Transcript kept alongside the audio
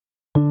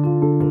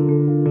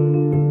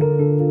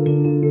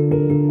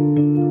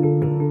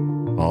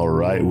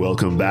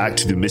Welcome back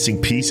to The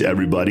Missing Piece,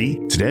 everybody.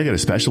 Today I got a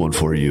special one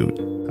for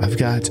you. I've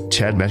got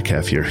Chad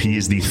Metcalf here. He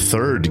is the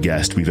third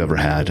guest we've ever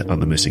had on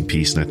The Missing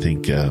Piece. And I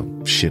think,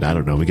 I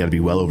don't know. We got to be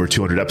well over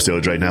 200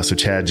 episodes right now. So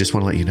Chad, just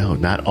want to let you know,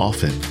 not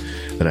often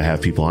that I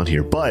have people on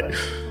here. But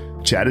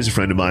Chad is a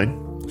friend of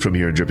mine from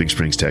here in Dripping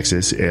Springs,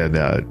 Texas.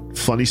 And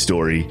funny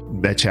story,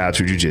 met Chad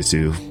through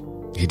jiu-jitsu.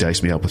 He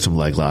diced me up with some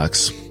leg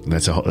locks. And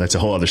that's a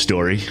whole other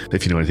story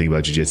if you know anything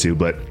about jiu-jitsu.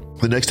 But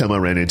the next time I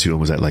ran into him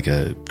was at like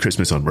a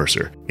Christmas on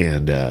Mercer,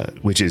 and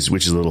which is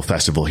a little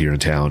festival here in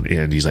town.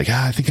 And he's like,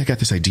 I think I got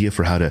this idea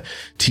for how to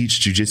teach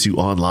jiu-jitsu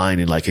online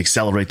and like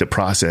accelerate the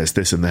process,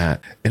 this and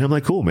that. And I'm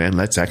like, cool, man,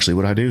 that's actually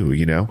what I do,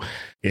 you know?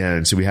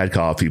 And so we had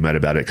coffee, met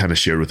about it, kind of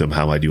shared with him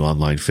how I do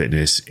online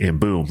fitness, and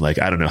boom,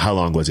 like, I don't know, how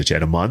long was it,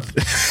 Chad? A month?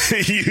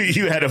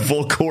 you had a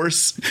full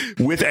course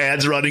with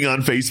ads running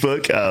on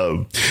Facebook,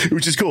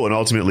 which is cool. And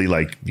ultimately,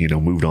 like, you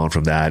know, moved on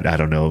from that. I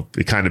don't know.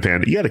 It kind of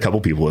panned. You had a couple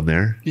people in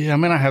there. Yeah. I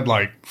mean, I had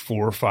like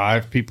 4 or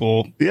 5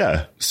 people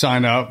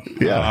sign up.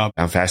 Yeah.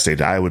 I'm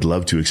fascinated. I would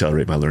love to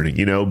accelerate my learning,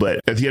 you know,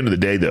 but at the end of the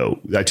day, though,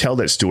 I tell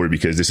that story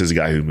because this is a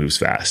guy who moves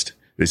fast.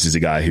 This is a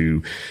guy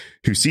who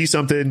sees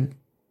something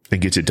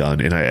and gets it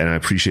done. And I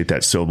appreciate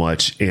that so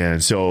much.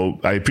 And so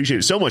I appreciate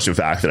it so much, in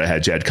fact, that I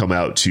had Chad come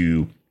out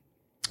to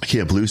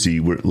Camp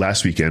Lucy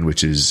last weekend,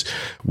 which is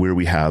where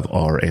we have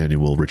our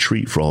annual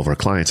retreat for all of our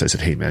clients. I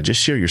said, hey man, just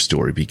share your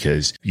story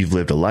because you've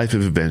lived a life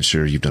of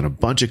adventure. You've done a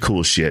bunch of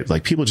cool shit.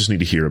 Like, people just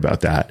need to hear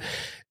about that.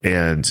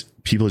 And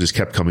people just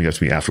kept coming up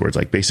to me afterwards,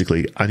 like,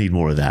 basically, I need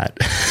more of that.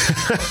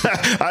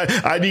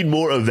 I need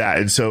more of that.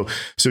 And so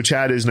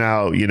Chad is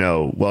now, you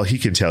know, well, he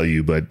can tell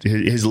you, but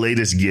his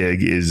latest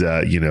gig is,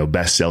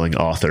 best-selling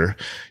author,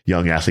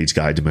 Young Athlete's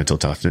Guide to Mental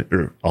Toughness,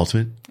 or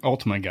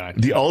Ultimate Guide.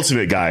 The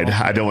Ultimate Guide.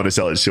 I don't want to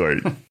sell it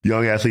short.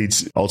 Young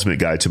Athlete's Ultimate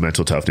Guide to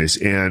Mental Toughness.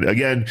 And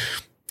again,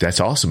 that's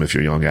awesome if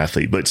you're a young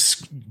athlete,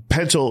 but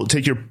pencil,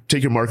 take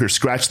your marker,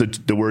 scratch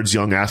the words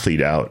young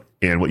athlete out.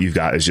 And what you've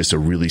got is just a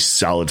really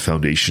solid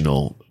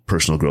foundational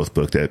personal growth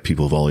book that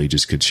people of all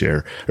ages could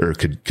share or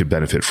could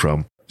benefit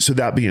from. So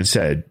that being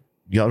said,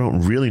 y'all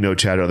don't really know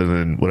Chad other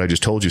than what I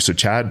just told you. So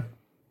Chad,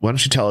 why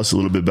don't you tell us a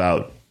little bit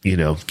about, you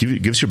know,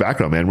 give us your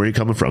background, man. Where are you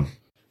coming from?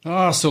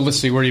 So let's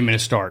see. Where do you mean to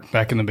start?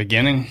 Back in the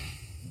beginning?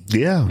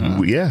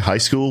 Yeah. High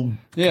school.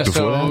 Yeah.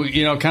 So,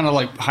 you know, kind of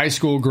like high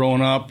school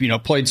growing up, you know,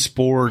 played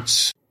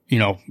sports, you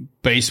know,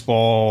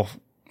 baseball.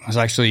 I was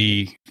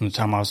actually, from the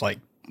time I was like,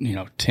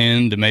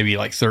 10 to maybe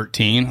like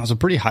 13, I was a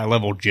pretty high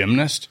level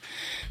gymnast.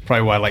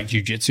 Probably why like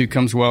jiu-jitsu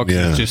comes well,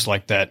 because it's just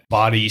like that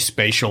body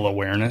spatial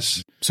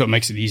awareness. So it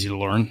makes it easy to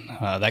learn,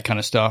 that kind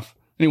of stuff.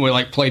 Anyway,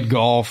 like played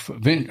golf.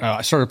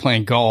 I started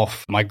playing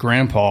golf. My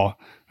grandpa,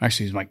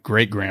 actually he's my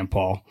great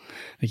grandpa.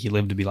 I think he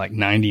lived to be like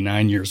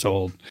 99 years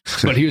old,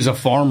 but he was a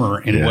farmer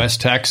in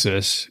West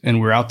Texas. And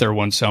we were out there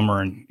one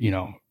summer and,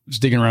 was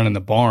digging around in the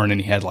barn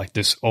and he had like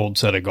this old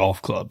set of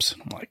golf clubs.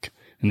 I'm like,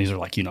 and these are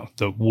like,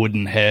 the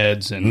wooden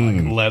heads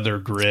and like leather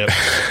grips.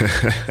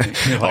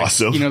 Like,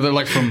 awesome. They're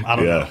like from, I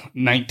don't know,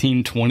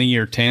 1920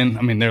 or 10.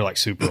 I mean, they're like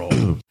super old.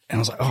 And I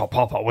was like, oh,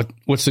 Papa,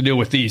 what's the deal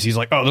with these? He's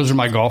like, oh, those are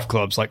my golf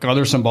clubs. Like, oh,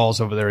 there's some balls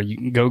over there. You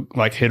can go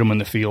like hit them in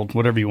the field,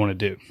 whatever you want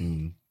to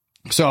do.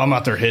 So I'm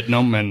out there hitting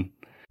them. And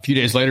a few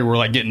days later, we're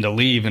like getting to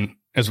leave. And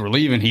as we're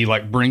leaving, he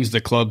like brings the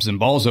clubs and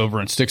balls over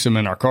and sticks them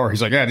in our car.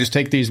 He's like, yeah, just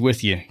take these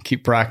with you.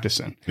 Keep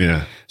practicing.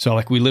 Yeah. So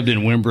like we lived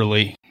in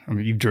Wimberley. I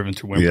mean, you've driven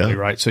through Wimberley,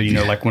 right? So,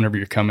 like whenever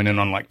you're coming in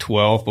on like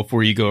 12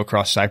 before you go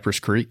across Cypress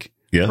Creek,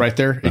 right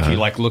there, if you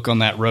like look on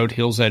that road,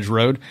 Hills Edge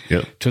Road,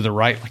 to the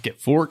right, like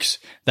it forks,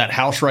 that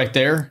house right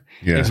there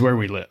is where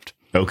we lived.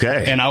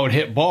 Okay. And I would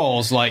hit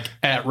balls like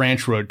at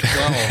Ranch Road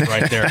 12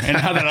 right there. And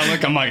now that I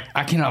look, I'm like,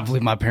 I cannot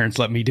believe my parents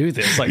let me do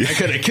this. Like I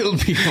could have killed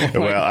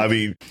people. Well, I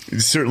mean,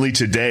 certainly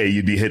today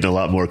you'd be hitting a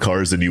lot more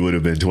cars than you would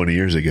have been 20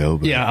 years ago.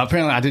 But. Yeah.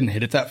 Apparently I didn't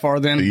hit it that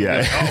far then. Yeah.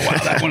 Like, oh,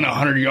 wow. That went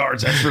 100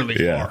 yards. That's really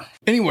far.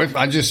 Anyway,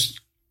 I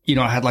just,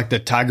 I had like the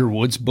Tiger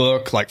Woods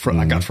book, like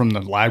I got from the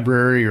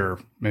library or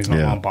maybe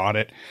my mom bought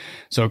it.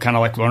 So kind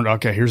of like learned,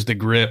 okay, here's the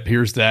grip,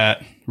 here's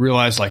that.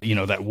 Realized like,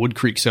 that Wood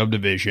Creek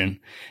subdivision,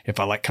 if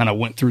I like kind of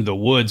went through the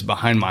woods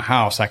behind my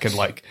house, I could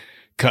like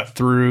cut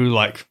through,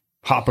 like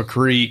hop a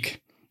creek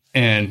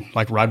and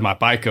like ride my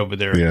bike over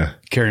there,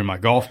 carrying my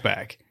golf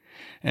bag.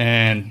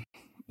 And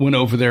went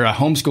over there. I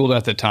homeschooled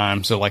at the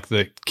time. So like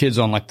the kids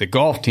on like the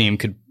golf team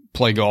could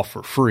play golf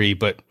for free,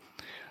 but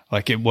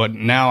like it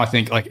wasn't. Now I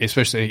think like,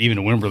 especially even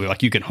in Wimberley,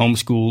 like you can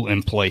homeschool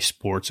and play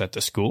sports at the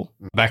school.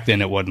 Back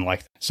then it wasn't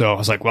like that. So I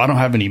was like, well, I don't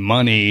have any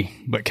money,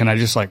 but can I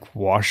just like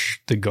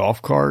wash the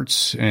golf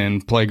carts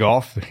and play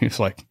golf? He's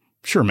like,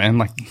 sure, man.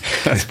 Like,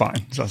 that's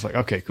fine. So I was like,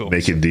 okay, cool.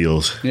 Making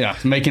deals. Yeah.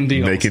 Making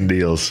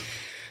deals.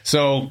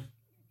 So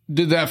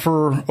did that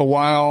for a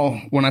while.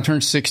 When I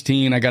turned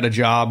 16, I got a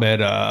job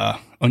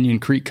at, Onion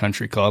Creek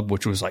Country Club,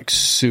 which was like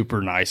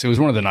super nice. It was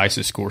one of the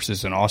nicest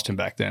courses in Austin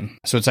back then.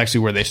 So it's actually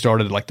where they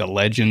started like the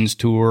Legends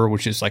Tour,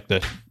 which is like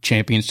the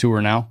Champions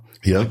Tour now.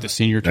 like the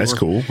senior tour. That's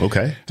cool.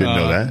 Okay. Didn't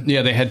know that.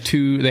 Yeah, they had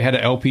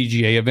an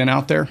LPGA event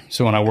out there.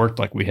 So when I worked,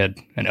 like we had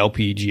an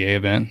LPGA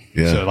event.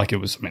 Yeah. So like it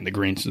was, the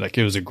greens, like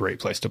it was a great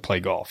place to play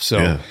golf. So,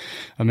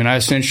 I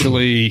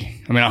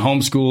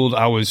homeschooled.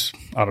 I was,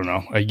 I don't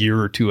know, a year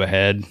or two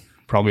ahead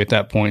probably at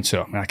that point.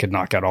 So I could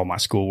knock out all my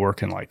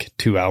schoolwork in like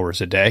 2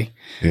 hours a day.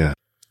 Yeah.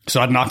 So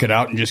I'd knock it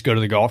out and just go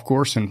to the golf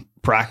course and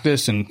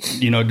practice. And,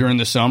 during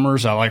the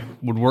summers, I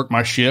would work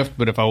my shift,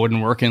 but if I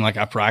wasn't working,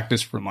 I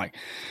practiced from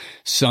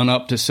sun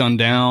up to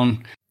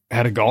sundown. I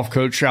had a golf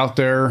coach out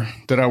there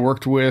that I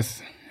worked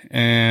with,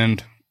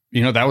 and,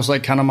 that was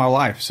kind of my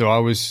life. So I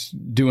was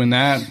doing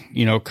that,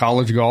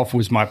 college golf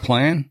was my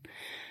plan,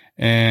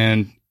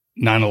 and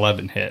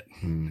 9/11 hit.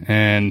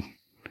 And,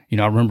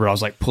 I remember I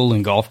was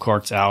pulling golf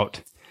carts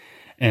out,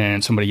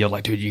 and somebody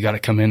yelled dude, you got to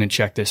come in and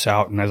check this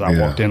out. And as I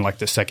walked in,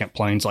 the second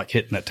plane's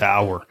hitting the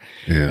tower.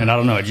 Yeah. And I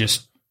don't know, it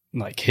just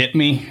hit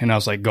me. And I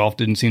was golf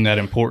didn't seem that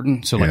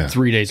important. So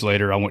 3 days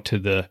later, I went to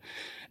the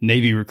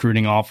Navy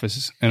recruiting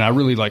office, and I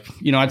really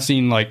I'd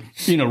seen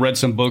read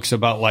some books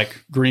about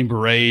Green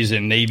Berets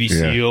and Navy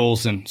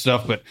SEALs and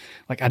stuff, but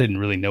I didn't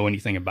really know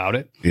anything about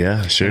it.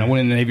 Yeah, sure. And I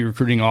went in the Navy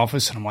recruiting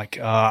office, and I'm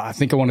I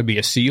think I want to be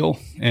a SEAL.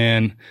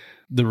 And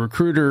the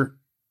recruiter,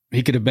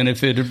 he could have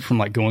benefited from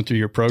going through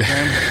your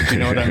program. You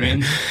know what I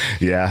mean?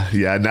 Yeah.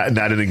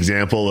 Not an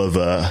example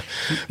of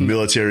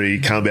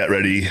military combat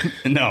ready.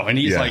 No. And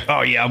he's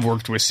oh yeah, I've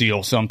worked with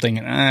SEAL something.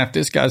 And if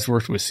this guy's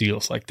worked with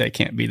SEALs, they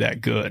can't be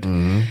that good.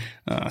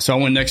 Mm-hmm. So I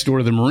went next door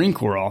to the Marine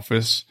Corps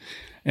office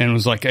and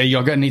was hey,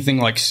 y'all got anything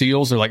like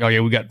SEALs? They're oh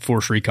yeah, we got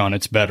Force Recon.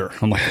 It's better.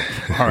 I'm all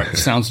right,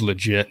 sounds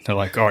legit. They're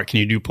all right,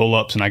 can you do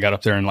pull-ups? And I got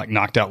up there and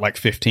knocked out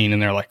 15.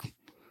 And they're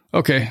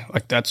okay,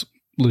 that's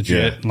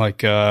legit.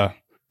 Yeah.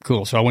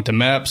 Cool. So I went to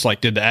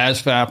MEPS, did the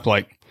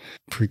ASVAB,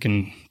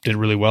 freaking did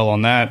really well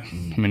on that.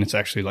 It's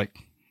actually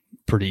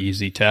pretty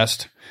easy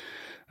test.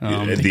 The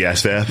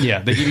ASVAB?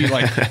 Yeah. They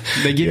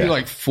give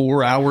you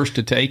 4 hours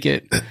to take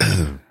it.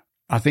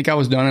 I think I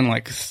was done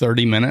in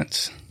 30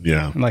 minutes.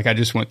 Yeah. I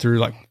just went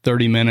through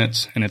 30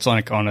 minutes, and it's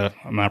I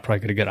probably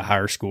could have got a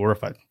higher score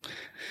if I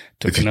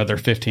took another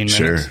 15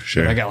 minutes.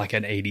 Sure. But I got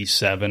an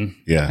 87.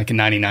 Yeah. A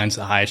 99 is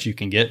the highest you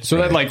can get. So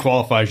that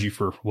qualifies you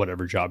for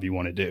whatever job you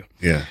want to do.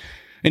 Yeah.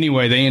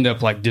 Anyway, they end up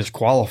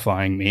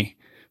disqualifying me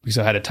because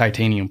I had a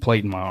titanium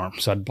plate in my arm.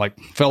 So I'd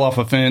fell off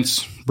a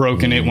fence,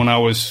 broken it when I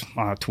was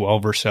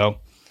 12 or so.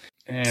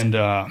 And,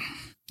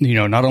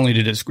 not only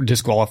did it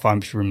disqualify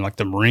me from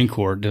the Marine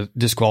Corps,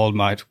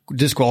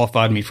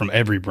 disqualified me from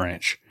every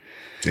branch.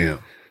 Yeah.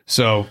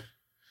 So,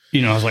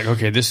 I was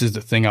okay, this is the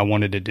thing I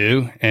wanted to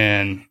do.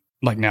 And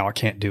now I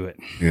can't do it.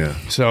 Yeah.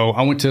 So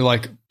I went to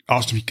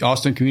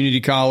Austin Community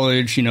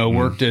College,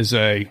 worked as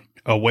a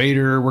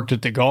waiter, worked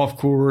at the golf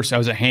course. I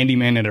was a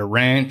handyman at a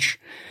ranch.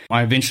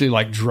 I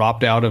eventually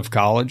dropped out of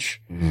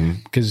college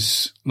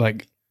because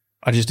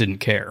I just didn't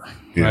care.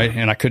 Yeah. Right.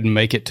 And I couldn't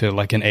make it to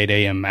an 8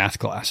 a.m. math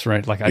class.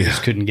 Right. I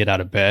just couldn't get out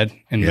of bed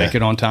and make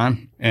it on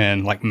time.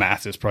 And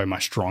math is probably my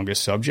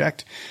strongest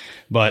subject.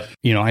 But,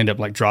 I ended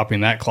up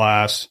dropping that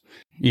class.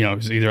 It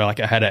was either I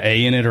had an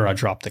A in it or I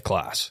dropped the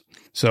class.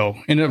 So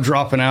ended up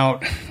dropping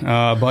out.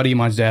 A buddy of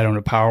mine's dad owned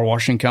a power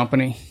washing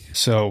company.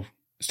 So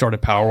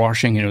started power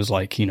washing, and it was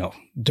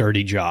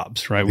dirty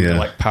jobs, right? We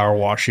were power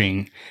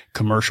washing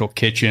commercial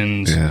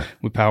kitchens. Yeah.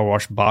 We power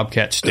washed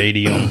Bobcat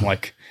Stadium, a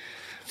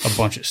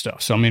bunch of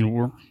stuff. So,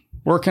 we're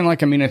working I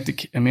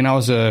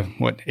was a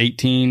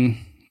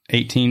 18,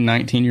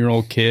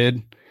 19-year-old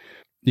kid,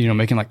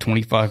 making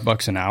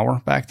 $25 an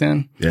hour back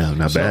then. Yeah.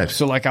 Not bad.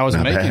 So I was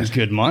making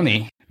good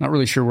money. Not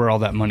really sure where all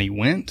that money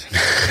went.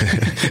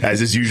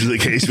 As is usually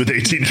the case with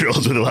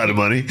 18-year-olds with a lot of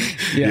money.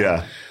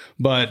 Yeah.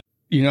 But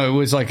it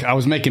was I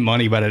was making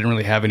money, but I didn't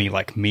really have any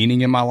meaning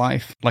in my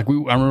life. I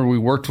remember we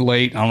worked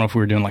late. I don't know if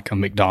we were doing a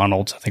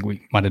McDonald's. I think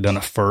we might have done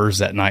a Furs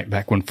that night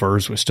back when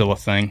Furs was still a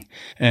thing.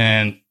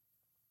 And,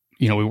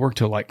 we worked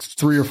till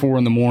 3 or 4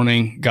 in the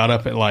morning, got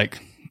up at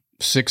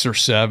 6 or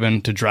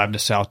 7 to drive to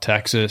South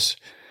Texas.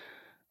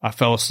 I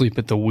fell asleep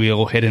at the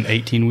wheel, hit an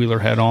 18-wheeler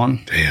head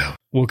on. Damn.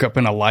 Woke up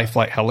in a life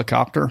flight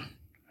helicopter,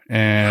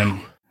 and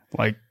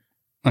I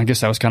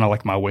guess that was kind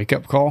of my wake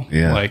up call.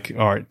 Yeah.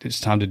 All right, it's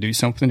time to do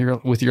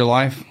something with your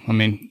life.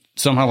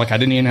 Somehow I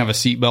didn't even have a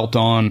seatbelt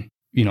on.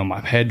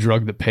 My head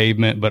drugged the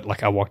pavement,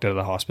 but I walked out of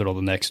the hospital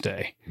the next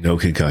day. No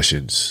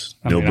concussions,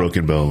 no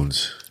broken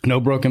bones.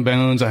 No broken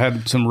bones. I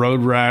had some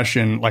road rash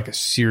and a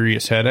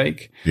serious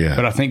headache. Yeah.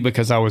 But I think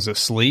because I was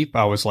asleep,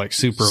 I was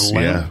super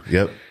limp. Yeah.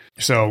 Yep.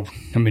 So,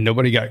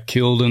 nobody got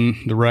killed in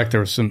the wreck.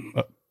 There was some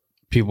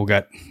people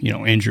got,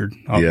 injured,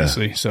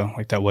 obviously. Yeah. So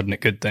that wasn't a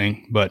good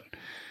thing, but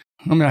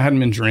I hadn't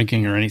been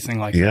drinking or anything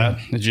like that.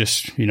 It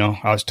just,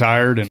 I was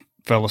tired and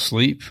fell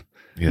asleep.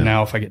 Yeah.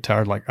 Now if I get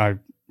tired, I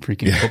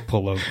freaking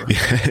pull over.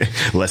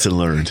 Lesson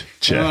learned.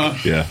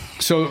 Check.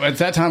 So at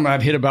that time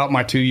I'd hit about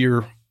my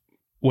 2-year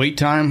wait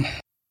time,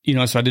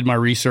 so I did my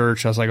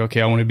research. I was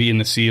okay, I want to be in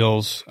the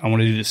SEALs. I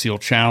want to do the SEAL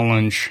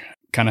challenge.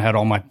 kind of had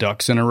all my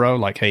ducks in a row.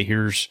 Like, hey,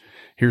 here's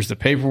the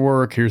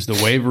paperwork. Here's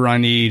the waiver I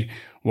need.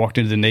 Walked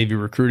into the Navy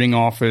recruiting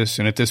office.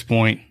 And at this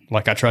point,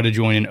 like I tried to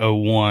join in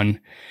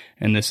 01,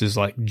 and this is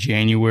like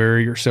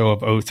January or so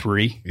of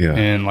 03. Yeah.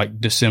 And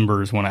like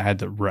December is when I had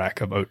the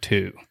wreck of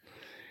 02.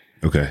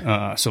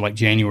 Okay. So like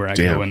January, I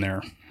go in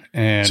there.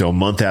 And so a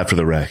month after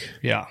the wreck.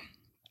 Yeah.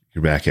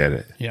 You're back at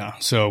it. Yeah.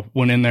 So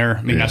went in there.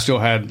 I mean, I still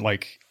had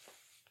like,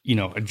 you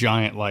know, a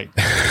giant like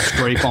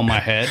scrape on my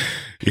head.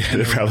 Yeah,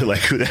 they're probably like,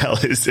 who the hell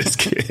is this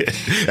kid?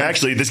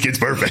 Actually, this kid's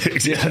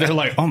perfect. Yeah, they're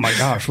like, oh my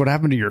gosh, what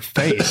happened to your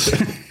face?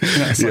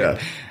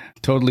 Like,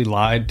 totally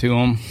lied to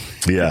them.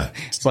 Yeah.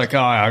 It's like, oh,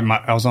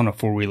 I was on a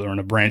four-wheeler and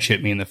a branch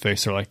hit me in the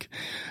face. They're like,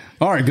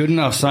 all right, good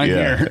enough, sign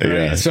here. Right?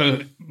 Yeah.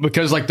 So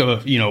because like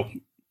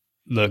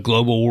the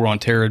global war on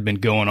terror had been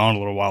going on a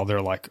little while,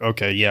 they're like,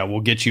 okay, yeah, we'll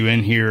get you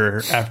in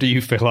here after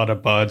you fill out a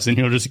BUD/S and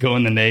you'll just go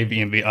in the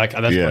Navy and be like,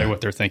 that's probably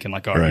what they're thinking.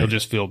 Like, all right, you'll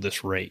just fill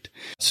this rate.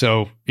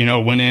 So,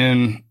 went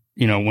in,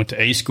 went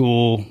to A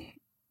school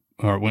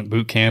or went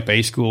boot camp,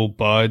 A school,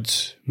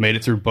 BUD/S, made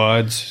it through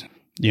BUD/S,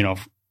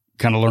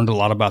 kind of learned a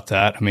lot about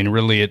that. I mean,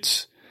 really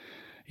it's,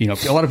 a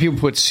lot of people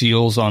put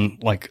SEALs on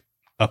like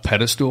a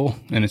pedestal,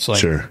 and it's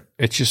like,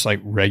 it's just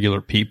like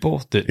regular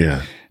people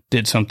that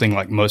did something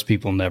like most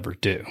people never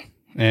do.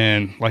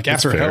 And like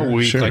after Hell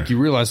Week, like you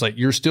realize like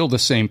you're still the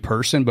same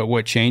person, but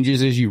what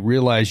changes is you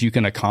realize you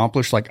can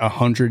accomplish like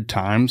 100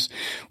 times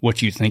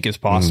what you think is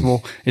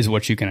possible is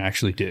what you can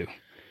actually do.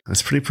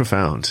 That's pretty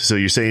profound. So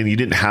you're saying you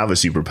didn't have a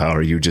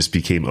superpower, you just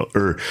became,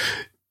 or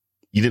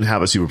you didn't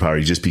have a superpower,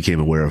 you just became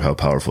aware of how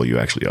powerful you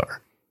actually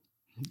are.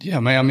 Yeah,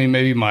 man. I mean,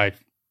 maybe my,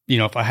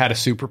 if I had a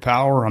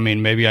superpower, I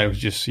mean, maybe I was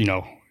just,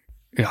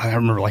 I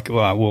remember like,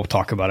 well, we'll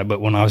talk about it,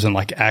 but when I was in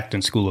like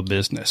Acton School of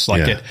Business,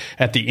 like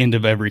at the end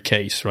of every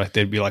case, right,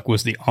 they'd be like,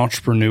 was the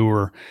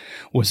entrepreneur,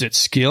 was it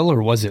skill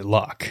or was it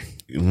luck?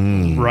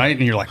 Right.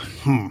 And you're like,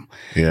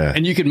 Yeah.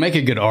 And you could make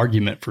a good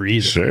argument for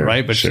either,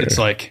 right? But it's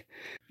like,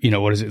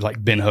 what is it,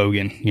 like Ben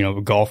Hogan,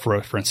 a golf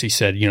reference, he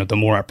said, the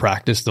more I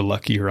practice, the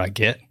luckier I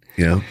get.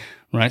 Yeah.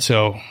 Right.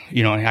 So,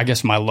 I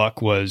guess my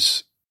luck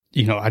was,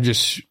 I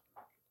just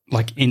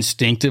like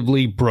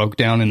instinctively broke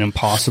down an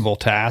impossible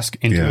task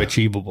into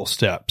achievable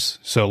steps.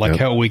 So like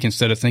Hell Week,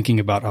 instead of thinking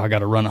about, I got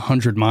to run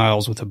 100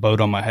 miles with a boat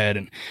on my head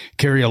and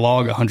carry a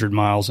log 100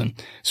 miles and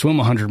swim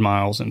 100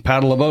 miles and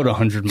paddle a boat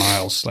 100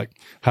 miles, like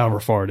however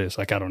far it is.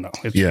 Like, I don't know.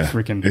 It's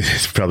freaking,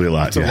 it's probably a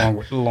lot. It's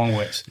a long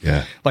ways.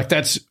 Yeah. Like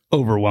that's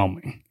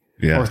overwhelming.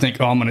 Yeah. Or think,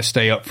 I'm going to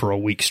stay up for a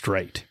week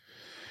straight.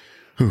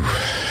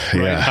 Right?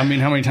 Yeah. I mean,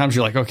 how many times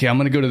you're like, okay, I'm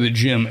going to go to the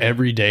gym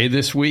every day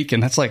this week.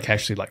 And that's like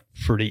actually like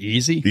pretty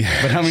easy.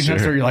 Yeah, but how many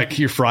times are you like,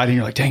 you're Friday and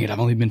you're like, dang it, I've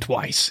only been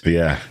twice.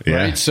 Yeah. Yeah.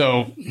 Right.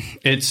 So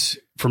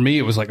for me,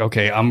 it was like,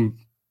 okay,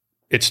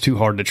 it's too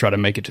hard to try to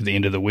make it to the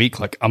end of the week.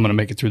 Like I'm going to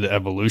make it through the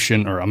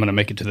evolution, or I'm going to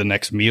make it to the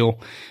next meal.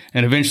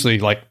 And eventually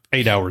like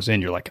 8 hours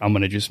in, you're like, I'm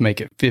going to just make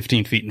it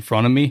 15 feet in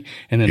front of me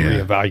and then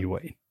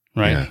reevaluate.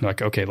 Right. Yeah.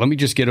 Like, okay, let me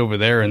just get over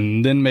there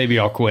and then maybe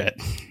I'll quit.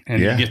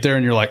 And you get there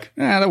and you're like,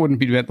 that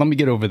wouldn't be bad. Let me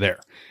get over there.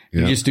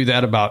 You just do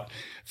that about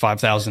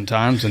 5,000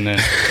 times and then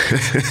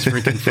it's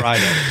freaking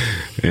Friday.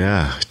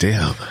 Yeah.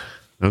 Damn.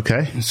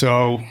 Okay.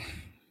 So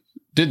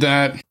did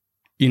that,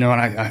 and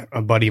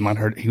a buddy of mine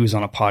heard, he was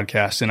on a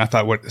podcast and I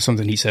thought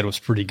something he said was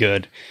pretty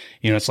good.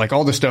 It's like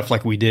all the stuff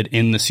like we did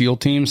in the SEAL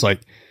teams,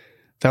 like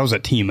that was a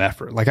team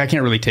effort. Like I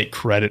can't really take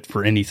credit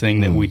for anything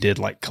that we did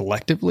like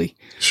collectively.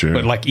 Sure.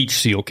 But like each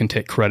SEAL can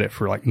take credit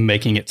for like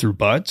making it through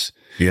BUD/S.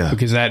 Yeah.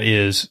 Because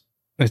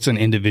it's an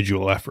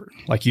individual effort.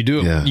 Like you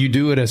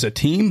do it as a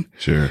team.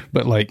 Sure.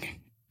 But like,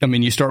 I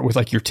mean, you start with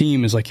like your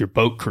team is like your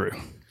boat crew,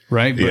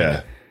 right?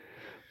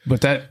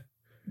 But that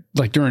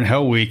like during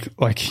Hell Week,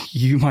 like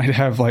you might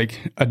have like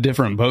a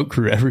different boat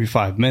crew every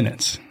 5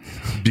 minutes.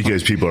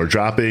 Because people are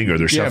dropping or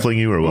they're shuffling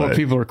you or what? Well,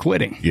 people are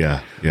quitting.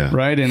 Yeah. Yeah.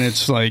 Right. And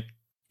it's like,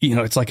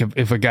 it's like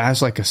if a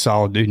guy's like a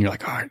solid dude and you're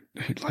like, all right,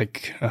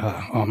 like,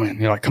 oh man,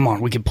 you're like, come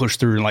on, we can push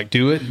through and like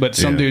do it. But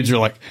some dudes are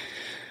like,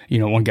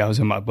 one guy was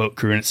in my boat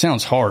crew and it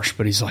sounds harsh,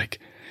 but he's like,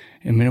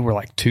 I mean, we're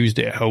like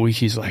Tuesday at Hell Week.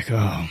 He's like,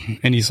 oh,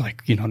 and he's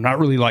like, not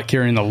really like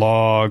carrying the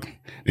log,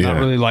 not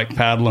really like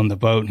paddling the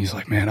boat. And he's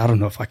like, man, I don't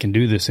know if I can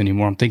do this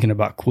anymore. I'm thinking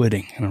about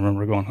quitting. And I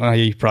remember going, oh,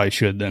 yeah, you probably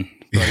should then.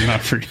 But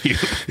not for you.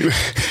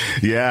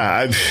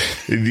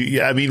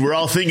 I mean, we're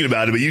all thinking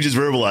about it, but you just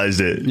verbalized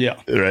it. Yeah.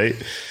 Right.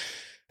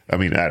 I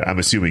mean, I'm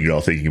assuming you're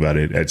all thinking about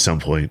it at some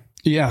point.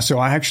 Yeah. So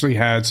I actually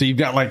so you've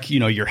got like,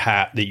 your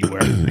hat that you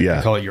wear.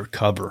 They call it your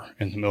cover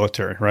in the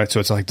military, right? So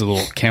it's like the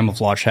little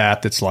camouflage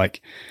hat that's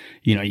like,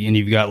 and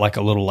you've got like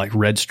a little like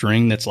red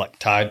string that's like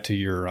tied to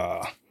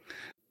your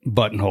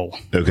buttonhole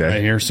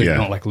right here. So you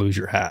don't like lose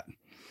your hat.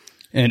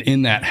 And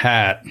in that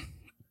hat,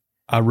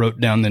 I wrote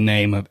down the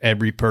name of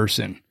every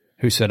person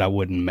who said I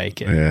wouldn't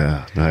make it.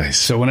 Yeah. Nice.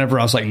 So whenever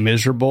I was like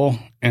miserable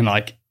and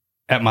like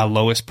at my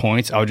lowest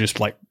points, I would just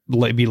like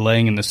be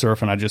laying in the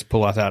surf and I just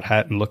pull out that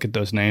hat and look at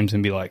those names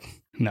and be like,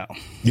 No.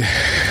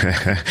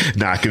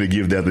 Not going to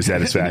give them the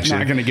satisfaction.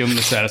 Not going to give them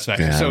the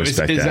satisfaction. Yeah, so is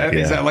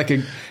that like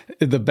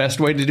the best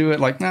way to do it?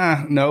 Like,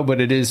 no,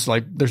 but it is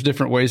like, there's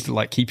different ways to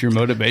like keep your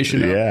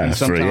motivation up. And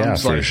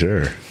sometimes, for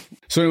sure.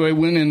 So anyway,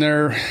 went in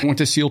there, went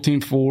to SEAL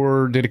Team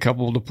 4, did a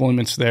couple of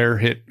deployments there,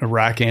 hit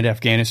Iraq and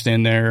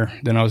Afghanistan there.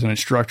 Then I was an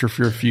instructor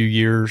for a few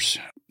years.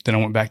 Then I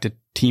went back to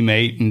Team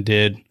 8 and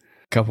did a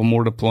couple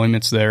more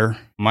deployments there.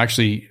 I'm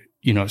actually,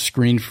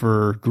 screened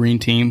for Green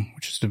Team,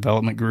 which is a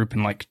development group,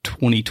 in like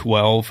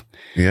 2012.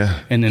 Yeah.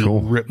 And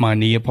then ripped my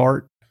knee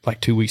apart like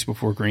 2 weeks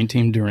before Green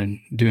Team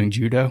doing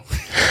judo.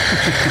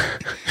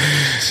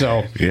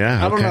 So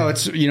I don't know.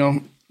 It's,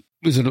 I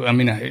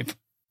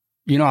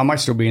might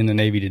still be in the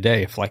Navy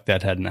today if like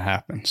that hadn't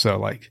happened. So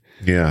like,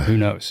 who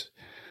knows?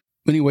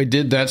 Anyway,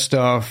 did that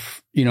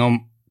stuff.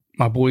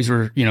 My boys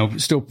were,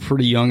 still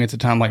pretty young at the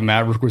time. Like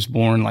Maverick was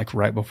born like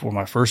right before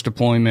my first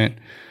deployment.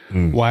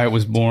 Wyatt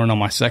was born on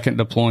my second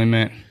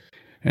deployment.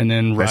 And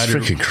then that's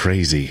freaking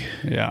crazy.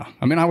 Yeah.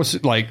 I mean, I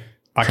was like,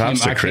 I came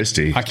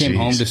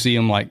home to see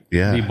him like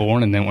be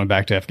born and then went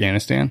back to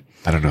Afghanistan.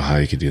 I don't know how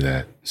you could do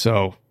that.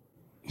 So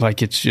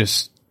like, it's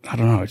just, I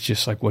don't know. It's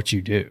just like what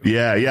you do.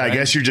 Yeah. Right? I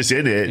guess you're just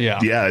in it. Yeah.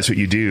 That's what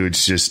you do.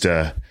 It's just,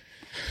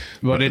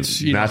 but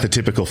it's not the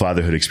typical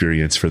fatherhood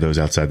experience for those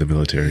outside the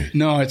military.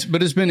 No,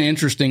 but it's been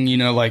interesting,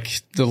 like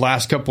the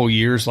last couple of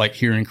years, like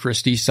hearing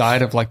Christy's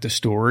side of like the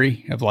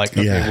story of like,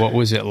 okay, what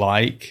was it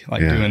like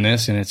doing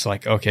this? And it's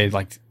like, okay,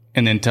 like,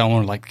 and then telling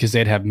her like, cause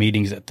they'd have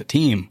meetings at the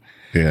team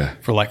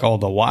for like all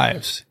the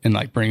wives and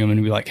like bring them in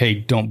and be like, hey,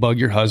 don't bug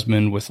your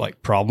husband with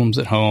like problems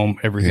at home.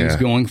 Everything's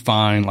going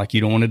fine. Like you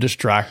don't want to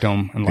distract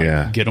them and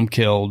like get them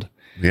killed.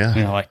 Yeah. And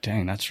you're like,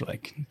 dang, that's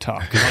like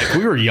tough. Cause like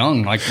we were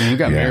young. Like when we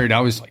got married,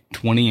 I was like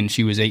 20 and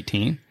she was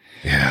 18.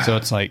 Yeah. So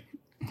it's like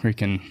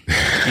freaking,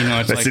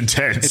 it's that's like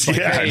intense. It's like,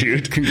 hey,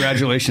 dude.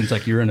 Congratulations.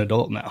 Like you're an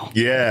adult now.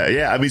 Yeah.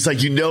 Yeah. I mean, it's like,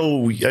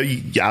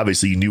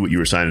 obviously you knew what you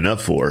were signing up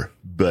for,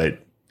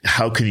 but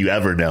how can you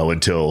ever know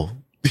until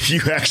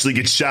you actually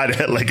get shot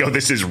at? Like, oh,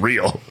 this is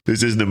real.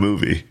 This isn't a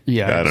movie.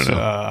 Yeah. I don't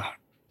know.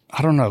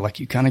 I don't know.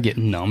 Like you kind of get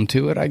numb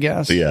to it, I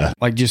guess. Yeah.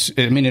 Like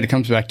it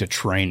comes back to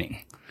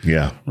training.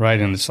 Yeah. Right.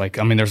 And it's like,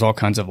 I mean, there's all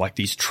kinds of like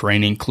these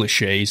training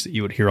cliches that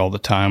you would hear all the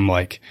time.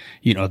 Like,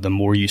 the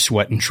more you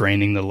sweat in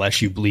training, the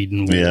less you bleed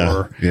in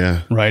war.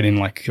 Yeah. Right. And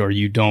like, or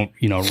you don't,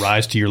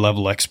 rise to your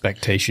level of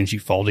expectations, you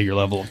fall to your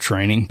level of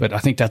training. But I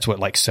think that's what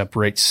like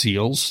separates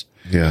SEALs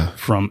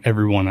from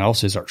everyone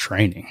else is our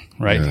training.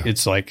 Right. Yeah.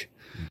 It's like,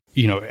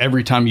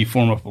 every time you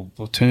form up a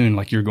platoon,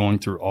 like you're going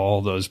through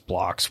all those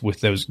blocks with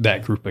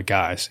that group of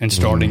guys and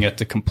starting at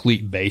the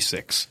complete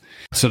basics.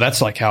 So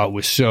that's like how it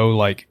was so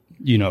like,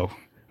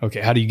 okay,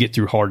 how do you get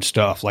through hard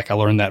stuff? Like I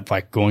learned that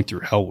by going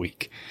through Hell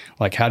Week.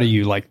 Like how do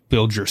you like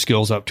build your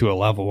skills up to a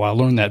level? Well, I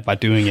learned that by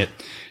doing it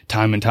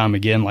time and time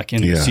again, like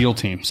in the SEAL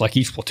teams. Like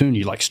each platoon,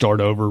 you like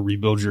start over,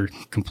 rebuild your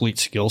complete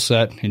skill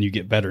set, and you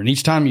get better. And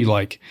each time you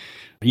like,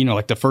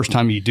 like the first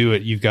time you do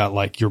it, you've got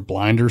like your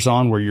blinders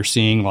on where you're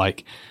seeing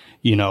like,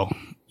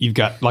 you've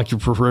got like your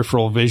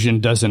peripheral vision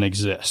doesn't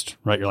exist,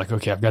 right? You're like,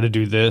 okay, I've got to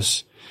do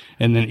this.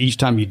 And then each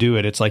time you do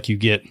it, it's like you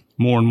get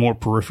more and more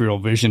peripheral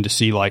vision to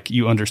see like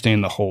you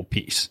understand the whole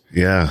piece.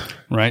 Yeah.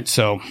 Right.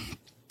 So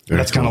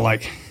that's kind of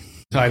like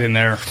tied in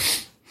there.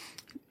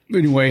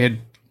 Anyway, had,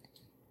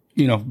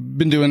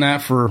 been doing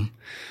that for,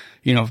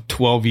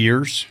 12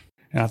 years.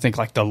 And I think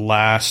like the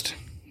last,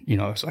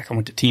 it's like I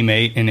went to Team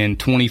 8 and in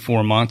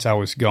 24 months I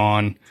was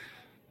gone,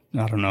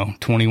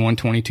 21,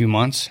 22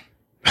 months.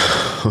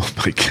 Oh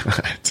my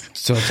God.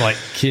 So it's like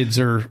kids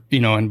are,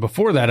 and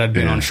before that I'd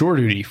been on shore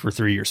duty for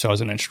 3 years. So I was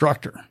an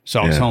instructor.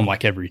 So I was home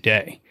like every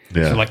day.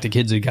 Yeah. So like the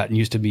kids had gotten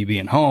used to me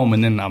being home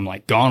and then I'm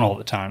like gone all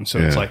the time. So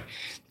it's like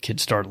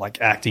kids start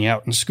like acting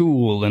out in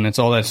school and it's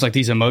all that. It's like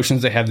these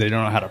emotions they have, they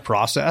don't know how to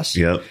process.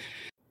 Yep.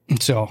 And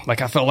so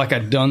like I felt like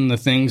I'd done the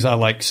things I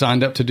like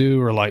signed up to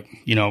do or like,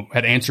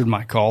 had answered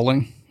my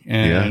calling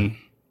and,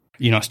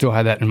 I still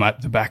had that in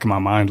the back of my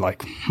mind.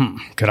 Like,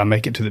 could I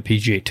make it to the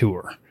PGA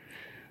Tour?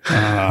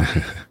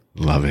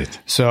 Love it.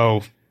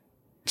 So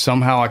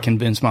somehow I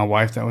convinced my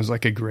wife that was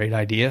like a great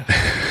idea.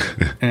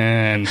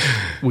 And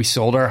we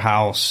sold our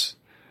house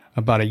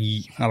about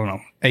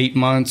 8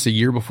 months, a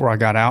year before I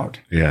got out.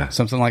 Yeah.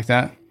 Something like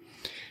that.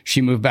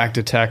 She moved back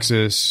to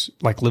Texas,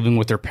 like living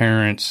with her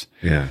parents.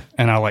 Yeah.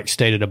 And I like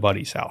stayed at a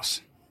buddy's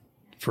house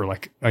for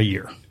like a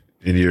year.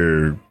 In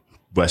your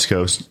West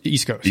Coast?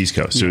 East Coast. East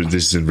Coast. So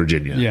this is in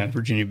Virginia. Yeah,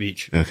 Virginia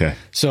Beach. Okay.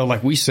 So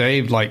like we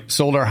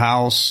sold our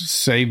house,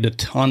 saved a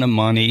ton of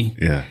money.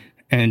 Yeah.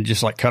 And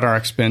just like cut our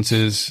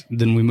expenses.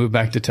 Then we moved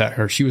back to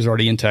Texas. She was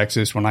already in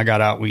Texas. When I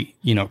got out, we,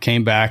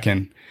 came back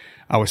and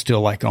I was still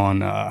like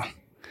on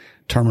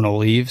terminal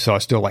leave. So I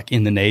was still like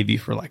in the Navy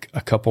for like a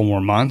couple more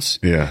months.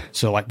 Yeah.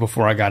 So like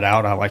before I got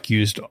out, I like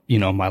used,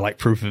 my like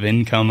proof of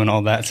income and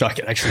all that so I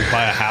could actually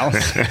buy a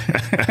house.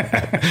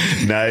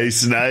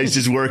 Nice.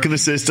 Just working the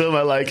system.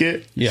 I like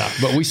it. Yeah.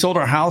 But we sold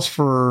our house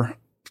for,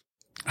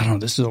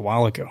 this is a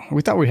while ago.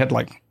 We thought we had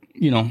like,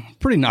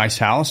 pretty nice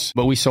house,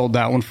 but we sold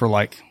that one for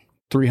like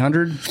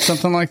 300,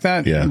 something like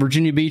that. Yeah.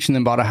 Virginia Beach, and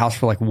then bought a house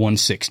for like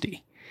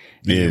 160.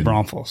 in New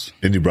Braunfels.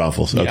 In New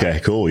Braunfels. Yeah. Okay,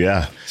 cool.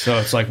 Yeah. So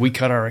it's like we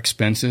cut our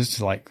expenses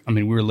to like, I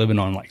mean, we were living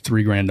on like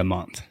 $3,000 a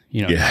month,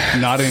 you know,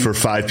 not in, for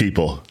 5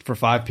 people. For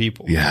 5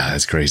 people. Yeah,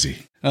 that's crazy.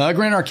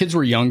 Granted, our kids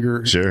were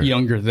younger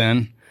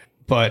then,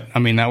 but I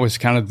mean, that was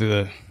kind of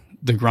the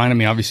grind. I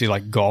mean, obviously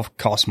like golf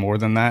costs more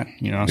than that,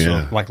 you know,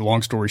 so like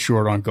long story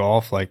short on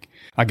golf, like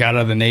I got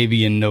out of the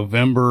Navy in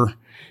November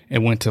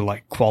and went to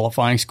like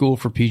qualifying school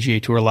for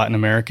PGA Tour Latin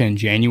America in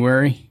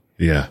January.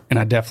 Yeah. And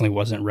I definitely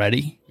wasn't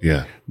ready.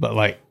 Yeah. But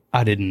like,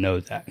 I didn't know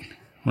that.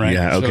 Right.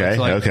 Yeah. Okay.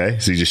 So okay.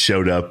 So you just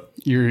showed up.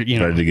 You're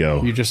ready to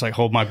go. You just like,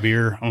 hold my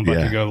beer. I'm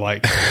about to go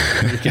like,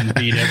 you can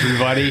beat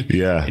everybody.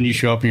 Yeah. And you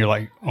show up and you're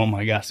like, oh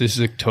my gosh, this is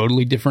a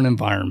totally different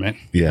environment.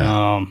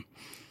 Yeah.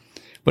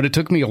 But it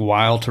took me a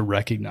while to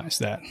recognize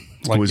that.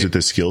 Like, was it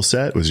the skill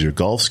set? Was it your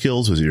golf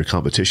skills? Was it your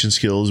competition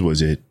skills?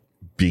 Was it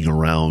being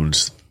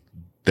around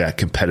that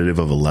competitive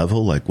of a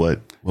level? Like what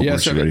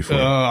was you ready for?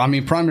 I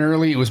mean,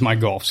 primarily it was my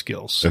golf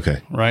skills.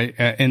 Okay. Right.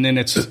 And then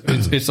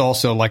it's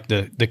also like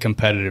the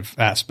competitive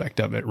aspect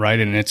of it. Right.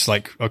 And it's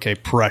like, okay,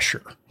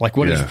 pressure. Like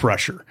what is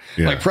pressure?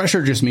 Yeah. Like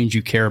pressure just means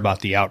you care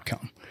about the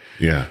outcome.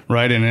 Yeah.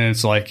 Right. And then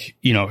it's like,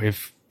 you know,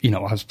 if, you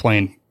know, I was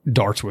playing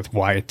darts with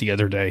Wyatt the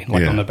other day,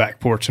 like on the back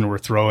porch, and we're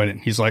throwing it.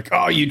 And he's like,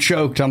 oh, you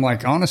choked. I'm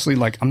like, honestly,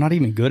 like, I'm not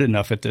even good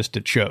enough at this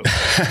to choke.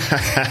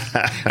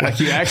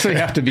 Like, you actually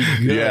have to be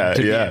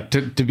good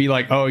to be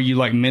like, oh, you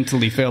like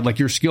mentally failed. Like,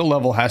 your skill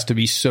level has to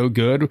be so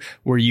good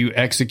where you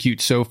execute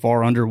so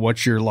far under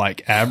what your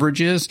like average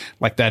is.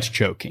 Like, that's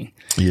choking.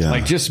 Yeah.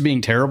 Like, just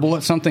being terrible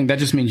at something, that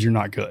just means you're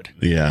not good.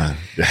 Yeah.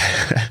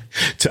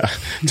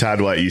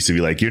 Todd White used to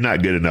be like, you're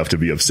not good enough to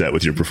be upset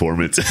with your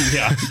performance.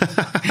 Yeah.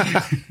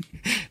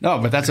 No,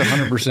 but that's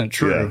 100%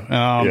 true.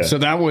 Yeah. So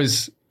that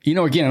was, you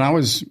know, again, I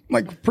was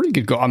like pretty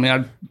good golf. I mean,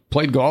 I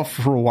played golf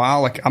for a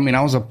while. Like, I mean,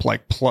 I was a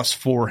like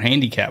 +4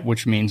 handicap,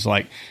 which means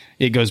like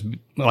it goes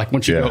like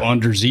once you go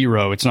under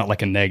 0, it's not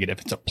like a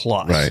negative, it's a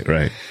plus. Right.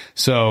 Right.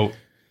 So,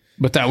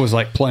 but that was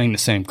like playing the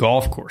same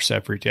golf course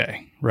every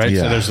day. Right.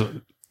 Yeah. So there's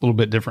a little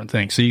bit different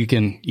thing. So you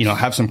can, you know,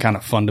 have some kind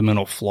of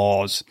fundamental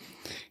flaws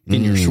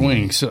in your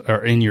swings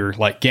or in your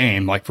like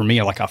game. Like for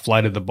me, like I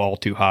flighted the ball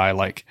too high.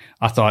 Like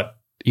I thought,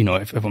 you know,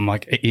 if I'm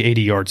like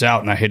 80 yards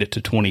out and I hit it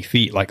to 20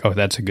 feet, like, oh,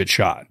 that's a good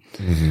shot.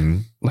 Mm-hmm.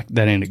 Like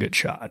that ain't a good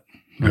shot.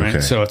 Right. Okay.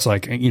 So it's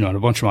like, you know, and a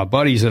bunch of my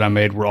buddies that I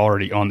made were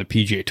already on the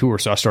PGA Tour.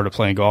 So I started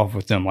playing golf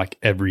with them like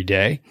every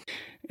day.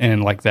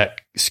 And like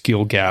that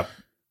skill gap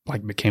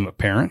like became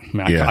apparent.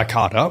 I mean, I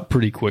caught up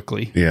pretty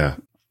quickly. Yeah.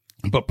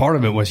 But part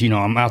of it was, you know,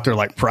 I'm out there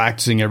like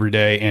practicing every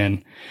day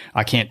and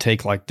I can't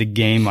take like the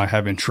game I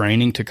have in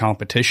training to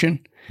competition.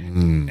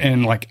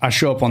 And like I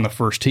show up on the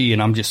first tee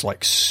and I'm just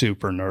like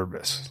super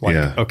nervous. Like,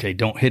 okay,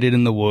 don't hit it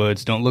in the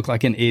woods. Don't look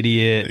like an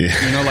idiot.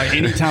 Yeah. You know, like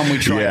anytime we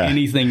try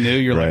anything new,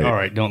 you're like, all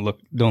right, don't look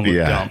dumb.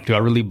 Do I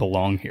really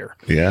belong here?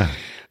 Yeah.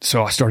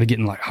 So I started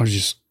getting like, I was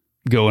just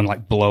go and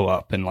like blow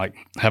up and like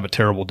have a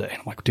terrible day.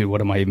 I'm like, dude,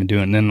 what am I even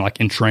doing? And then like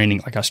in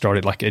training, like I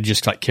started like, it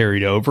just like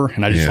carried over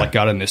and I just like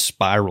got in this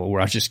spiral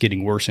where I was just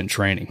getting worse in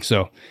training.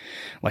 So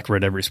like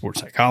read every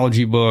sports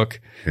psychology book.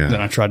 Yeah. Then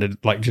I tried to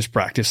like just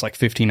practice like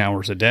 15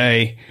 hours a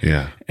day.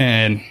 Yeah.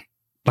 And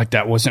like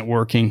that wasn't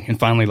working. And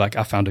finally, like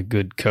I found a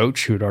good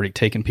coach who had already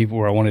taken people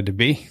where I wanted to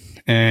be.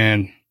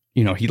 And,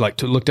 you know, he like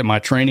looked at my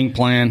training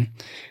plan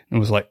and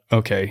was like,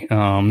 okay.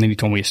 Then he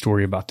told me a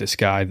story about this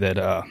guy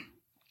that,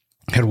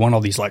 had won all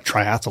these like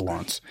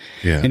triathlons.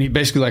 Yeah. And he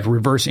basically like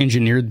reverse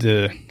engineered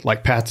the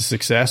like path to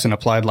success and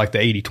applied like the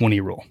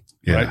 80-20 rule.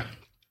 Yeah. Right.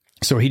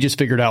 So he just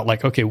figured out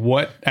like, okay,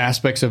 what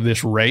aspects of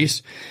this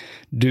race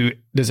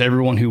does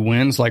everyone who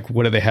wins, like,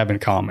 what do they have in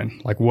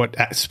common? Like what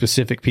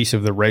specific piece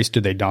of the race do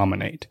they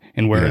dominate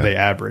and where are they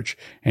average?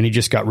 And he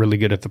just got really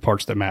good at the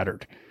parts that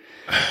mattered.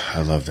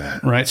 I love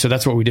that. Right. So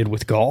that's what we did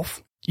with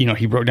golf. You know,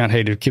 he broke down,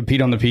 hey, to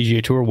compete on the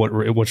PGA Tour,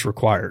 what's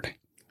required?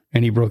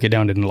 And he broke it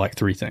down into like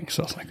 3 things.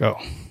 So I was like, oh,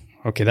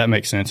 okay, that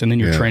makes sense. And then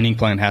your training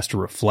plan has to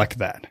reflect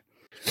that.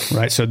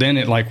 Right. So then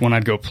it like when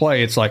I'd go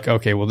play, it's like,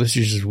 okay, well, this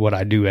is just what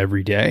I do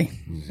every day.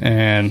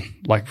 And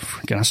like,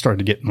 I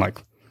started getting like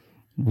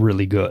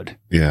really good.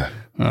 Yeah.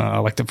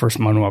 Like the first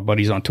one of my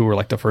buddies on tour,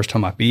 like the first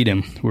time I beat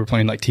him, we were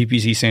playing like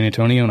TPC San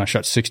Antonio and I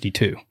shot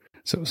 62.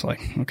 So it was like,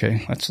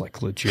 okay, that's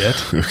like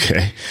legit.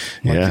 Okay.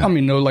 Like, I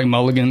mean, no like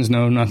mulligans,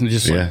 no nothing,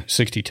 just like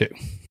 62.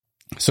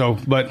 So,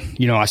 but,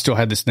 you know, I still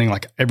had this thing,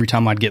 like every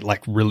time I'd get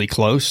like really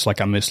close,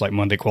 like I missed like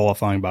Monday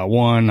qualifying by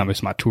 1, I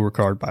missed my tour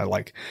card by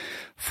like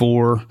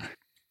 4.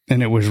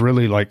 And it was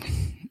really like,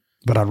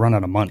 but I'd run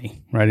out of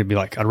money, right? It'd be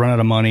like, I'd run out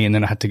of money and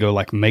then I had to go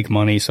like make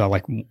money. So I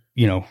like,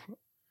 you know,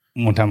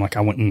 one time, like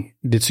I went and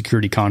did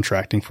security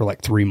contracting for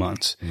like 3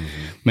 months,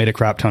 made a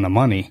crap ton of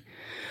money.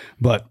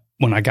 But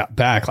when I got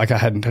back, like I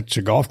hadn't touched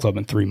a golf club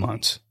in 3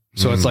 months.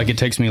 So it's like, it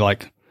takes me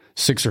like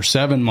 6 or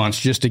 7 months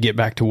just to get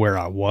back to where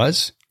I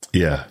was.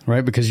 Yeah.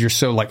 Right. Because you're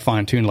so like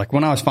fine tuned. Like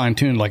when I was fine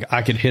tuned, like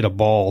I could hit a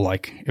ball.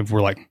 Like if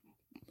we're like,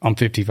 I'm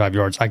 55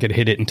 yards, I could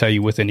hit it and tell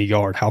you within a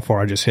yard how far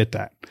I just hit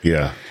that.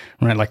 Yeah.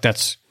 Right. Like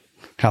that's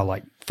how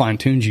like fine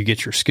tuned you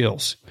get your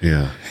skills.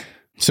 Yeah.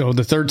 So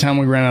the third time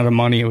we ran out of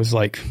money, it was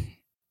like,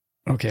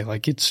 okay,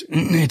 like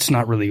it's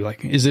not really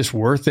like, is this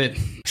worth it?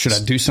 Should I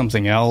do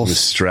something else? The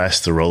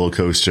stress, the roller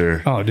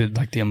coaster. Oh, dude,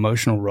 like the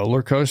emotional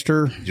roller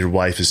coaster. Your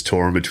wife is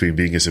torn between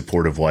being a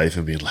supportive wife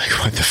and being like,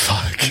 what the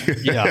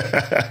fuck?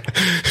 Yeah.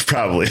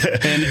 Probably.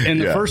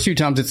 And the first few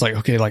times it's like,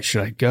 okay, like,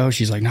 should I go?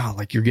 She's like, no,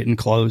 like you're getting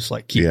close,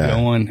 like keep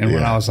going. And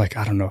when I was like,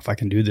 I don't know if I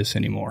can do this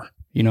anymore.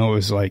 You know, it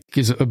was like,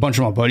 because a bunch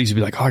of my buddies would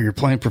be like, oh, you're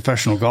playing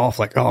professional golf.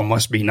 Like, oh, it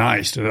must be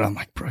nice. And I'm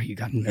like, bro, you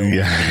got no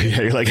idea.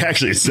 Yeah. You're like,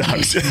 actually, it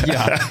sucks.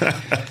 Yeah.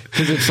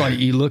 Because it's like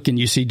you look and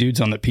you see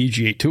dudes on the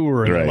PGA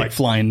Tour and they're like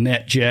flying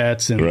net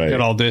jets and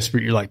got all this,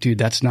 but you're like, dude,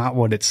 that's not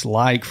what it's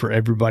like for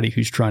everybody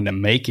who's trying to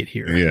make it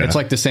here. Yeah. It's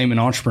like the same in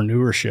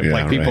entrepreneurship. Yeah,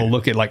 like people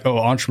look at like, oh,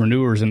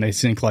 entrepreneurs, and they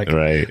think like,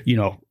 you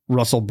know,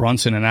 Russell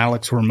Brunson and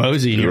Alex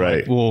Hormozy. And you're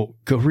like, well,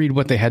 go read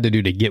what they had to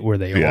do to get where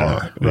they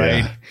are. Right.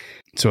 Yeah.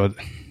 So,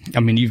 I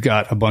mean, you've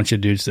got a bunch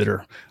of dudes that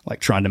are like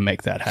trying to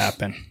make that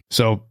happen.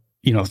 So,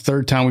 you know,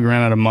 third time we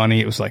ran out of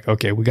money, it was like,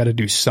 okay, we got to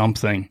do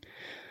something.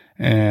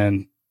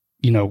 And,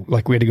 you know,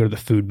 like we had to go to the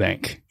food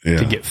bank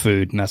to get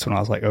food. And that's when I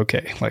was like,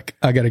 okay, like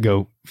I got to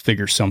go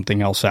figure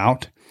something else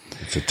out.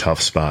 It's a tough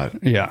spot.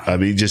 Yeah. I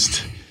mean,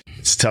 it's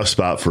a tough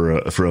spot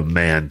for a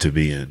man to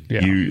be in.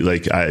 Yeah. You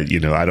like, I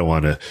don't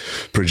want to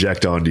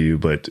project onto you,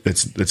 but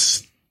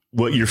it's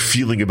what you're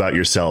feeling about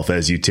yourself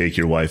as you take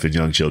your wife and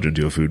young children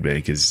to a food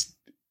bank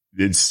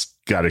it's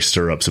got to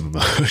stir up some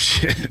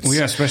emotions. Well,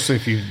 yeah, especially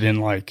if you've been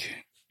like,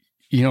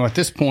 you know, at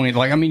this point,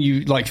 like, I mean,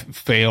 you like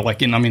fail, like,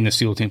 the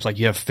SEAL team's like,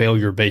 you have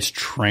failure based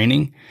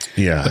training.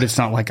 Yeah. But it's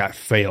not like I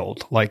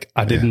failed. Like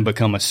I didn't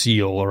become a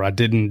SEAL or I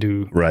didn't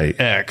do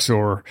X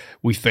or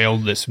we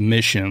failed this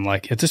mission.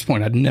 Like at this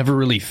point, I'd never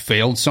really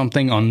failed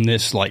something on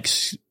this like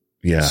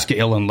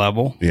scale and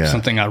level. Yeah.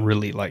 Something I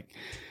really like.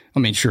 I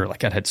mean, sure,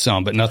 like I'd had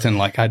some, but nothing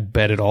like I'd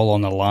bet it all on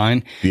the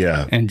line.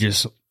 Yeah. And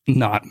just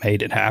not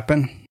made it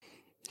happen.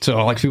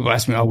 So like people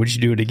ask me, oh, would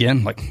you do it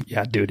again? Like,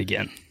 yeah, I'd do it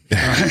again.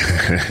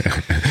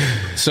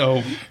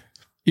 So,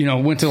 you know,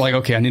 went to like,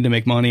 okay, I need to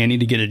make money. I need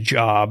to get a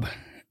job.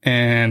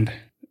 And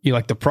you know,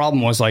 like the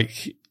problem was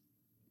like,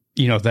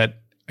 you know,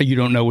 that you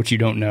don't know what you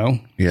don't know.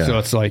 Yeah. So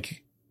it's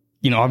like,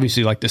 you know,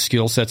 obviously like the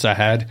skill sets I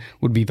had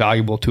would be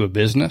valuable to a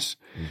business,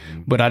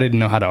 but I didn't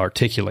know how to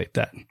articulate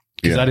that.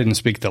 Because I didn't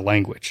speak the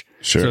language.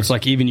 Sure. So it's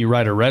like even you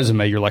write a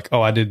resume, you're like,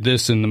 oh, I did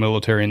this in the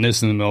military and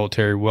this in the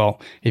military.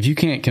 Well, if you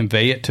can't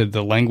convey it to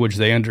the language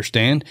they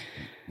understand,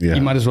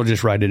 you might as well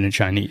just write it in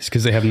Chinese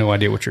because they have no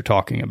idea what you're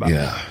talking about.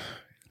 Yeah.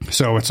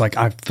 So it's like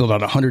I filled out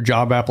 100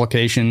 job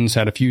applications,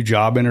 had a few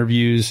job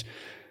interviews,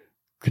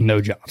 no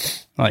job.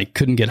 Like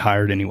couldn't get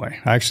hired anyway.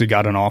 I actually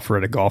got an offer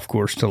at a golf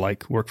course to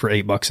like work for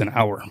 $8 an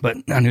hour, but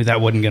I knew that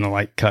wasn't going to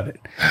like cut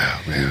it.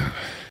 Oh, man.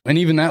 And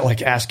even that,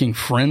 like asking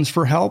friends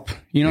for help,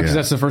 you know, because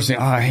that's the first thing.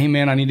 Oh, hey,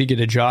 man, I need to get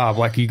a job.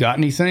 Like, you got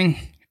anything?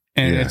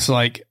 And it's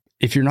like,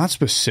 if you're not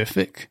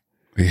specific,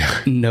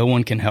 no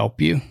one can help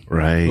you.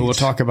 Right. But we'll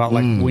talk about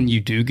like when you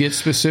do get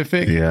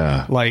specific.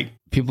 Yeah. Like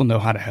people know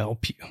how to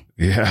help you.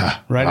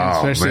 Yeah. Right.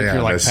 Oh, especially if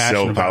you're like passionate.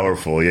 So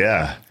powerful.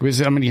 Yeah.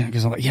 Because I'm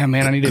like, yeah,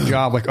 man, I need a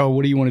job. Like, oh,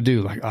 what do you want to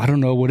do? Like, I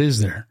don't know. What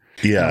is there?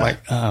 Yeah.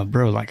 Like,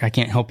 bro, like I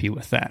can't help you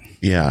with that.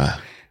 Yeah.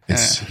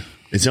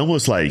 It's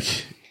almost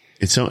like,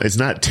 it's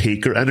not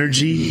taker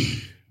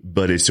energy,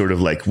 but it's sort of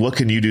like, what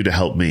can you do to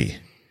help me?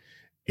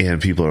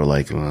 And people are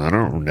like, well, I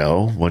don't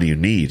know. What do you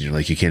need? And you're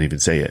like, you can't even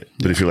say it.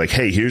 But if you're like,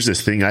 hey, here's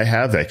this thing I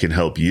have that can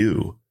help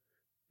you,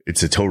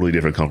 it's a totally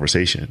different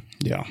conversation.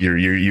 Yeah.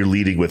 You're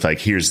leading with like,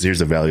 here's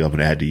the value I'm going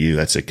to add to you.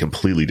 That's a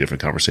completely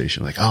different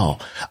conversation. Like, oh,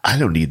 I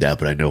don't need that,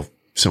 but I know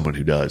someone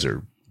who does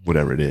or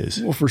whatever it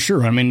is. Well, for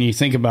sure. I mean, you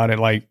think about it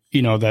like,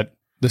 you know, that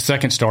the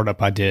second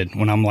startup I did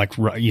when I'm like,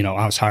 you know,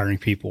 I was hiring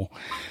people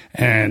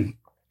and,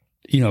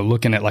 you know,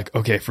 looking at like,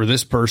 okay, for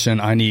this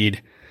person, I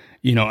need,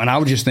 you know, and I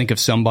would just think of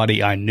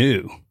somebody I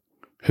knew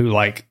who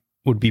like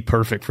would be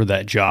perfect for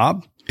that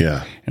job.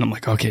 Yeah. And I'm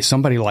like, okay,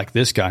 somebody like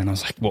this guy. And I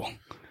was like, well,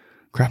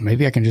 crap,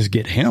 maybe I can just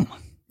get him.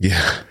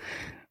 Yeah.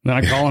 Then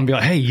I call him and be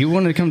like, hey, you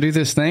wanted to come do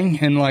this thing?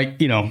 And like,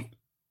 you know,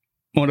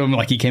 one of them,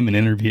 like he came and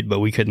interviewed, but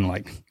we couldn't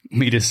like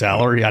meet his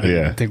salary. I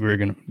didn't think we were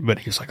going to, but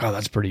he was like, oh,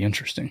 that's pretty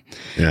interesting.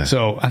 Yeah.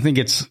 So I think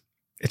it's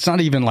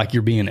not even like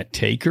you're being a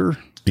taker.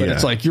 But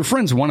it's like your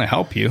friends want to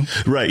help you.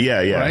 Right.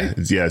 Yeah. Yeah. Right?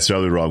 It's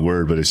probably the wrong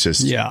word, but it's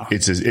just,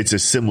 it's a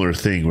similar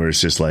thing where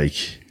it's just like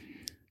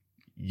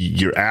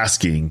you're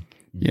asking,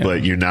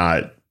 but you're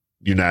not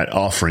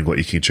offering what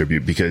you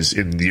contribute because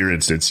in your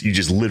instance, you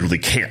just literally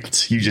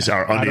can't. You just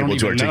are unable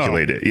to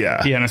articulate it.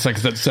 Yeah. Yeah. And it's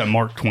like that's that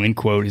Mark Twain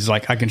quote. He's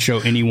like, I can show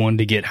anyone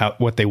to get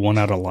what they want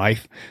out of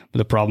life. But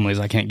the problem is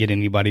I can't get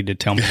anybody to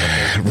tell me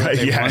what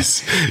they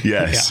want.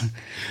 Yes.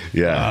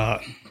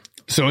 Yeah.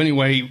 So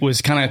anyway,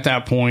 was kind of at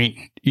that point,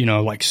 you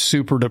know, like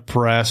super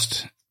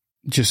depressed,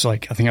 just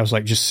like, I think I was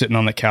like just sitting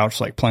on the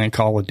couch, like playing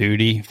Call of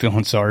Duty,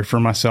 feeling sorry for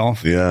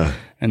myself. Yeah.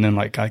 And then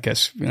like, I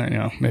guess, you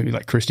know, maybe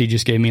like Christy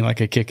just gave me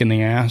like a kick in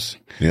the ass.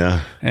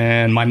 Yeah.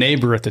 And my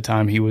neighbor at the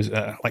time, he was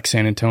like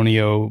San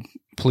Antonio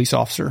police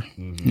officer.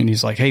 Mm-hmm. And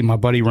he's like, hey, my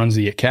buddy runs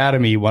the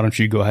academy. Why don't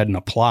you go ahead and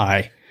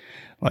apply?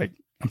 Like,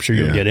 I'm sure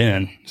you'll get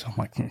in. So I'm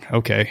like,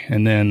 okay.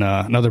 And then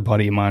another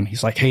buddy of mine,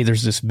 he's like, hey,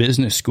 there's this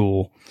business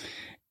school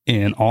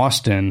in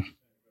Austin,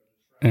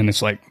 and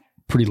it's like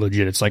pretty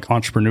legit. It's like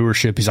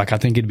entrepreneurship. He's like, I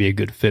think it'd be a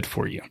good fit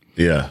for you.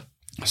 Yeah.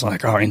 I was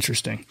like, oh,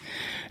 interesting.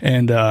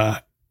 And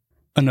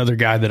another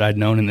guy that I'd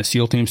known in the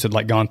SEAL team said,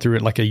 like, gone through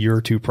it like a year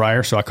or two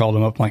prior. So I called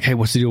him up. I'm like, hey,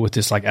 what's the deal with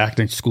this like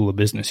acting school of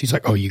business? He's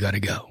like, oh, you got to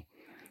go.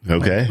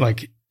 Okay.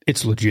 Like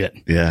it's legit.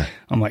 Yeah.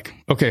 I'm like,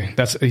 okay.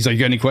 He's like, you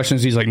got any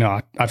questions? He's like,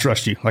 no, I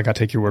trust you. Like, I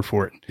take your word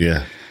for it.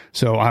 Yeah.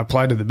 So I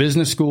applied to the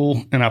business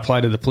school and I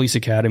applied to the police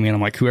academy, and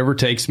I'm like, whoever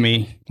takes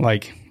me,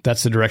 like,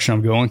 that's the direction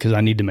I'm going, because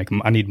I need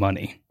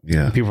money.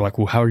 Yeah. And people are like,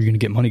 well, how are you going to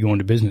get money going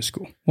to business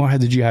school? Well, I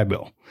had the GI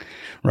Bill.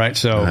 Right.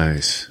 So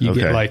nice. You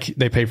get like,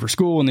 they pay for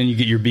school, and then you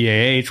get your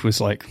BAH,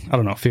 was like, I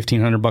don't know,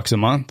 $1,500 a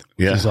month.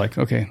 Which is like,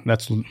 okay,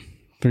 that's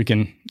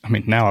freaking, I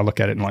mean, now I look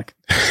at it and like,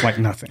 it's like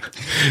nothing.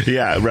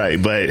 Yeah.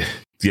 Right. But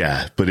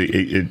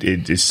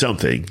it's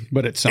something.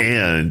 But it's something.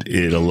 And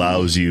it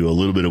allows you a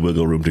little bit of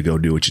wiggle room to go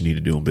do what you need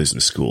to do in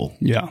business school.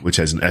 Yeah. Which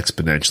has an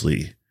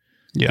exponentially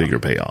bigger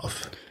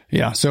payoff.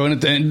 Yeah. So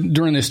and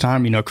during this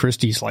time, you know,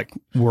 Christy's like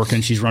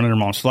working. She's running her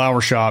mom's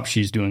flower shop.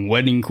 She's doing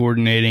wedding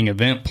coordinating,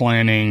 event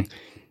planning.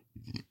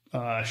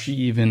 She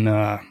even,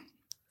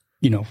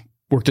 you know,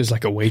 worked as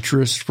like a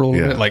waitress for a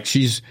little bit. Like,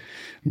 she's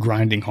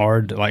grinding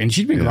hard. Like, and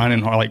she's been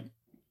grinding hard, like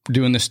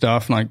doing this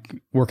stuff, and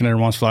like working at her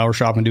mom's flower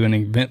shop and doing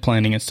event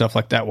planning and stuff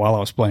like that while I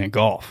was playing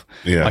golf.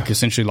 Yeah. Like,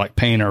 essentially like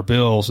paying our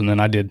bills. And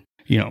then I did,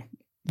 you know,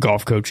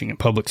 golf coaching and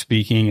public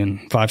speaking and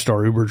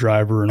 5-star Uber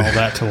driver and all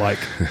that to like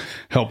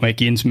help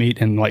make ends meet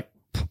and like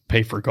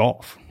pay for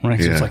golf.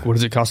 Right. So it's like, what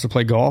does it cost to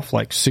play golf?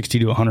 Like 60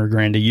 to 100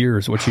 grand a year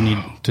is what you need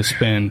to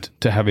spend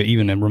to have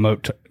even a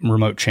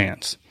remote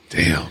chance.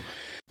 Damn.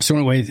 So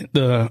anyway,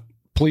 the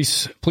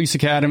police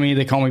academy,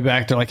 they call me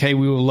back. They're like, hey,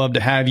 we would love to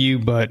have you,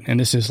 and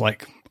this is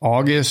like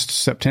August,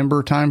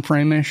 September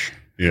timeframe-ish.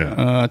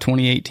 Yeah.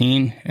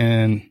 2018.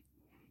 And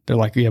they're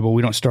like, yeah, but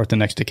we don't start the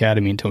next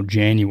academy until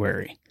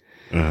January.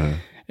 Uh-huh.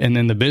 And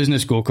then the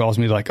business school calls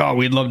me like, oh,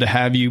 we'd love to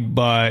have you,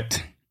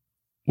 but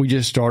we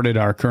just started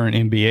our current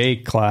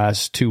MBA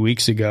class 2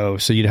 weeks ago,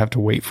 so you'd have to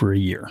wait for a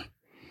year.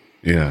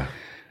 Yeah.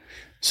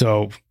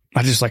 So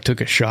I just like took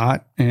a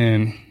shot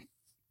and,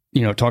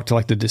 you know, talked to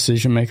like the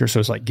decision maker. So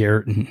it's like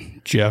Garrett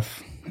and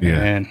Jeff,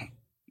 and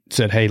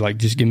said, hey, like,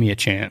 just give me a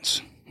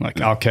chance. Like,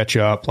 I'll catch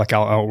up. Like,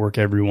 I'll outwork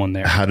everyone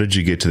there. How did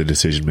you get to the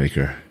decision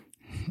maker?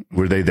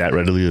 Were they that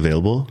readily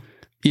available?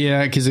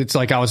 Yeah, because it's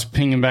like I was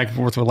pinging back and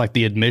forth with like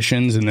the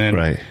admissions, and then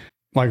like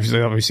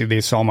obviously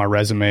they saw my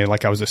resume,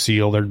 like I was a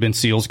SEAL. There'd been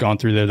SEALs gone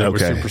through there that were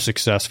super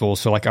successful,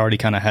 so like I already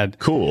kind of had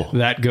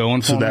that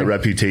going for me. So that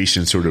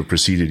reputation sort of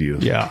preceded you.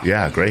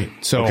 Yeah, great.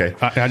 So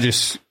I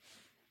just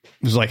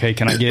was like, hey,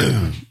 can I get,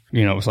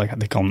 you know, it was like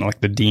they call him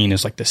like the dean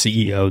is like the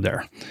CEO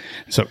there.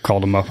 So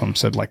called him up and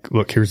said like,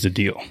 look, here's the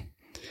deal,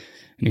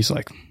 and he's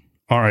like,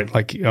 all right,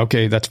 like,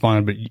 okay, that's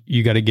fine, but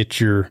you got to get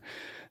your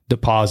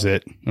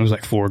deposit. It was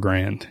like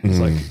 $4,000. He's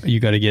like, you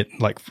got to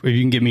get like, if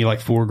you can get me like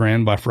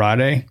 $4,000 by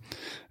Friday,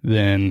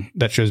 then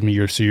that shows me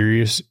you're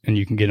serious and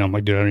you can get it. I'm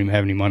like, dude, I don't even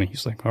have any money.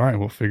 He's like, all right,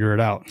 we'll figure it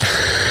out. So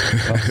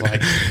I was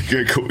like,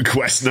 good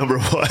quest number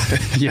one.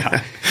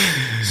 Yeah.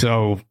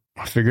 So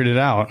I figured it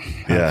out.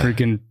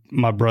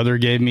 My brother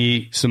gave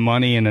me some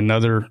money, and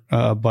another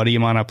buddy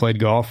of mine I played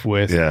golf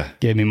with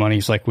gave me money.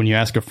 He's like, when you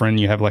ask a friend,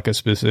 you have like a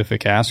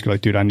specific ask. You're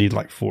like, dude, I need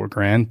like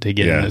 $4,000 to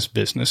get in this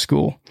business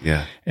school.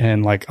 Yeah.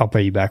 And like, I'll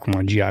pay you back when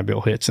my GI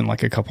Bill hits in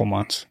like a couple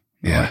months.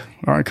 Yeah.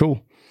 Like, all right,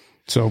 cool.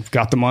 So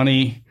got the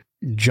money,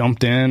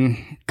 jumped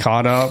in,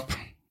 caught up,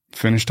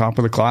 finished top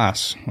of the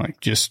class,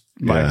 like just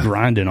by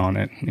grinding on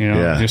it, you know,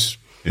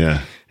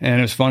 And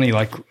it was funny,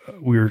 like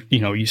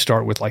you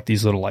start with like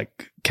these little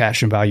like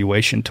cash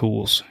evaluation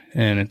tools,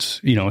 and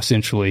it's, you know,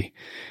 essentially,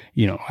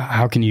 you know,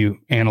 how can you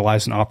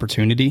analyze an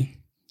opportunity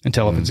and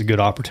tell if it's a good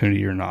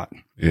opportunity or not?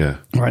 Yeah.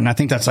 Right. And I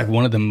think that's like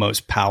one of the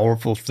most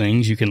powerful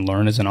things you can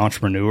learn as an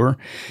entrepreneur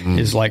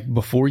is like,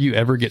 before you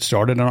ever get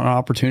started on an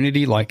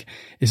opportunity, like,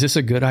 is this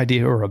a good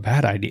idea or a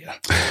bad idea?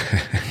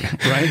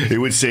 Right. It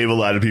would save a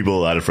lot of people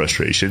a lot of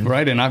frustration.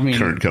 Right. And I mean,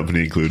 current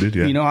company included.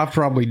 Yeah. You know, I've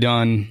probably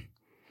done,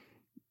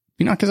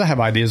 you know, because I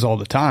have ideas all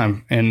the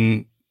time,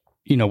 and,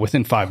 you know,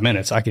 within 5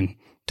 minutes, I can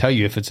tell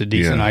you if it's a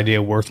decent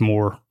idea worth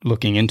more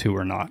looking into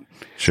or not.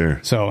 Sure.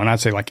 So, and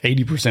I'd say like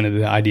 80% of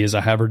the ideas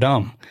I have are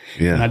dumb.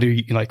 Yeah. And I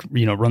do like,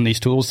 you know, run these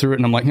tools through it,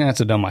 and I'm like,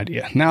 that's a dumb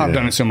idea. Now I've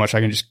done it so much,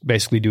 I can just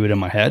basically do it in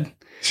my head.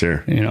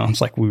 Sure. You know,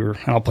 it's like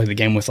I'll play the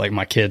game with like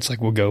my kids.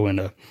 Like, we'll go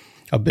into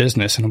a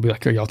business and I'll be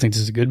like, oh, y'all think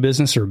this is a good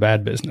business or a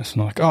bad business?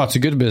 And I'm like, oh, it's a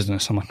good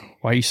business. I'm like,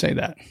 why do you say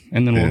that?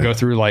 And then we'll go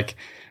through like,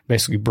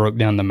 basically broke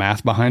down the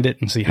math behind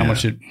it and see how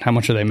much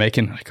are they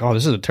making? Like, oh,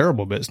 this is a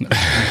terrible business.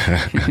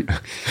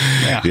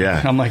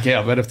 Yeah. I'm like,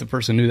 I bet if the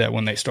person knew that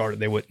when they started,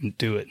 they wouldn't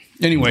do it.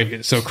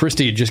 Anyway, so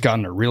Christy had just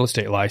gotten her real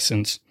estate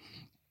license,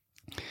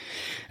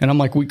 and I'm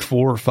like week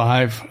 4 or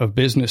 5 of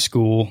business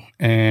school,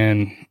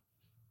 and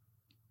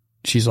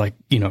she's like,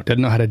 you know,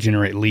 doesn't know how to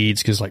generate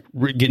leads, because like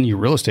getting your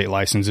real estate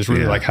license is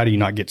really like, how do you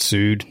not get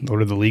sued? What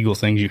are the legal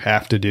things you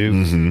have to do?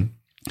 Mm-hmm.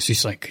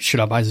 She's like, should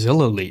I buy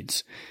Zillow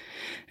leads?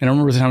 And I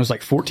remember the time it was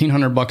like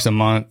 $1,400 a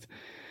month,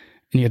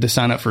 and you had to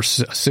sign up for a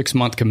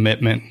 6-month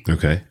commitment.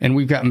 Okay. And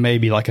we've got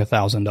maybe like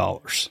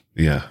 $1,000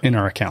 in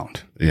our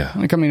account. Yeah.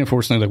 Like, I mean,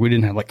 unfortunately, like we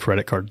didn't have like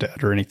credit card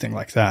debt or anything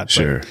like that.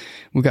 Sure.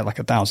 We got like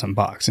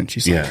 $1,000, and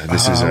she's like,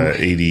 this is a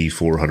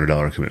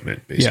 $8,400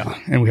 commitment, basically.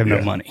 Yeah. And we have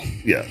no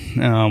money.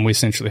 Yeah. We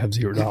essentially have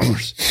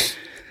 $0.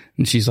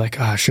 And she's like,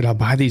 should I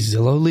buy these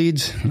Zillow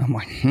leads? And I'm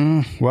like,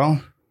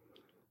 well,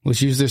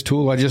 let's use this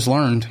tool I just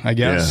learned, I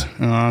guess.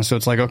 Yeah. So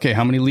it's like, okay,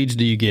 how many leads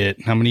do you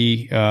get? How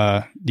many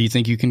do you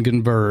think you can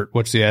convert?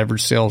 What's the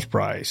average sales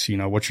price? You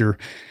know, what's your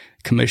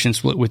commission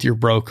split with your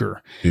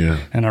broker? Yeah.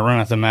 And I run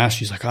out the math.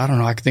 She's like, I don't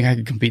know. I think I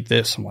could compete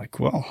this. I'm like,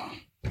 well,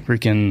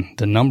 freaking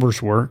the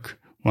numbers work.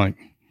 I'm like,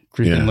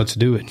 freaking let's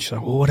do it. And she's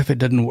like, well, what if it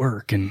doesn't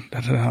work? And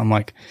I'm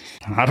like,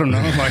 I don't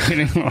know.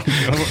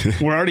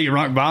 Like, we're already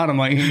rock bottom.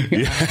 Like,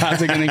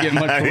 how's it going to get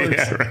much worse?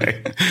 Yeah,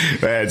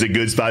 right. It's a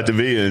good spot to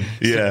be in.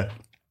 Yeah.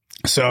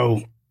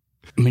 So,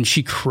 I mean,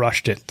 she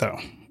crushed it though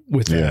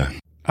with that.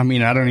 I mean,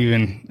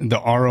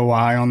 the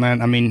ROI on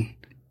that. I mean,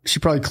 she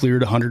probably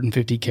cleared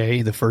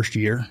 $150K the first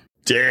year.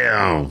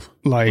 Damn.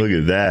 Like, look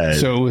at that.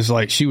 So it was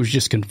like, she was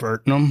just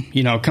converting them,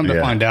 you know, come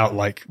to find out,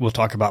 like, we'll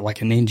talk about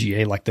like an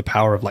NGA, like the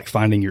power of like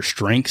finding your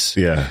strengths.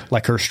 Yeah.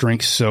 Like her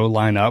strengths so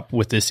line up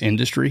with this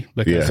industry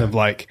because of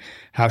like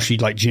how she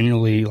like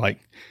genuinely like,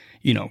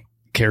 you know,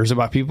 cares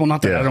about people.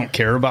 Not that I don't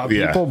care about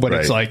people, but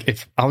it's like,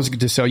 if I was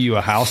to sell you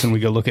a house and we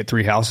go look at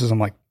 3 houses, I'm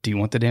like, do you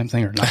want the damn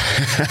thing or not?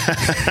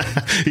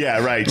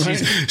 Yeah, right.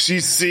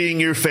 She's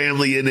seeing your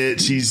family in it.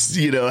 She's,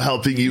 you know,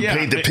 helping you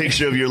paint the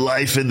picture of your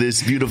life in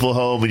this beautiful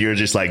home. And you're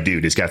just like,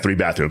 dude, it's got 3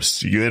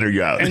 bathrooms. You in or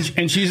you out?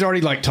 And she's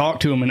already like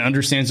talked to him and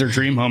understands their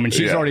dream home. And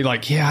she's already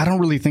like, I don't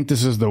really think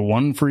this is the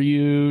one for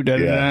you.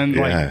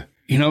 Like,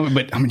 you know,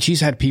 but I mean, she's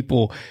had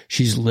people,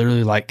 she's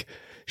literally like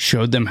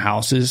showed them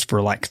houses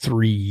for like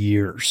 3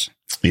 years.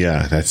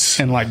 Yeah,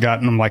 and like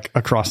gotten them like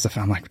across the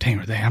phone. I'm like, dang,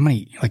 are they, how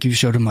many, like you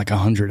showed him like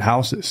 100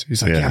 houses.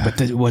 He's like,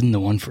 but it wasn't the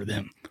one for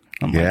them.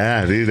 I'm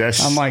like, dude,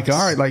 I'm like, all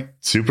right, like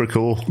super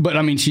cool. But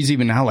I mean, she's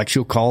even now like,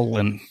 she'll call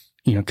and,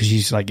 you know, cause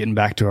she's like getting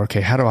back to,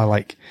 okay, how do I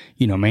like,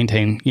 you know,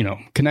 maintain, you know,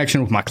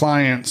 connection with my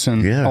clients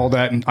and all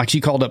that. And like,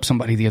 she called up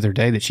somebody the other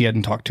day that she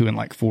hadn't talked to in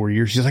like 4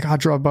 years. She's like, I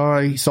drove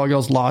by, saw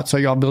y'all's lot, saw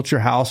y'all built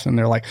your house. And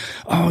they're like,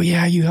 oh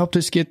yeah, you helped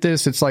us get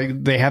this. It's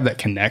like, they have that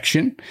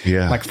connection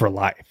like for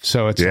life.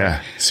 So it's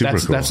super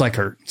cool. That's like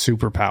her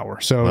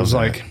superpower. So it was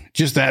like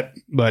just that,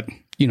 but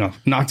you know,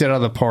 knocked it out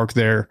of the park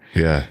there.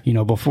 Yeah. You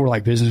know, before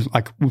like business,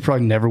 like we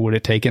probably never would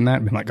have taken that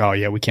and been like, oh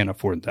yeah, we can't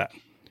afford that.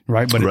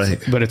 Right.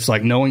 But it's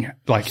like knowing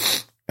like,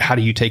 how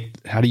do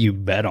you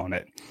bet on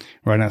it?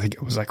 Right. And I think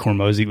it was like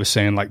Hormozy was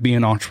saying, like being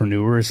an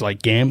entrepreneur is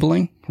like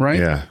gambling. Right.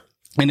 Yeah.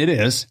 And it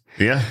is.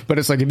 Yeah. But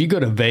it's like, if you go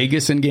to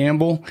Vegas and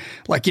gamble,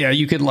 like,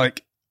 you could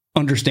like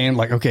understand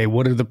like, okay,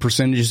 what are the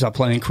percentages of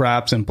playing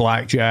craps and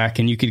blackjack?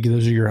 And you could,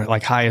 those are your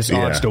like highest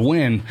odds to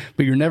win,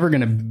 but you're never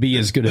going to be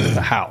as good as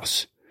the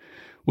house.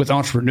 With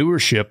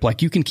entrepreneurship,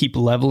 like you can keep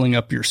leveling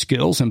up your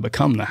skills and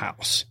become the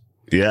house.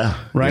 Yeah.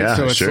 Right. Yeah,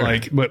 so it's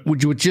like, but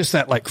with just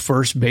that like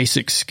first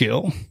basic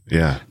skill,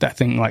 that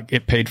thing, like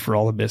it paid for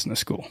all the business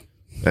school.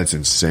 That's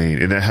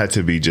insane. And that had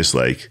to be just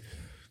like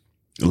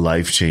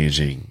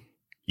life-changing,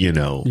 you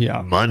know,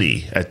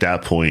 money at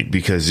that point,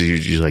 because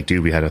you're like,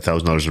 dude, we had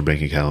 $1,000 in our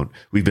bank account.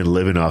 We've been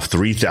living off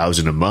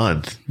 $3,000 a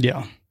month.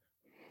 Yeah.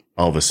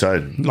 All of a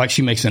sudden. Like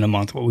she makes in a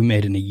month what we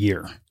made in a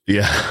year.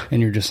 Yeah.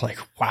 And you're just like,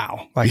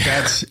 wow. Like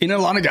that's, you know,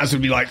 a lot of guys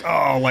would be like,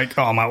 oh,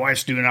 my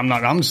wife's doing it.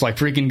 I'm just like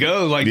freaking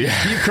go. Like you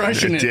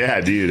crushing it. Yeah,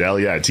 dude. Hell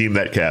yeah. Team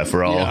Metcalf.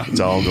 It's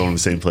all going to the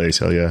same place.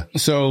 Hell yeah.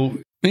 So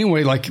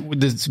anyway, like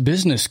with this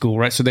business school,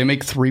 right? So they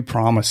make 3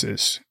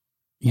 promises,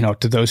 you know,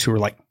 to those who are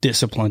like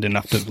disciplined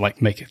enough to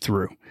like make it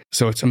through.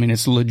 So it's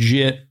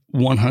legit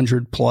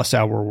 100+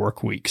 hour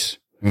work weeks.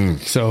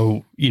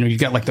 So, you know, you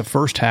got like the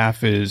first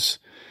half is,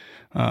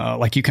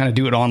 like you kind of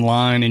do it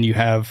online and you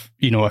have,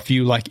 you know, a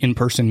few like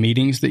in-person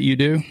meetings that you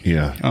do.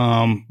 Yeah.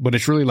 But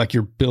it's really like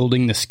you're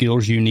building the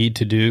skills you need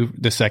to do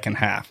the second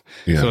half.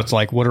 Yeah. So it's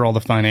like, what are all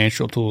the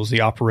financial tools,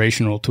 the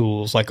operational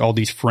tools, like all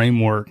these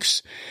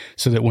frameworks,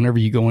 so that whenever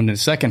you go into the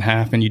second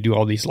half and you do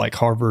all these like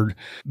Harvard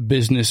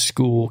Business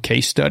School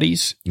case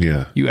studies,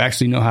 you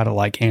actually know how to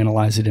like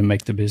analyze it and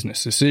make the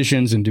business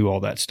decisions and do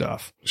all that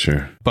stuff.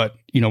 Sure. But,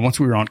 you know, once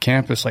we were on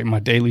campus, like my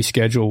daily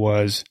schedule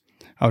was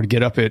I would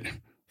get up at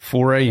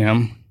 4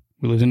 a.m.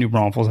 We lived in New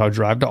Braunfels. I would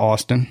drive to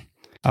Austin.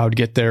 I would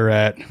get there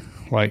at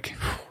like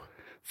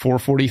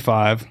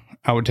 4:45.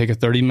 I would take a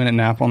 30-minute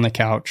nap on the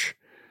couch.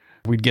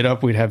 We'd get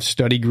up. We'd have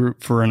study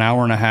group for an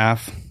hour and a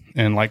half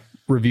and like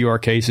review our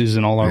cases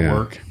and all our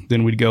work.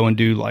 Then we'd go and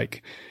do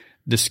like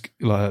this,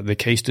 the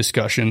case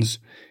discussions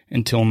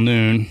until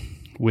noon.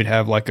 We'd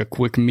have like a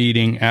quick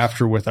meeting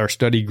after with our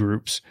study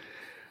groups.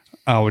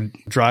 I would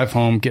drive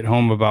home, get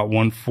home about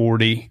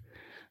 1:40.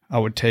 I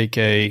would take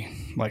a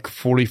like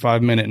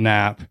 45-minute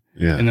nap,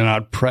 and then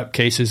I'd prep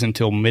cases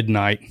until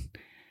midnight,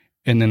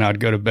 and then I'd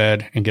go to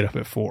bed and get up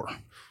at 4.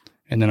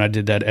 And then I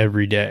did that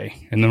every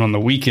day. And then on the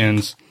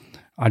weekends,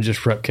 I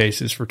just prep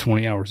cases for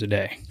 20 hours a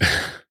day.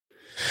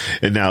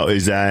 And now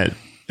is that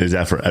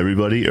for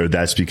everybody, or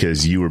that's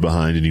because you were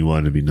behind and you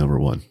wanted to be number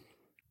one?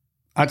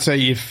 I'd say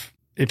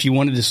if you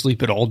wanted to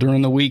sleep at all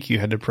during the week, you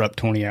had to prep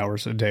 20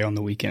 hours a day on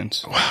the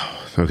weekends. Wow.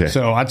 Okay.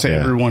 So I'd say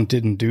everyone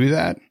didn't do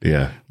that.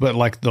 Yeah. But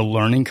like the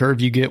learning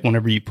curve you get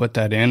whenever you put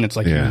that in, it's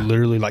like you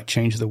literally like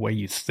change the way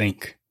you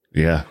think.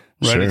 Yeah.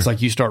 Right. Sure. It's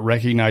like you start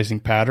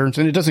recognizing patterns,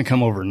 and it doesn't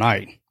come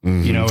overnight.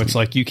 Mm-hmm. You know, it's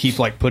like you keep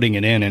like putting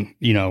it in, and,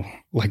 you know,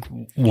 like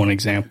one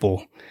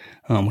example,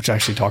 which I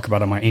actually talk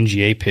about on my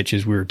NGA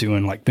pitches, we were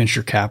doing like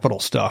venture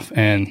capital stuff,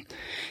 and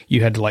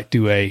you had to like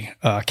do a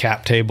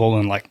cap table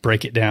and like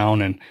break it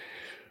down, and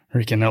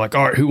they're like,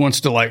 all right, who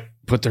wants to like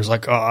put theirs,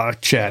 like,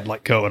 Chad,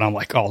 like go. And I'm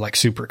like, oh, like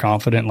super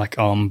confident, like,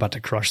 I'm about to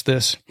crush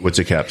this. What's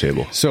a cap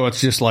table? So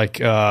it's just like,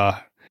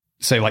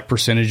 say like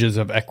percentages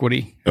of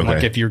equity. Okay.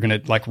 Like if you're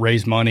going to like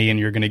raise money and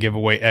you're going to give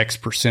away X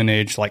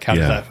percentage, like how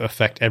does that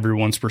affect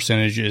everyone's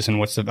percentages, and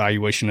what's the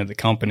valuation of the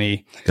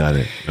company? Got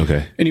it.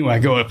 Okay. Anyway, I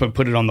go up and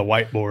put it on the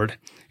whiteboard,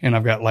 and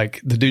I've got like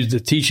the dude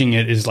that's teaching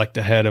it is like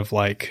the head of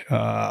like,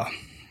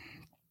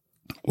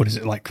 what is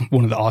it? Like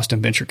one of the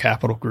Austin venture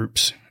capital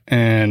groups.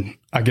 And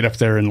I get up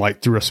there and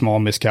like through a small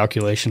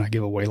miscalculation, I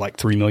give away like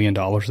 $3 million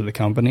of the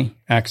company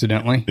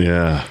accidentally.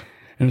 Yeah.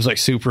 And it was like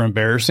super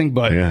embarrassing,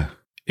 but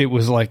it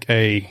was like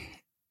it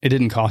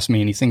didn't cost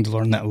me anything to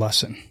learn that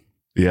lesson.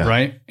 Yeah.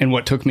 Right. And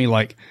what took me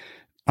like,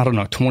 I don't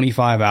know,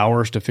 25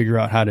 hours to figure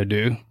out how to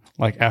do,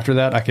 like after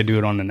that, I could do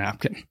it on a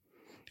napkin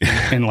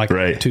in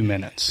like 2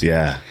 minutes.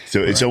 Yeah.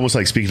 So it's almost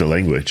like speaking a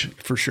language.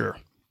 For sure.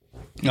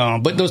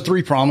 But those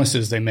 3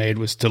 promises they made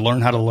was to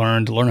learn how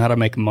to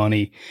make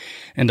money,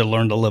 and to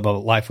learn to live a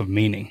life of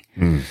meaning.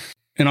 Mm.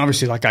 And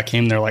obviously, like I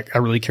came there, like I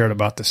really cared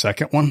about the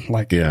second one.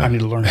 Like I need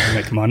to learn how to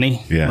make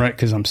money, right?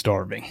 Because I'm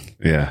starving.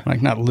 Yeah.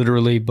 Like not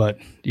literally, but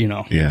you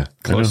know,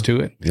 close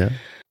to it. Yeah.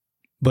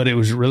 But it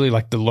was really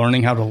like the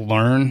learning how to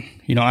learn.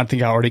 You know, I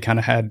think I already kind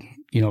of had,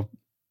 you know,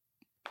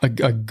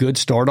 a good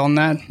start on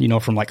that, you know,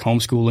 from like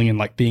homeschooling and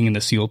like being in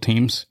the SEAL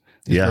teams.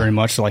 It's very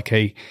much like,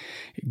 hey,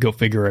 go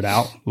figure it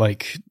out.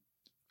 Like,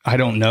 I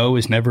don't know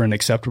is never an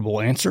acceptable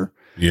answer.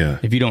 Yeah.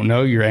 If you don't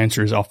know, your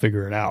answer is I'll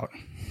figure it out.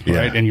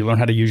 Right. And you learn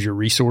how to use your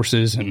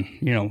resources, and,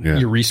 you know,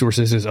 your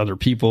resources is other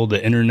people,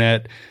 the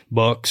internet,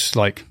 books,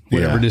 like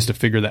whatever it is to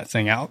figure that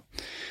thing out.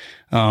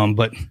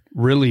 But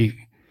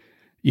really,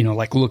 you know,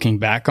 like looking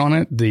back on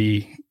it,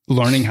 the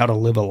learning how to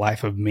live a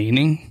life of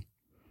meaning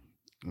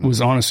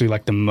was honestly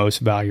like the most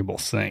valuable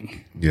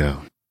thing.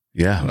 Yeah.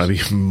 Yeah. I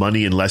mean,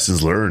 money and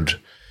lessons learned.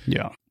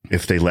 Yeah.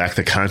 If they lack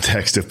the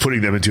context of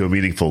putting them into a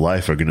meaningful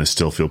life, are going to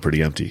still feel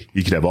pretty empty.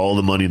 You could have all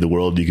the money in the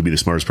world. You could be the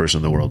smartest person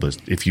in the world. But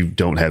if you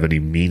don't have any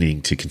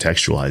meaning to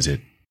contextualize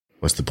it,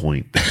 what's the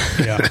point?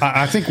 Yeah.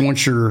 I think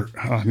once you're,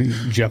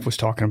 Jeff was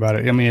talking about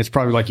it. I mean, it's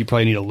probably like you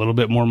probably need a little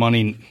bit more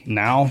money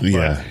now.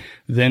 But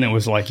then it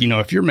was like, you know,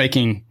 if you're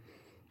making,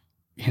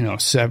 you know,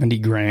 70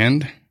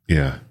 grand.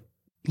 Yeah.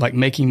 Like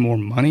making more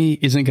money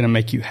isn't going to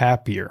make you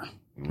happier.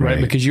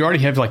 Right. Because you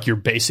already have like your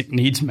basic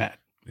needs met.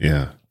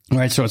 Yeah.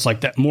 Right. So it's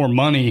like that more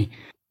money,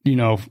 you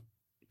know,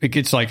 it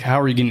gets like,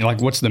 how are you going to,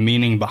 like, what's the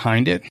meaning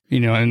behind it? You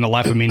know, in the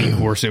Life of Meaning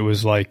course, it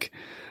was like,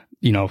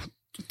 you know,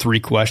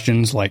 3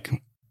 questions, like,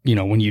 you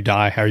know, when you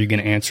die, how are you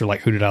going to answer? Like,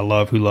 who did I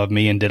love? Who loved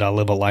me? And did I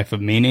live a life of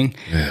meaning?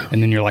 Yeah.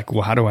 And then you're like,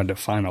 well, how do I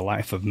define a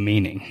life of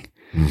meaning?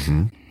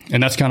 Mm-hmm.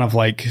 And that's kind of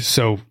like,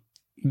 so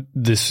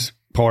this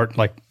part,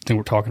 like thing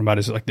we're talking about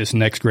is like this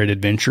next great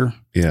adventure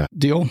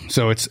deal.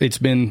 So it's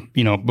been,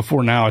 you know,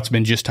 before now it's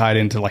been just tied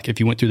into like, if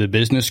you went through the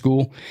business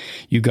school,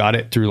 you got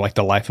it through like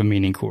the Life of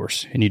Meaning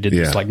course, and you did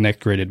this like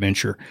next great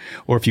adventure.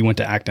 Or if you went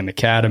to Acton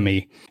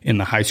Academy in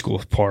the high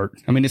school part,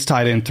 I mean, it's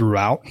tied in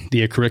throughout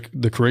the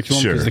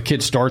curriculum, because the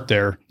kids start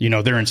there, you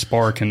know, they're in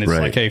Spark, and it's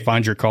like, hey,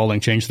 find your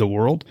calling, change the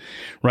world.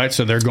 Right.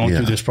 So they're going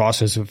through this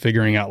process of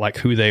figuring out like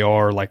who they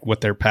are, like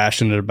what they're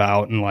passionate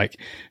about, and like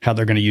how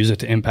they're going to use it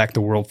to impact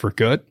the world for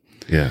good.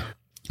 Yeah.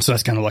 So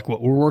that's kind of like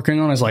what we're working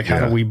on, is like,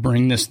 how do we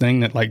bring this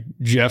thing that like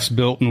Jeff's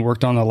built and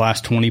worked on the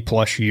last 20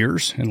 plus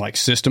years and like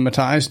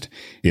systematized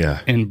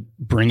and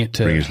bring it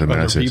to other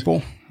masses.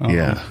 People.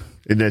 And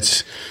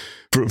that's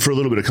for a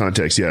little bit of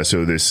context. Yeah.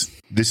 So this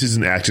is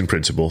an Acton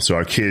principle. So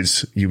our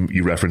kids,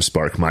 you referenced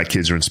Spark. My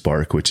kids are in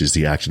Spark, which is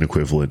the Acton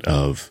equivalent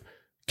of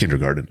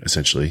kindergarten,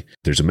 essentially.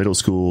 There's a middle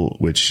school,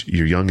 which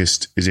your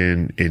youngest is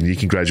in, and you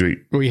can graduate.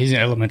 Well, he's in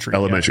elementary.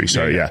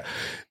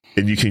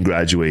 And you can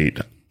graduate,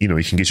 you know,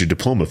 you can get your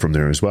diploma from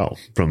there as well,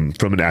 from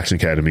an Acton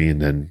Academy. And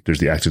then there's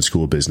the Acton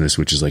School of Business,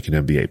 which is like an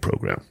MBA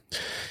program.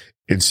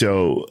 And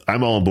so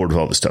I'm all on board with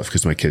all this stuff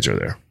because my kids are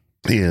there.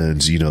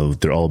 And, you know,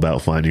 they're all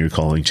about finding your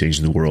calling,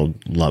 changing the world.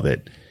 Love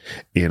it.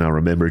 And I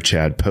remember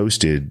Chad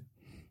posted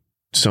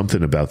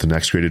something about the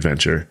next great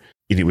adventure.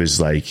 And it was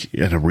like,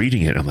 and I'm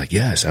reading it. I'm like,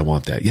 yes, I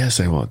want that. Yes,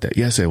 I want that.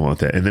 Yes, I want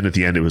that. And then at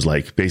the end, it was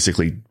like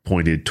basically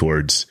pointed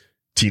towards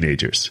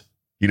teenagers.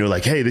 you know,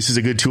 like, hey, this is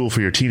a good tool for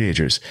your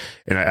teenagers.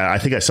 And I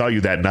think I saw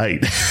you that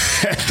night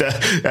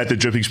at the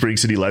Dripping Spring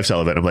City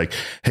Lifestyle event. I'm like,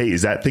 hey,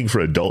 is that thing for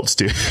adults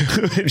too?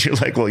 And you're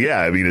like, well, yeah,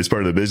 I mean, it's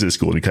part of the business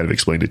school. And you kind of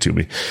explained it to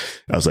me.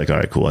 I was like, all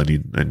right, cool. I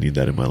need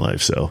that in my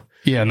life. So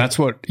yeah. And that's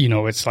what, you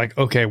know, it's like,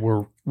 okay,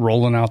 we're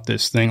rolling out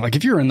this thing. Like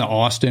if you're in the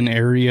Austin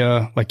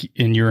area, like,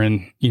 and you're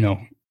in, you know,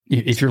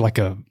 if you're like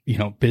a, you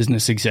know,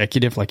 business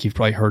executive, like you've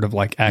probably heard of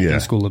like Acton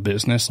School of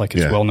Business, like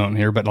it's well known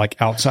here, but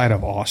like outside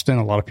of Austin,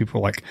 a lot of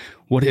people are like,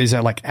 what is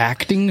that, like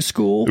acting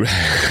school?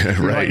 Right.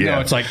 Like, no,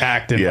 it's like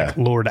Acton, like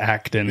Lord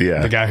Acton,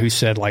 the guy who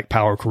said like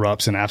power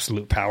corrupts and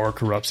absolute power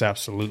corrupts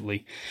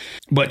absolutely.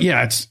 But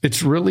yeah,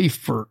 it's really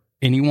for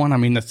anyone. I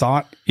mean, the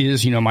thought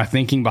is, you know, my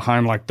thinking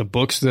behind like the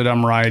books that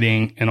I'm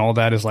writing and all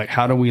that is like,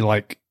 how do we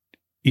like,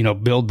 you know,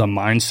 build the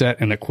mindset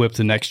and equip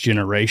the next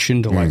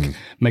generation to like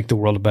make the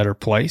world a better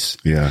place.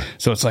 Yeah.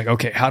 So it's like,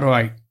 okay, how do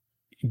I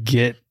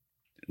get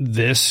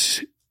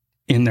this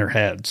in their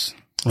heads?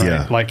 Right?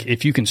 Yeah. Like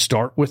if you can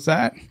start with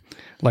that,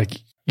 like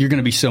you're going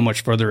to be so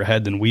much further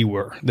ahead than we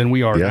are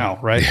now.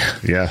 Right.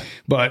 Yeah.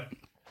 But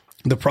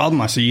the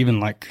problem I see, even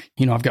like,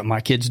 you know, I've got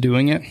my kids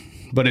doing it,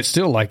 but it's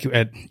still like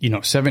at, you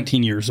know,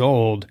 17 years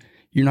old,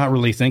 you're not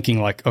really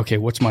thinking like, okay,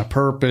 what's my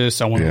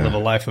purpose? I want to live a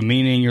life of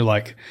meaning. You're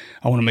like,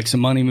 I want to make some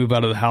money, move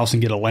out of the house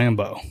and get a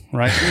Lambo,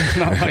 right?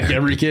 Not like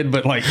every kid,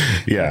 but like,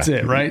 that's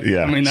it, right?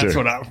 Yeah, I mean, that's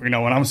what I, you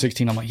know, when I was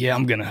 16, I'm like, yeah,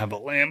 I'm going to have a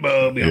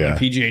Lambo, be on a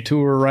PGA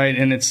Tour, right?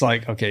 And it's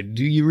like, okay,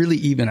 do you really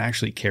even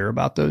actually care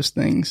about those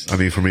things? I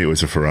mean, for me, it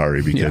was a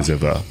Ferrari because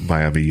of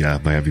Miami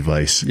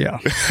Vice. Yeah.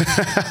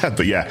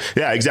 But yeah,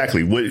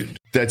 exactly.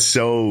 That's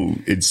so,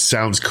 it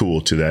sounds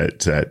cool to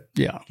that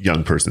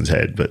young person's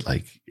head, but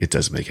like, it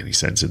doesn't make any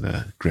sense in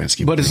the grand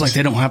scheme. But it's like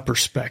they don't have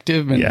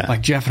perspective. And like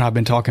Jeff and I have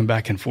been talking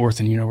back and forth,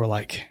 and, you know, we're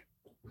like,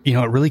 you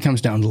know, it really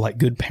comes down to like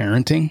good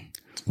parenting,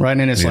 right?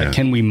 And it's like,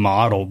 can we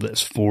model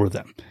this for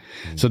them?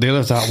 So the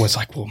other thought was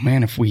like, well,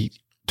 man, if we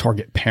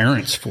target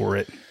parents for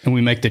it and we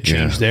make the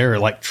change there,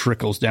 it like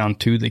trickles down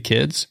to the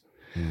kids.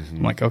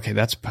 I'm like, okay,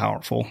 that's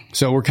powerful.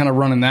 So we're kind of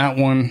running that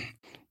one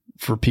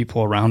for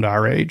people around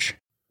our age.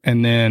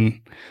 And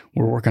then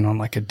we're working on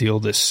like a deal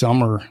this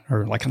summer,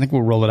 or like, I think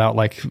we'll roll it out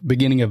like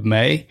beginning of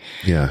May.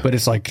 Yeah. But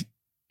it's like,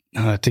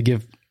 to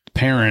give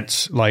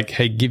parents like,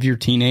 hey, give your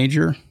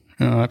teenager,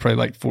 probably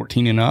like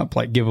 14 and up,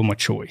 like give them a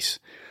choice,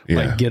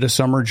 like get a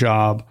summer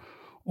job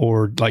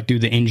or like do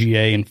the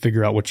NGA and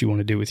figure out what you want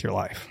to do with your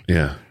life.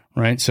 Yeah.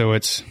 Right. So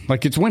it's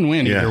like, it's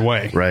win-win either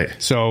way. Right.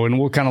 So, and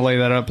we'll kind of lay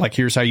that up. Like,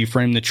 here's how you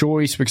frame the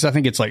choice, because I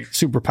think it's like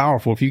super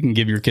powerful. If you can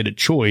give your kid a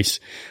choice,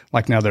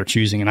 like now they're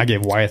choosing, and I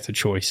gave Wyatt a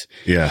choice.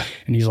 Yeah.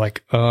 And he's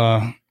like,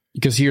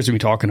 because he hears me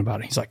talking about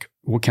it. He's like,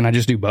 well, can I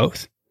just do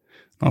both?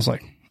 I was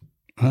like,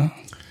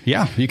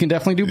 yeah, you can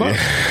definitely do both.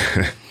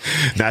 Yeah.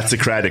 Not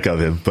Socratic of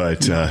him,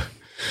 but,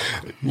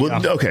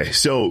 okay.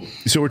 So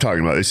we're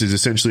talking about, this is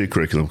essentially a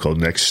curriculum called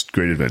Next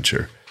Great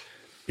Adventure.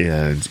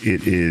 And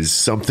it is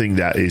something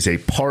that is a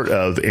part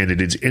of, and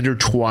it is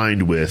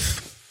intertwined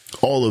with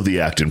all of the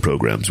Acton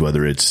programs,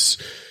 whether it's,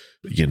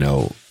 you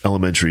know,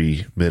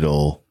 elementary,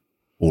 middle,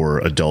 or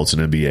adults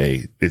and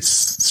MBA. It's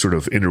sort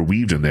of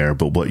interweaved in there.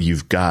 But what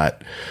you've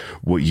got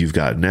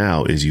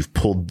now is you've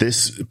pulled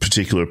this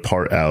particular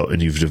part out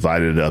and you've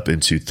divided it up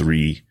into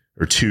three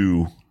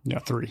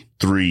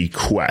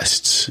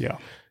quests. Yeah.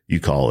 You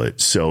call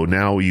it. So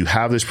now you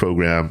have this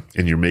program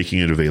and you're making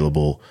it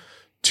available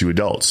to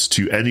adults,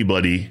 to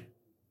anybody,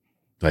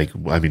 like,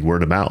 I mean,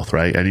 word of mouth,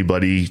 right?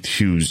 Anybody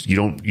who's,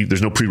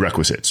 there's no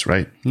prerequisites,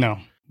 right? No,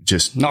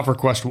 just not for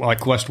quest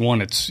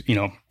one. It's, you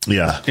know,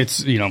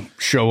 it's, you know,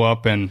 show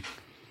up and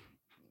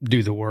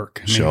do the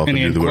work.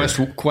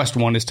 Quest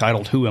one is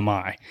titled, Who Am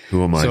I?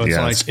 Who am I? So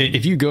it's like,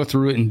 if you go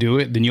through it and do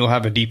it, then you'll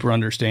have a deeper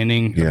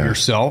understanding of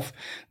yourself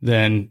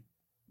than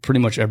pretty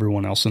much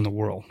everyone else in the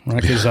world,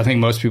 right? Because I think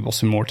most people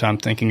spend more time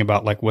thinking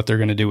about like what they're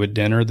going to do with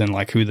dinner than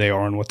like who they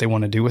are and what they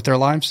want to do with their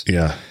lives.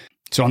 Yeah.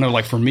 So I know,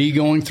 like, for me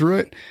going through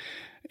it,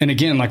 and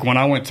again, like when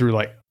I went through,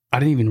 like, I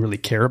didn't even really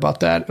care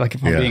about that. Like,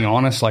 if I'm being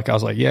honest, like I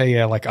was like,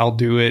 yeah, like I'll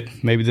do it.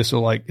 Maybe this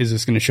will, like, is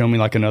this going to show me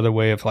like another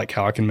way of like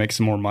how I can make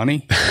some more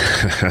money?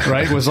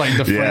 Right? It was like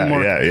the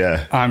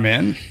framework I'm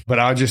in, but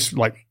I just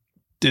like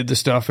did the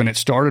stuff, and it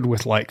started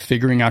with like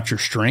figuring out your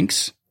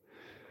strengths.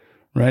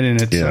 Right.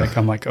 And it's like,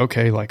 I'm like,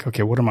 okay,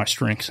 what are my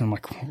strengths? And I'm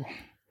like,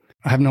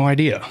 I have no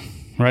idea.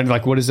 Right.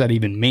 Like, what does that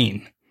even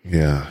mean?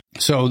 Yeah.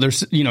 So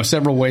there's, you know,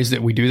 several ways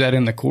that we do that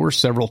in the course,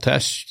 several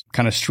tests,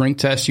 kind of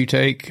strength tests you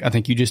take. I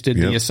think you just did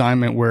the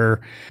assignment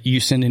where you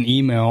send an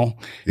email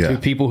to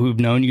people who've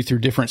known you through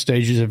different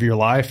stages of your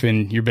life.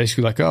 And you're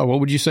basically like, oh, what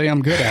would you say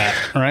I'm good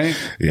at? Right.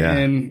 Yeah.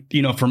 And,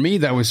 you know, for me,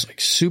 that was like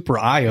super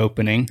eye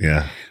opening.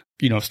 Yeah.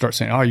 You know, start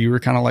saying, oh, you were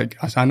kind of like,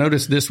 I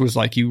noticed this was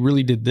like, you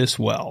really did this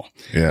well.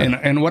 Yeah.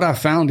 And what I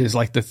found is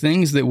like the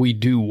things that we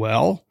do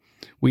well,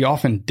 we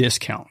often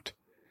discount.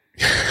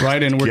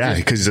 Right. And we're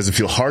because it doesn't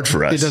feel hard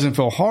for us. It doesn't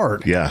feel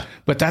hard. Yeah.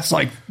 But that's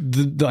like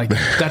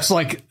that's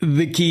like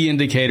the key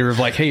indicator of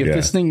like, hey, if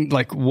this thing,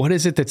 like, what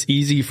is it that's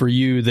easy for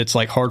you that's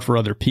like hard for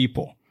other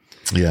people?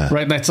 Yeah.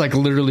 Right. That's like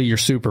literally your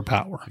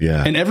superpower.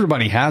 Yeah. And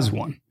everybody has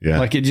one. Yeah.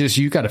 Like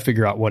you got to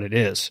figure out what it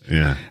is.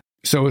 Yeah.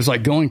 So it was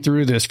like going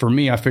through this for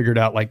me, I figured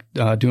out like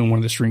doing one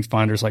of the strength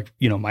finders, like,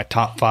 my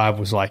top 5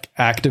 was like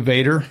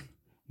activator,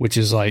 which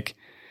is like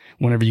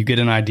whenever you get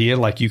an idea,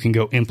 like you can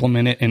go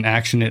implement it and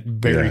action it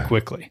very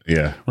quickly.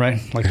 Yeah. Right.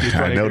 Like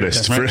I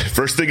noticed. Right?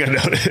 First thing I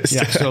noticed.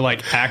 Yeah. So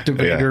like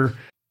activator,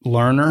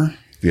 learner.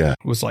 Yeah.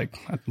 Was like,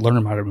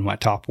 learner might have been my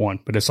top 1,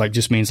 but it's like,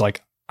 just means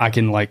like I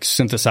can like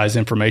synthesize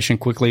information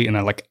quickly. And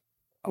I like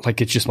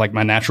it's just like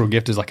my natural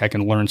gift is like I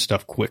can learn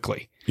stuff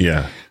quickly.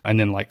 Yeah. And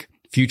then like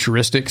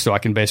futuristic. So I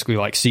can basically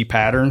like see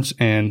patterns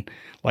and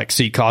like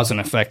see cause and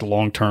effect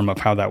long-term of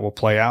how that will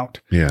play out.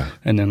 Yeah.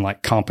 And then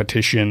like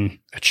competition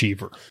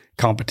achiever.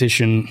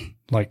 Competition,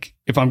 like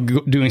if I'm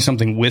doing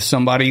something with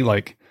somebody,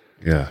 like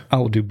I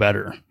will do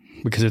better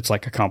because it's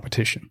like a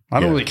competition.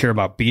 I don't really care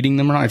about beating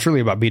them or not. It's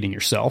really about beating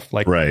yourself.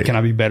 Like, can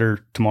I be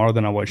better tomorrow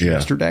than I was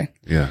yesterday?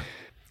 Yeah.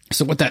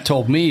 So what that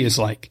told me is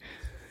like,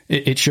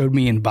 it showed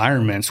me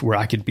environments where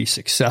I could be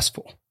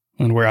successful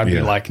and where I'd be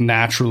like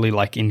naturally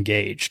like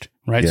engaged.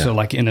 Right. So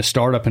like in a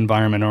startup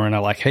environment or in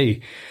a like,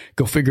 hey,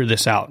 go figure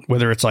this out,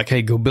 whether it's like,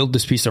 hey, go build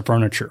this piece of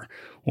furniture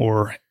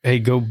or, hey,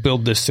 go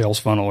build this sales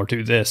funnel or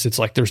do this. It's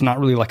like, there's not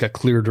really like a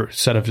clear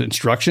set of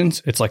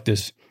instructions. It's like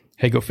this,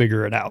 hey, go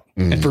figure it out.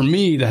 And for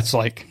me, that's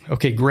like,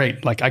 okay,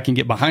 great. Like I can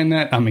get behind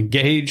that. I'm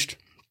engaged.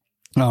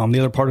 The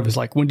other part of it is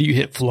like, when do you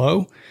hit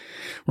flow?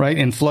 Right.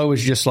 And flow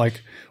is just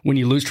like when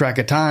you lose track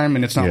of time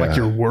and it's not like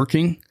you're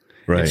working.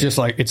 Right. It's just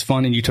like, it's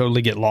fun and you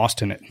totally get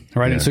lost in it.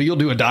 Right. Yeah. And so you'll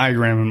do a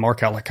diagram and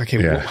mark out like,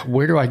 okay,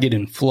 where do I get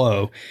in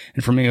flow?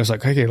 And for me, it was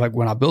like, okay, like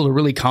when I build a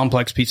really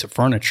complex piece of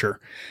furniture,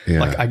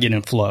 like I get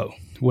in flow.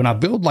 When I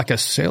build like a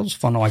sales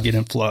funnel, I get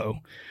in flow.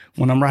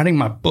 When I'm writing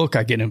my book,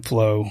 I get in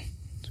flow.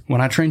 When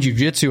I train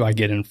jujitsu, I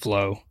get in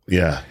flow.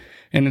 Yeah.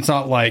 And it's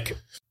not like,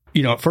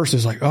 at first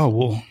it's like, oh,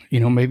 well,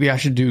 maybe I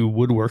should do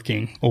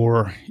woodworking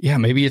or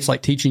maybe it's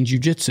like teaching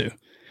jujitsu.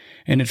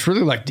 And it's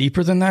really like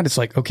deeper than that. It's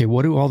like, okay,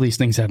 what do all these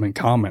things have in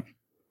common?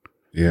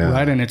 Yeah.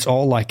 Right. And it's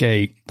all like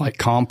a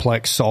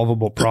complex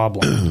solvable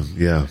problem.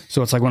 Yeah.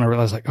 So it's like when I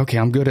realized like, okay,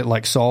 I'm good at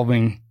like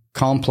solving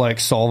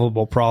complex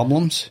solvable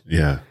problems.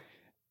 Yeah.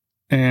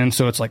 And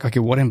so it's like, okay,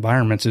 what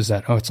environments is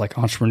that? Oh, it's like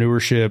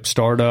entrepreneurship,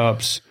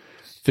 startups,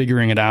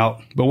 figuring it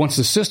out. But once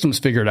the system's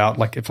figured out,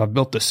 like if I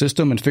built the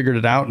system and figured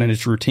it out and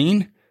it's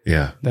routine,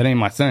 that ain't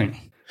my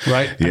thing.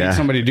 Right. I need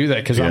somebody to do that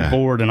because I'm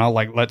bored and I'll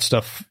like let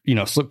stuff,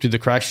 slip through the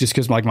cracks just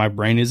because like my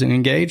brain isn't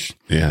engaged.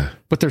 Yeah.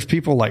 But there's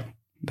people like,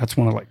 that's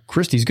one of like,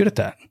 Christy's good at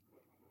that.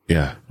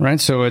 Yeah. Right.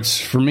 So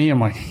it's for me, I'm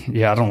like,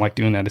 I don't like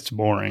doing that. It's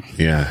boring.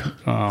 Yeah.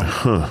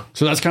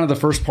 So that's kind of the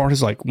first part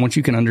is like, once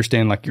you can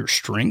understand like your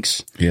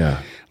strengths,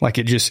 like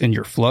it just in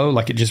your flow,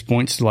 like it just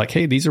points to like,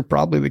 hey, these are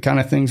probably the kind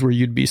of things where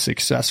you'd be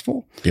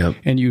successful. Yep.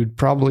 And you'd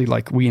probably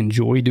like, we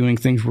enjoy doing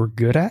things we're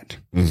good at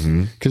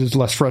because it's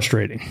less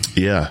frustrating.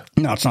 Yeah.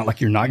 No, it's not like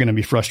you're not going to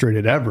be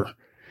frustrated ever.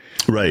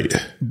 Right.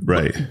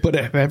 Right. But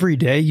if every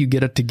day you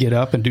get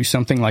up and do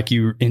something like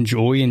you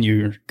enjoy and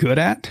you're good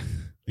at.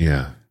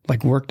 Yeah.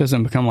 Like work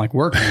doesn't become like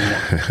work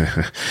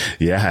anymore.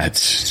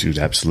 Dude,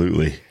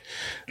 absolutely.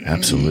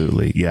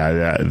 Absolutely.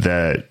 Yeah.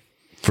 That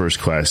first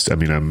quest, I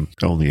mean, I'm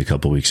only a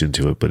couple weeks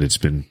into it, but it's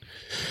been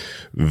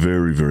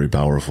very, very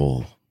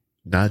powerful.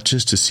 Not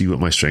just to see what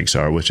my strengths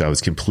are, which I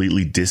was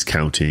completely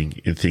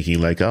discounting and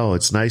thinking like, oh,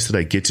 it's nice that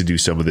I get to do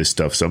some of this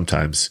stuff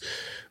sometimes,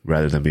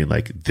 rather than being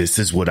like, this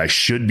is what I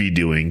should be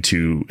doing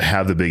to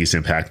have the biggest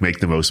impact,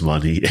 make the most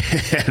money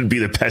and be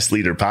the best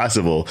leader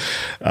possible.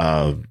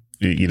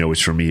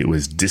 Which for me, it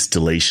was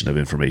distillation of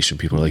information.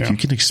 People are like, you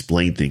can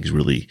explain things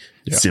really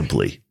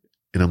simply.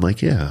 And I'm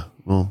like, yeah,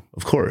 well,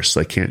 of course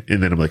I can't.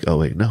 And then I'm like, oh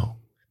wait, no,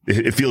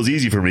 it feels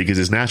easy for me because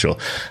it's natural.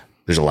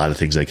 There's a lot of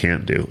things I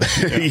can't do.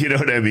 You know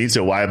what I mean?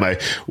 So why am I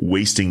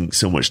wasting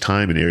so much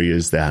time in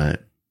areas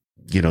that,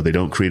 they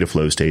don't create a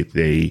flow state?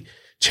 They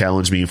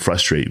challenge me and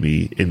frustrate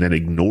me and then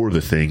ignore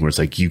the thing where it's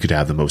like, you could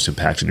have the most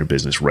impact in your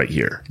business right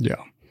here. Yeah.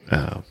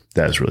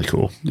 That is really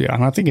cool. Yeah.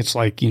 And I think it's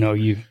like,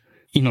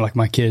 like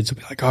my kids will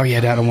be like, oh yeah,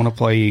 Dad, I want to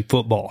play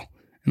football.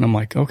 And I'm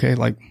like, okay,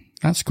 like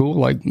that's cool.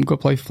 Like go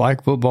play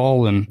flag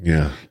football and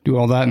do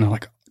all that. And they're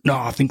like, no,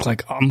 I think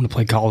like I'm going to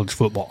play college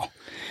football.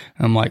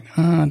 And I'm like,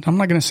 I'm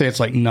not going to say it's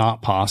like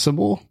not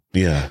possible.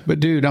 Yeah. But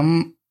dude,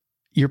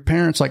 your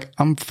parents, like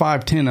I'm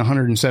 5'10",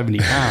 170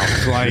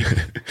 pounds. Like,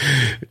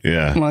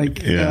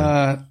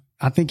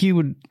 I think you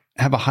would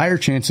have a higher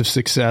chance of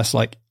success,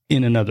 like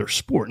in another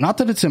sport. Not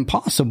that it's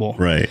impossible,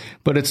 right?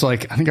 But it's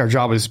like, I think our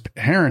job as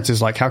parents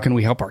is like, how can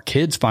we help our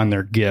kids find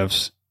their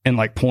gifts and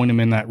like point them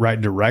in that right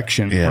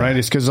direction, right?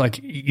 It's because like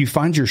you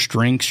find your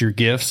strengths, your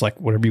gifts, like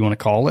whatever you want to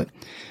call it.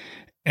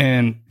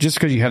 And just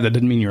because you have that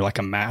doesn't mean you're like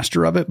a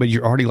master of it, but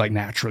you're already like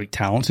naturally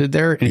talented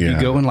there. And if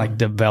you go and like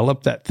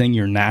develop that thing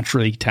you're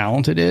naturally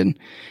talented in,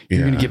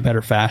 you're going to get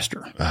better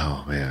faster.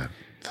 Oh man.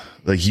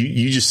 Like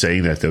you just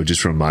saying that though,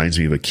 just reminds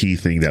me of a key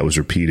thing that was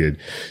repeated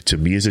to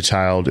me as a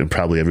child and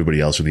probably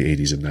everybody else in the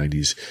 80s and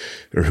 90s,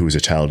 or who was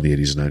a child in the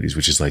 80s and 90s,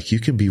 which is like, you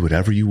can be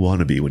whatever you want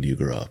to be when you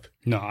grow up.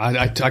 No,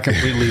 I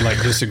completely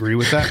like disagree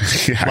with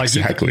that. Yeah, like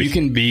exactly. You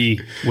can be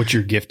what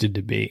you're gifted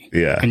to be.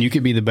 Yeah. And you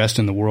could be the best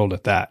in the world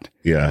at that.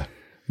 Yeah.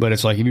 But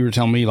it's like, if you were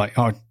telling me like,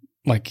 oh,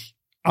 like,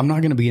 I'm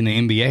not going to be in the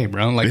NBA,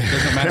 bro. Like, it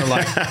doesn't matter.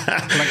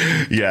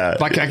 Yeah.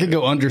 Like I could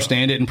go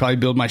understand it and probably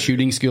build my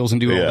shooting skills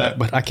and do all that,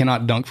 but I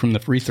cannot dunk from the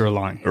free throw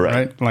line.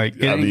 Right. Like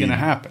it ain't going to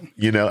happen.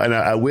 You know, and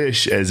I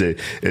wish as a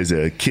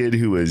kid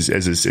who was,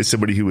 as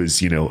somebody who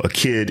was, you know, a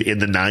kid in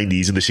the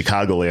 90s in the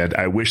Chicagoland,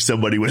 I wish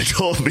somebody would have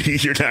told me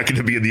you're not going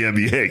to be in the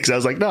NBA. Cause I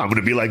was like, no, I'm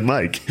going to be like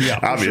Mike. Yeah.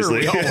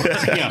 Obviously. Sure,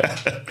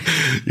 yeah.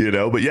 You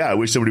know, but yeah, I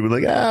wish somebody would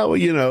be like, well,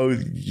 you know,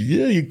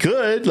 yeah, you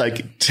could.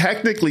 Like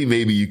technically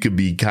maybe you could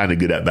be kind of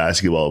good at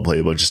basketball and play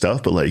a bunch of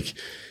stuff, but like,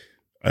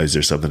 is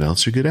there something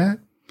else you're good at?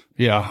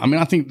 Yeah. I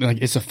mean, I think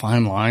like it's a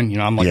fine line. You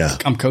know,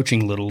 I'm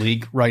coaching Little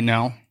League right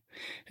now,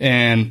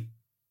 and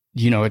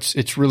you know,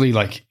 it's really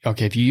like,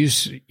 okay, if you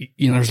use,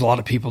 you know, there's a lot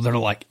of people that are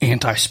like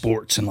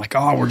anti-sports and like,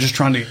 oh, we're just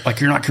trying to,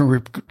 like, you're not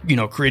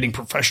creating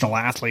professional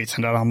athletes.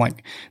 And I'm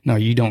like, no,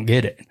 you don't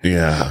get it.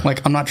 Yeah.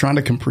 Like, I'm not trying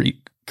to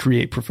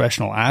create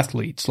professional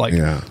athletes. Like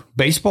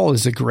baseball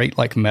is a great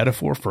like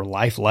metaphor for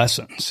life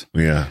lessons.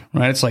 Yeah.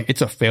 Right. It's like,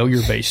 it's a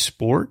failure based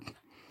sport.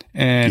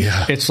 And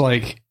it's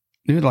like,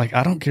 dude, like,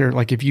 I don't care.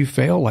 Like, if you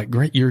fail, like,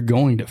 great, you're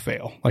going to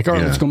fail. Like, all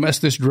right, let's go mess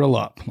this drill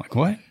up. I'm like,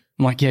 what?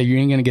 I'm like, yeah, you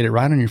ain't going to get it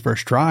right on your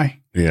first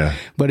try. Yeah.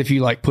 But if you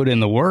like put in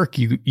the work,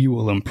 you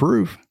will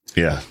improve.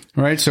 Yeah.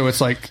 Right. So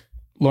it's like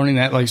learning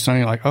that, like,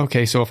 something like,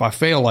 okay, so if I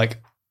fail, like,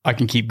 I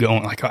can keep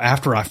going. Like,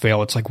 after I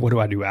fail, it's like, what do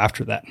I do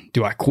after that?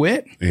 Do I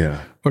quit?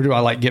 Yeah. Or do I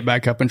like get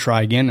back up and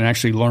try again and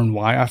actually learn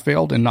why I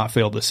failed and not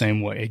fail the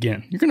same way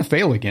again? You're going to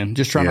fail again.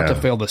 Just try not to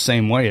fail the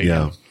same way again.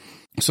 Yeah.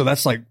 So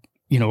that's like,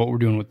 you know, what we're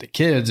doing with the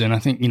kids. And I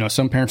think, you know,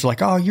 some parents are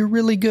like, oh, you're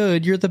really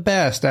good. You're the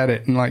best at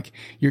it. And like,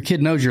 your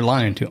kid knows you're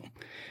lying to them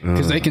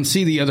because they can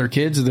see the other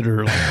kids that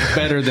are like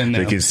better than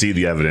them. They can see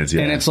the evidence.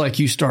 Yeah. And it's like,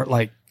 you start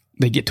like,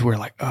 they get to where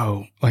like,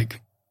 oh, like,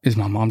 is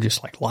my mom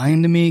just like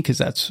lying to me? Because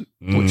that's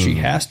what she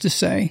has to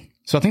say.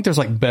 So I think there's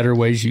like better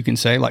ways you can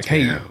say like,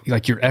 hey,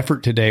 like your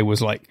effort today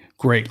was like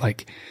great.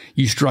 Like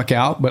you struck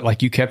out, but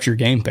like you kept your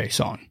game face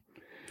on.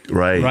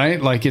 Right.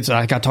 Right. Like it's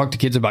like I talk to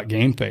kids about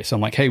game face.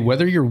 I'm like, hey,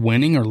 whether you're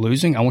winning or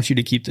losing, I want you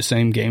to keep the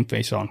same game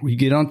face on. When you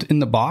get on in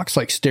the box,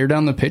 like stare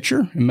down the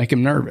pitcher and make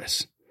him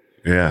nervous.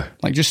 Yeah.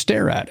 Like just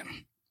stare at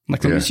him.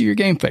 Like, let me see your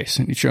game face.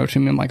 And you show it to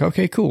me. I'm like,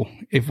 okay, cool.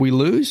 If we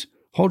lose,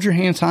 hold your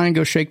hands high and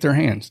go shake their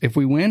hands. If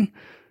we win,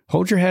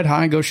 hold your head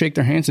high and go shake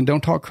their hands and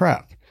don't talk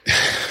crap.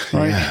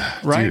 Right. Yeah,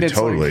 right. Dude,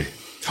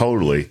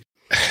 totally.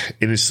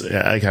 And it's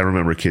like, I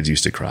remember kids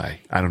used to cry.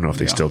 I don't know if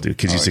they still do.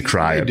 Kids used to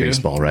cry at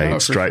baseball, right? Oh,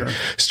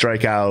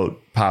 strike out,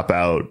 pop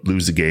out,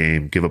 lose the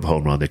game, give up a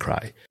home run, they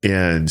cry.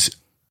 And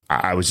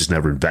I was just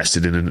never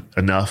invested in it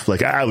enough.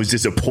 Like I was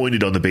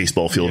disappointed on the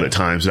baseball field at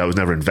times, but I was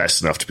never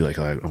invested enough to be like,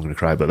 oh, I'm going to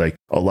cry. But like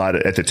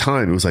at the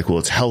time, it was like, well,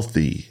 it's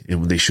healthy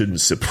and they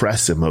shouldn't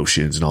suppress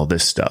emotions and all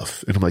this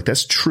stuff. And I'm like,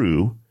 that's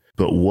true.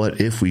 But what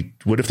if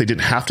they didn't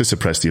have to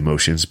suppress the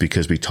emotions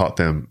because we taught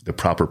them the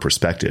proper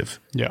perspective?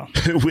 Yeah.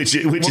 which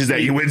is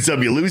that you win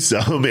some, you lose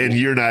some, and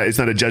it's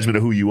not a judgment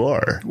of who you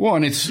are. Well,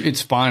 and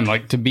it's fine.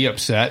 Like to be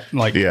upset,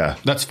 like,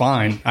 that's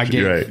fine. I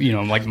get, you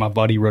know, like my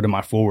buddy wrote in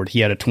my forward,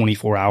 he had a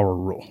 24-hour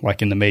rule,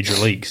 like in the major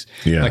leagues.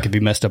 Yeah. Like if he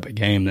messed up a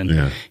game,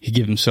 then he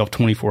give himself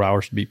 24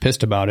 hours to be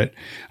pissed about it.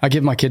 I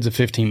give my kids a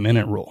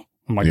 15-minute rule.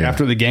 I'm like,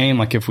 after the game,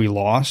 like if we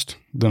lost,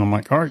 then I'm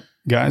like, all right,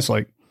 guys,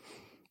 like,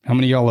 how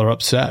many of y'all are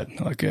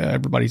upset? Like,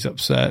 everybody's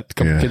upset. A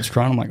couple kids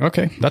crying. I'm like,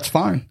 okay, that's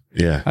fine.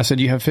 Yeah. I said,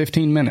 you have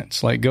 15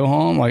 minutes. Like, go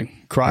home,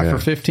 like, cry for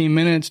 15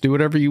 minutes, do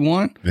whatever you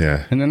want.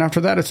 Yeah. And then after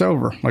that, it's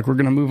over. Like, we're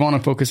going to move on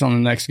and focus on the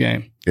next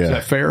game. Yeah. Is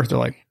that fair? They're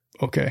like,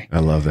 okay. I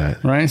love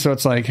that. Right. So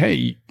it's like,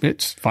 hey,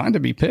 it's fine to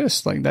be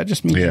pissed. Like, that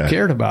just means you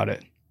cared about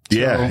it. So,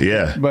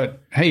 yeah.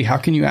 But hey, how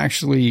can you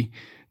actually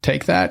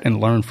take that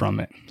and learn from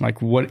it? Like,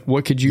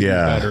 what could you do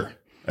better?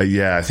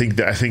 I think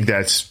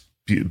that's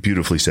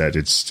beautifully said.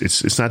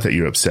 It's not that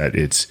you're upset.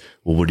 It's,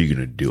 well, what are you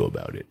going to do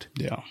about it?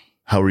 Yeah.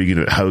 How are you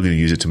going to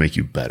use it to make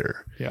you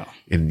better? Yeah.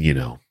 And you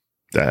know,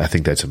 I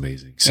think that's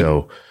amazing.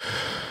 So,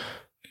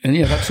 and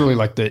that's really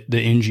like the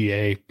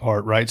NGA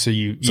part, right? So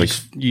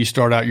you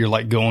start out, you're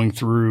like going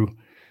through,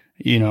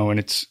 you know, and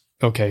it's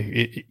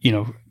okay. You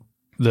know,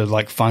 the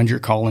like find your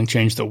calling,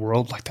 change the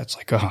world. Like that's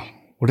like, oh,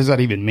 what does that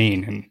even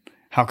mean? And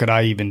how could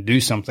I even do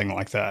something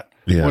like that?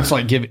 Yeah. Well, it's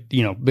like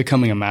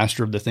becoming a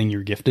master of the thing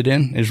you're gifted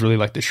in is really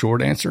like the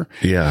short answer.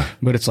 Yeah.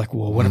 But it's like,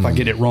 well, what if I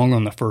get it wrong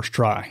on the first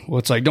try? Well,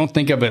 it's like, don't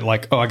think of it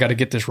like, oh, I got to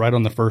get this right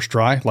on the first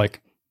try.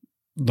 Like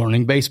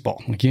learning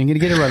baseball. Like you ain't going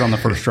to get it right on the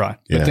first try.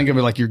 But think of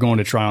it like you're going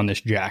to try on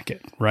this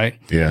jacket, right?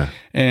 Yeah.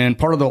 And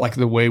part of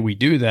the way we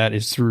do that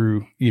is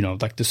through, you know,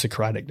 like the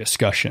Socratic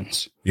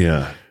discussions.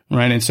 Yeah.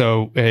 Right. And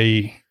so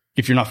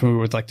if you're not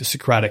familiar with like the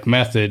Socratic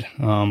method,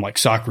 like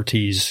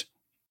Socrates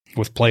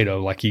with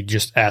Plato, like he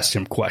just asked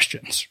him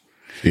questions.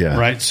 Yeah.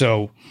 Right.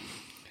 So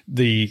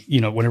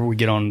whenever we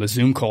get on the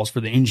Zoom calls for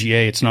the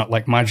NGA, it's not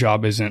like my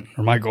job isn't,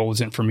 or my goal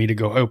isn't for me to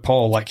go, oh,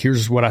 Paul, like,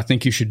 here's what I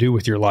think you should do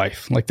with your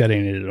life. Like, that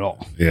ain't it at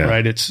all. Yeah.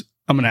 Right.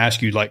 I'm going to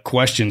ask you like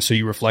questions so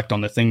you reflect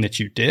on the thing that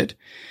you did.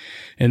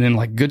 And then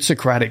like good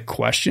Socratic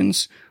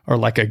questions are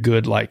like a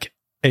good like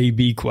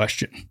A-B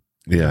question.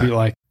 Yeah. It'd be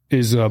like,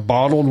 is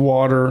bottled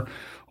water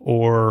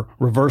or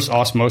reverse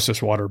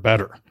osmosis water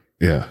better?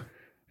 Yeah. And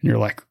you're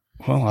like,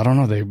 well, I don't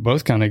know. They're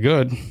both kind of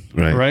good.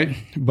 Right.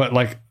 But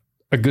like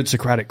a good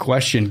Socratic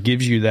question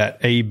gives you that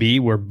A-B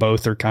where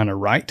both are kind of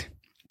right.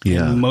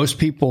 Yeah. And most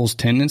people's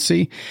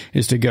tendency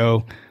is to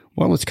go,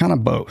 well, it's kind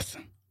of both.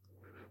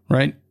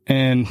 Right.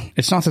 And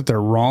it's not that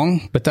they're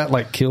wrong, but that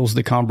like kills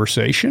the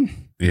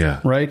conversation. Yeah.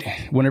 Right.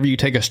 Whenever you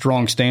take a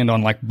strong stand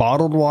on like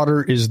bottled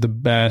water is the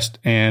best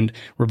and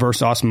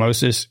reverse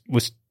osmosis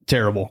was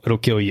terrible, it'll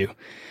kill you.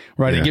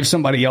 Right. Yeah. It gives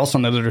somebody else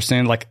on the other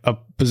stand like a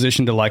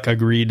position to like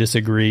agree,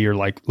 disagree, or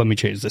like, let me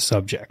change the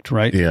subject.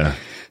 Right. Yeah.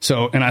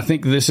 So, and I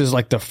think this is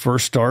like the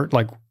first start.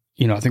 Like,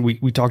 I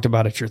think we talked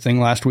about at your thing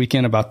last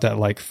weekend about that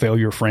like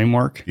failure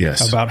framework.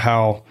 Yes. About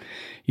how,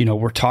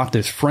 we're taught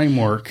this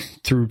framework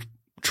through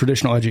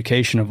traditional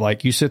education of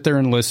like, you sit there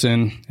and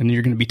listen, and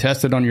you're going to be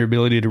tested on your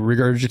ability to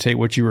regurgitate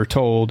what you were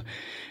told.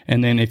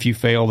 And then if you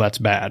fail, that's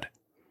bad.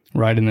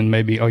 Right. And then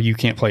maybe, you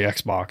can't play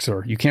Xbox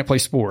or you can't play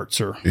sports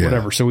or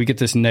whatever. So we get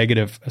this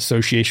negative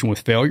association with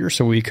failure.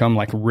 So we become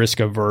like risk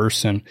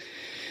averse, and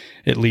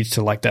it leads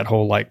to like that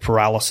whole like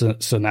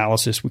paralysis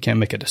analysis. We can't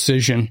make a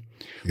decision.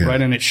 Yeah.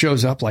 Right. And it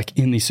shows up like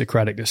in these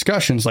Socratic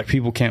discussions, like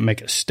people can't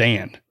make a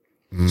stand.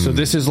 So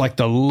this is like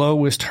the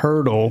lowest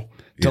hurdle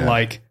to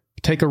like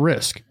take a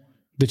risk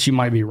that you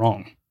might be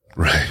wrong.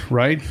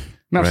 Right.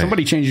 Now, if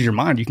somebody changes your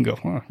mind, you can go,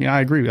 well, yeah, I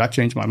agree. I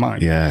changed my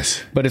mind.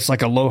 Yes. But it's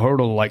like a low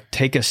hurdle to like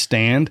take a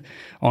stand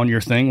on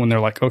your thing when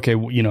they're like, okay,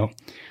 well,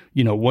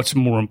 what's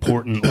more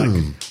important,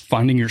 like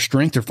finding your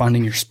strength or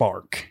finding your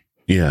spark?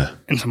 Yeah.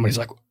 And somebody's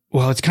like,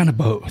 well, it's kind of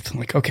both. I'm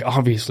like, okay,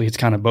 obviously it's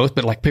kind of both,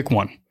 but like pick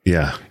one.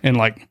 Yeah. And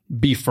like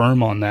be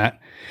firm on that,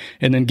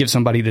 and then give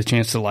somebody the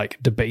chance to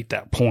like debate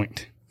that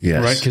point.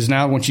 Yes. Right. Because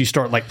now once you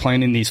start like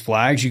planting these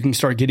flags, you can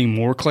start getting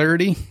more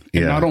clarity.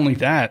 And not only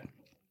that,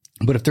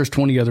 but if there's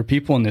 20 other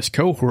people in this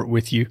cohort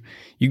with you,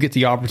 you get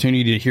the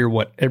opportunity to hear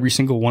what every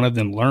single one of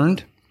them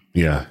learned.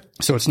 Yeah.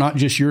 So it's not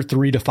just your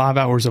 3 to 5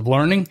 hours of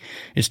learning.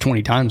 It's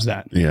 20 times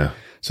that. Yeah.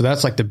 So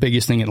that's like the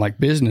biggest thing in like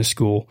business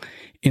school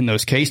in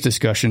those case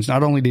discussions.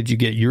 Not only did you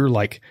get your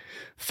like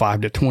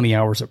 5 to 20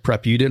 hours of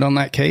prep you did on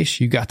that case,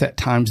 you got that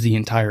times the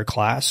entire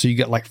class. So you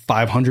got like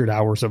 500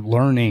 hours of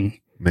learning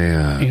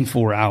in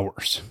 4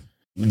 hours.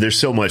 There's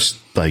so much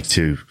like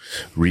to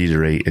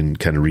reiterate and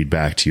kind of read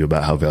back to you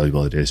about how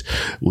valuable it is.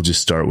 We'll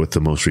just start with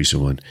the most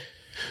recent one.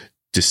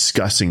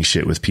 Discussing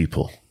shit with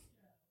people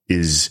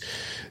is,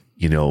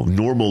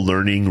 normal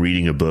learning,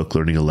 reading a book,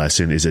 learning a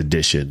lesson is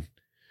addition.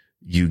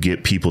 You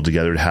get people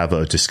together to have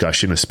a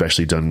discussion,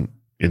 especially done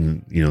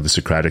in, the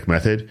Socratic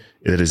method.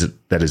 That is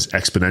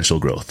exponential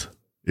growth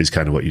is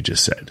kind of what you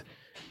just said.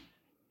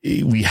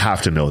 We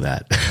have to know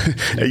that.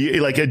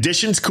 Like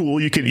addition's cool.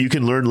 You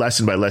can learn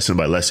lesson by lesson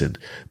by lesson,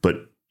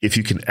 but if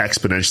you can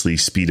exponentially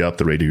speed up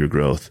the rate of your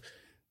growth,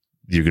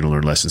 you're going to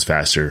learn lessons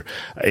faster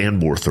and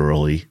more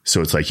thoroughly.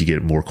 So it's like you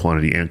get more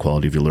quantity and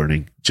quality of your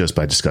learning just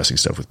by discussing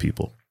stuff with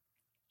people.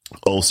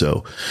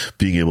 Also,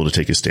 being able to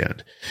take a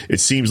stand. It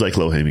seems like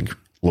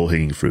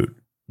low-hanging fruit,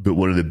 but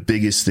one of the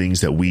biggest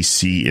things that we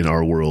see in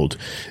our world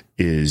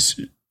is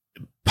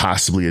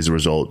possibly as a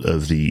result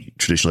of the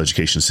traditional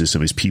education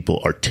system is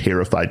people are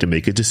terrified to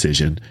make a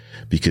decision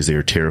because they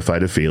are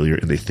terrified of failure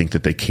and they think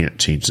that they can't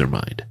change their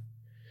mind.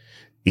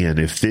 And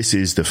if this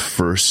is the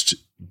first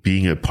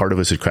being a part of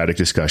a Socratic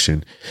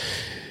discussion,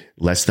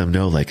 lets them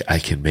know, like, I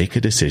can make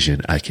a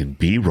decision, I can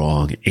be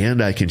wrong,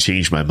 and I can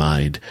change my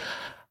mind.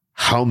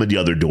 How many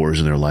other doors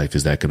in their life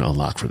is that going to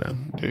unlock for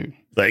them? Dude.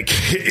 Like,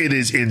 it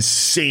is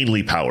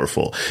insanely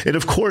powerful. And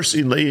of course,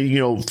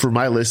 for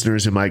my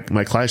listeners in my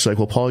class, like,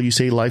 well, Paul, you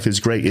say life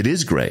is gray. It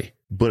is gray,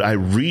 but I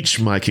reach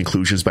my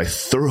conclusions by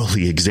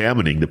thoroughly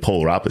examining the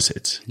polar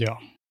opposites. Yeah.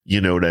 You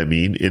know what I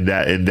mean? And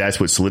that's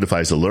what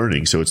solidifies the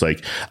learning. So it's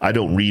like, I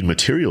don't read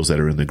materials that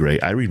are in the gray.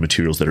 I read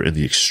materials that are in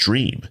the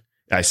extreme.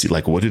 I see,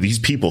 like, what do these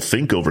people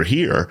think over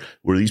here?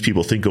 What do these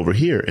people think over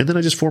here? And then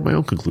I just form my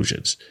own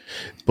conclusions.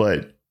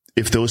 But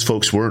if those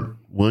folks weren't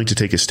willing to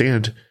take a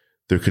stand,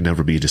 there could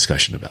never be a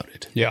discussion about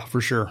it. Yeah,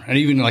 for sure. And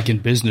even like in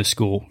business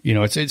school,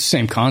 it's the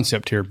same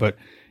concept here, but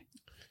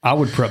I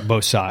would prep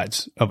both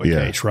sides of a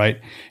case,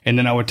 right? And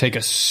then I would take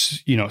a,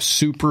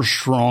 super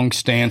strong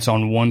stance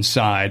on one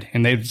side,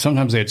 and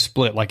sometimes they'd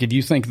split. Like, if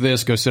you think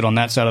this, go sit on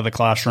that side of the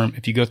classroom.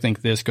 If you go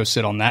think this, go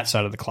sit on that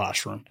side of the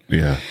classroom.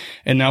 Yeah.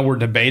 And now we're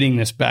debating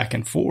this back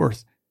and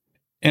forth.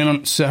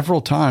 And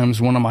several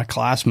times one of my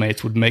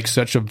classmates would make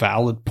such a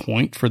valid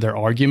point for their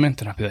argument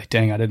that I'd be like,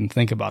 dang, I didn't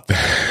think about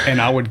that.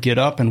 And I would get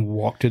up and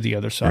walk to the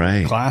other side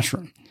of the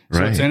classroom.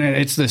 So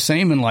it's the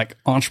same in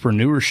like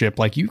entrepreneurship.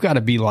 Like, you've got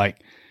to be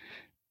like,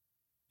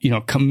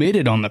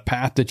 committed on the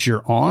path that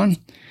you're on,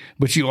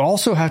 but you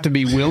also have to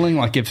be willing,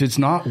 like, if it's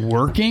not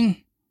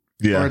working,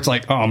 Or it's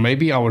like, oh,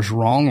 maybe I was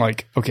wrong.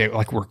 Like, okay,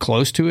 like we're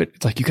close to it.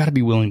 It's like, you got to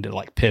be willing to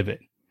like pivot.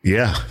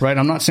 Yeah. Right.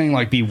 I'm not saying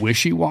like be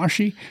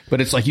wishy-washy,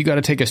 but it's like, you got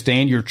to take a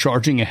stand. You're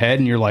charging ahead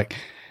and you're like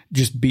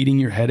just beating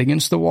your head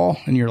against the wall.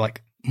 And you're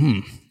like,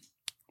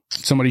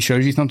 somebody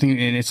shows you something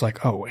and it's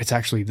like, oh, it's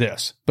actually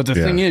this. But the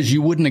thing is,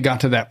 you wouldn't have got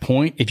to that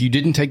point if you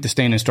didn't take the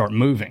stand and start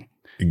moving.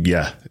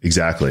 Yeah,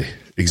 exactly.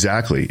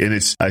 Exactly.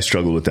 And I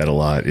struggle with that a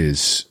lot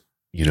is,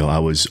 I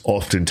was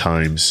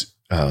oftentimes,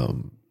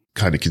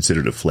 kind of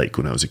considered a flake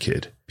when I was a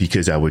kid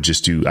because I would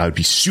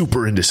be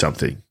super into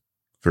something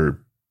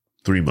for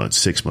 3 months,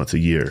 6 months, a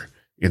year.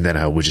 And then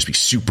I would just be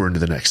super into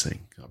the next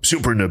thing. I'm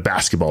super into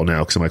basketball now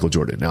because of Michael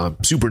Jordan. Now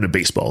I'm super into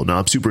baseball. Now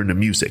I'm super into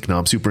music. Now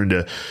I'm super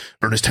into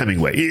Ernest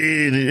Hemingway.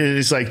 And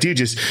it's like, dude,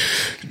 just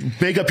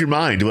make up your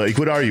mind. Like,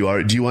 what are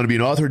you? Do you want to be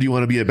an author? Or do you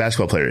want to be a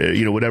basketball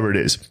player? Whatever it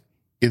is.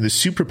 And the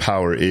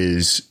superpower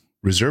is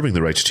reserving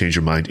the right to change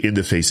your mind in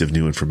the face of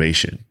new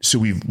information. So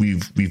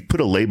we've put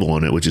a label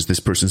on it, which is this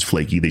person's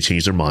flaky. They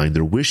change their mind.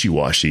 They're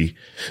wishy-washy.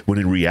 When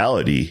in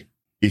reality,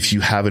 if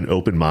you have an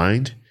open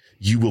mind,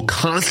 you will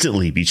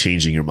constantly be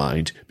changing your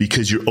mind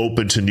because you're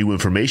open to new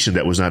information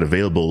that was not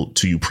available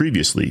to you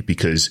previously,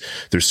 because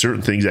there's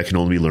certain things that can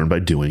only be learned by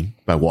doing,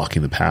 by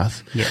walking the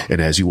path. Yeah.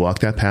 And as you walk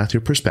that path,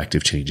 your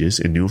perspective changes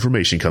and new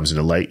information comes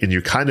into light. And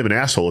you're kind of an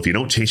asshole if you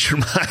don't change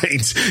your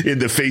mind in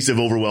the face of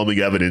overwhelming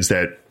evidence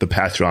that the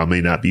path you're on may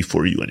not be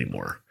for you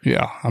anymore.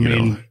 Yeah. I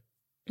mean,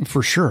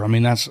 for sure. I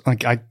mean, that's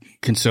like, I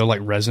can still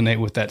like resonate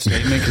with that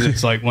statement because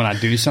it's like when I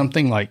do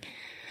something like,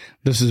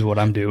 this is what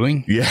I'm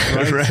doing. Yeah.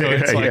 Right. So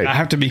it's like, I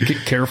have to be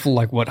careful,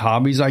 like what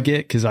hobbies I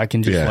get. Cause I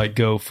can just like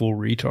go full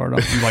retard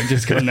on like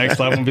just go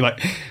next level and be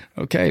like,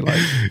 okay, like,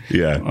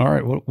 all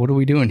right, what are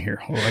we doing here?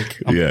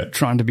 Like, I'm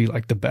trying to be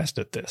like the best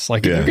at this.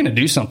 Like if you're going to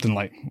do something,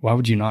 like, why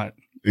would you not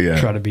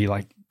try to be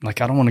like,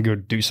 I don't want to go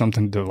do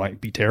something to like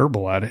be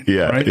terrible at it.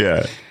 Yeah. Right?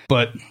 Yeah.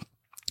 But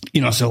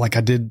so like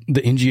I did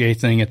the NGA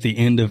thing at the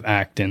end of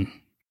acting.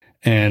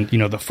 And,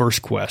 the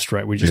first quest,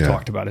 right, we just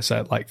talked about is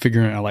that like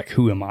figuring out like,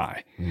 who am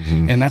I?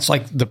 Mm-hmm. And that's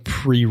like the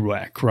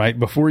prereq, right?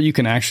 Before you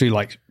can actually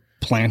like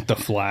plant the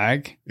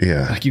flag,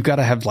 like you got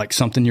to have like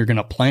something you're going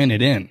to plant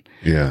it in.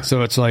 Yeah.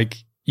 So it's like,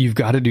 you've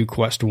got to do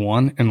quest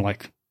 1 and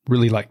like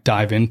really like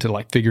dive into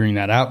like figuring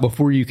that out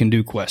before you can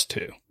do quest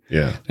 2.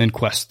 Yeah. And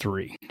quest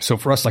 3. So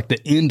for us, like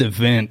the end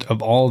event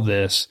of all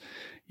this,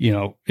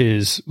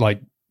 is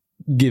like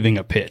giving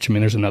a pitch. I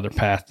mean, there's another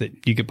path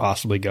that you could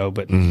possibly go,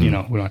 but we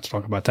don't have to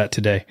talk about that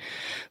today.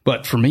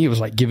 But for me, it was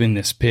like giving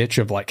this pitch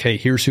of like, hey,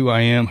 here's who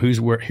I am. Here's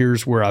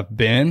where I've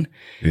been.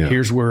 Yeah.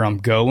 Here's where I'm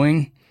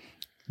going.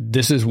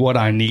 This is what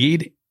I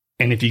need.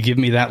 And if you give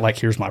me that, like,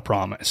 here's my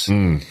promise.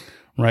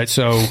 Right.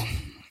 So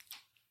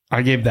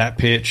I gave that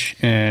pitch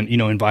and,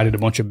 invited a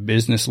bunch of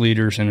business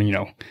leaders and,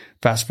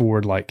 fast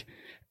forward like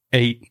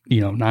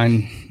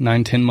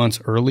 9-10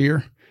 months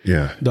earlier.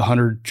 Yeah. The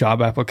 100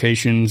 job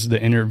applications, the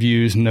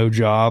interviews, no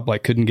job,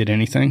 like couldn't get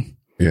anything.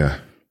 Yeah.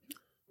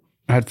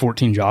 I had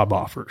 14 job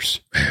offers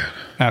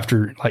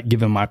after like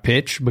giving my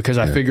pitch because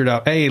I figured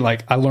out, hey,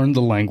 like I learned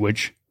the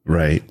language.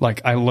 Right.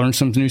 Like I learned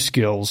some new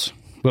skills,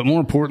 but more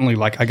importantly,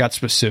 like I got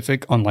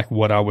specific on like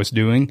what I was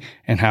doing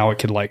and how it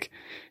could like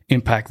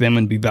impact them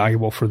and be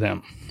valuable for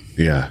them.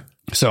 Yeah.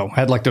 So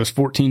I had like those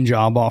 14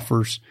 job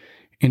offers,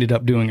 ended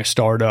up doing a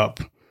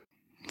startup.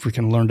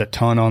 Freaking learned a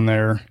ton on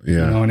there,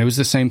 and it was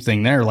the same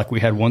thing there. Like we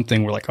had one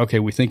thing we're like, okay,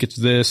 we think it's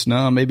this.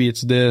 No, maybe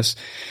it's this.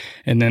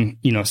 And then,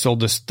 sold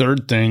this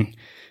third thing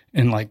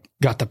and like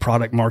got the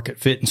product market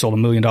fit and sold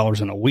 $1 million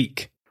in a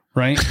week.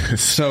 Right.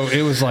 So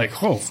it was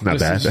like, oh, not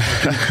bad.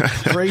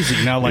 Is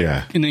crazy. Now, like,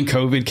 and then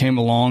COVID came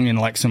along and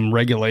like some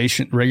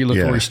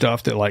regulatory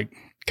stuff that like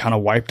kind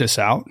of wiped us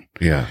out.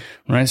 Yeah.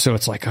 Right. So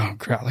it's like, oh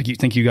crap, like you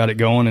think you got it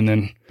going and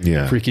then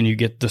freaking you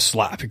get the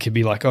slap. It could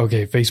be like,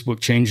 okay, Facebook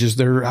changes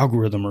their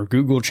algorithm or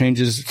Google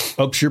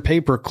ups your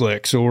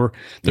pay-per-clicks or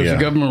there's a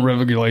government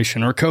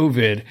regulation or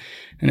COVID.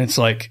 And it's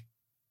like,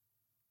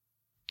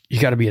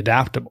 you got to be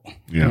adaptable.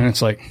 Yeah. And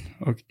it's like,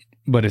 okay,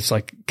 but it's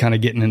like kind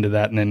of getting into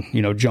that and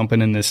then,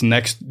 jumping in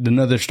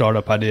another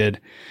startup I did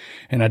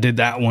and I did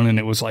that one and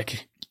it was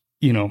like,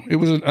 it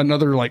was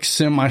another like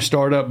semi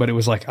startup, but it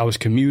was like I was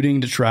commuting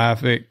in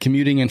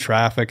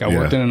traffic. I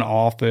worked in an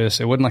office.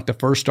 It wasn't like the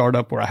first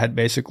startup where I had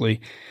basically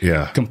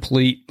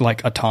complete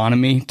like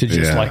autonomy to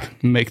just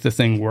like make the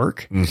thing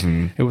work.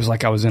 Mm-hmm. It was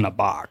like I was in a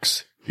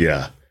box.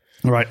 Yeah.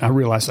 Right. I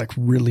realized like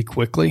really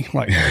quickly,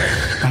 like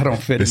I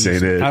don't fit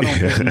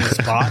in this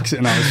box.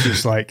 And I was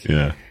just like,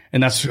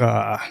 and that's, when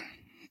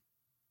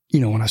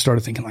I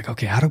started thinking like,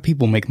 okay, how do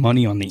people make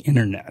money on the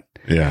internet?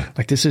 Yeah.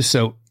 Like this is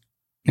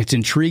it's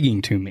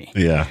intriguing to me.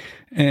 Yeah.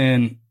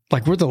 And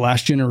like we're the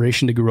last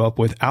generation to grow up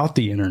without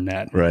the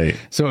internet. Right.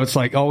 So it's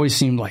like always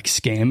seemed like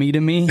scammy to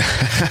me.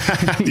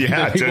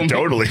 Yeah,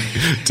 totally.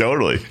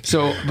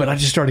 So, but I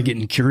just started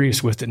getting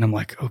curious with it and I'm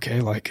like, okay,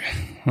 like,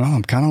 well,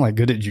 I'm kind of like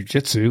good at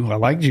jujitsu. I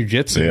like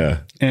jujitsu. Yeah.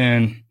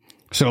 And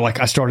so like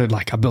I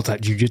built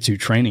that jujitsu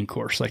training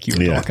course like you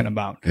were talking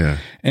about. Yeah.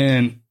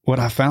 And what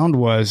I found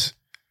was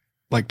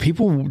like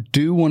people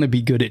do want to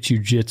be good at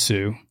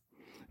jujitsu,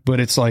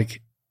 but it's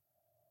like,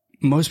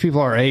 most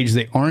people our age,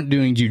 they aren't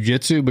doing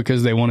jujitsu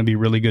because they want to be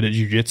really good at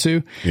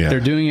jujitsu. Yeah. They're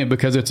doing it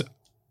because it's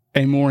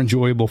a more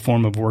enjoyable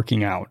form of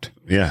working out.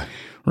 Yeah.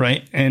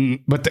 Right.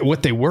 But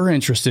what they were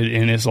interested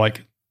in is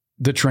like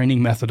the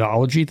training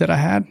methodology that I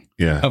had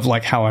of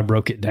like how I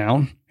broke it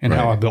down and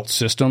how I built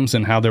systems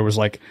and how there was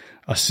like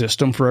a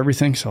system for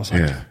everything. So I was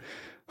like,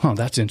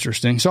 that's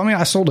interesting. So, I mean,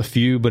 I sold a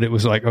few, but it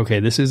was like,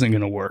 okay, this isn't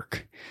going to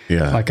work.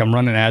 Yeah. Like I'm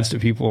running ads to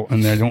people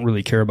and they don't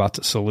really care about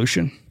the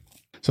solution.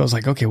 So I was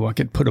like, okay, well, I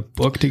could put a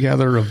book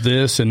together of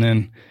this. And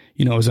then,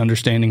 I was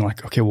understanding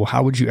like, okay, well,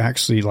 how would you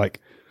actually like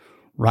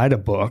write a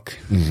book?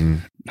 Mm-hmm.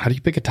 How do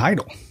you pick a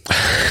title?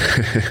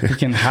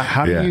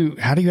 How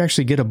do you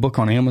actually get a book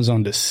on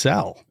Amazon to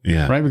sell?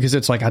 Yeah. Right. Because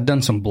it's like, I've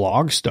done some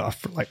blog stuff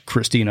for like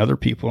Christy and other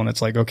people. And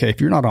it's like, okay, if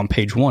you're not on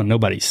page 1,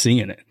 nobody's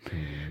seeing it.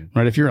 Mm-hmm.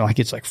 Right. If you're like,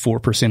 it's like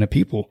 4% of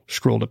people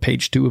scroll to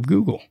page 2 of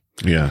Google.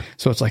 Yeah.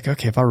 So it's like,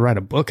 okay, if I write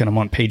a book and I'm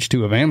on page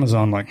 2 of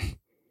Amazon, like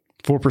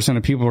 4%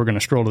 of people are going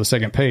to scroll to the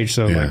second page.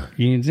 So like,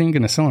 you ain't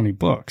going to sell any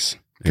books.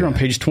 If you're on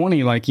page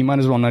 20, like you might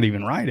as well not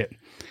even write it.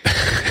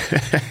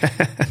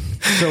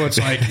 So it's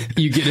like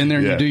you get in there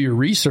and you do your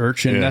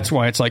research, and that's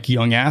why it's like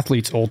Young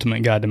Athlete's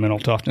Ultimate Guide to Mental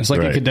Toughness.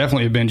 Like it could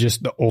definitely have been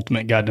just the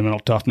Ultimate Guide to Mental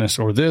Toughness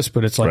or this,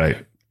 but it's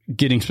like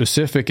getting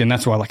specific. And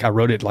that's why like I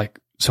wrote it like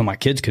so my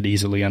kids could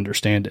easily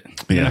understand it.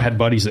 Yeah. And I had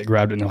buddies that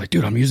grabbed it and they're like,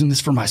 dude, I'm using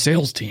this for my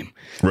sales team.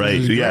 Right.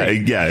 Yeah.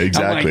 Yeah,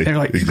 exactly. They're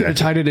like, you could have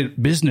tied it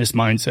at business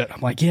mindset.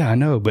 I'm like, yeah, I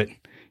know, but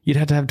you'd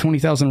have to have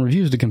 20,000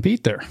 reviews to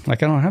compete there.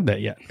 Like I don't have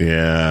that yet.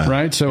 Yeah.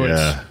 Right. So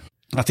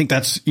I think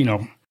that's,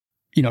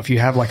 if you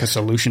have like a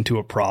solution to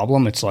a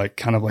problem, it's like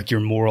kind of like your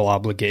moral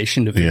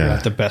obligation to figure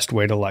out the best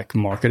way to like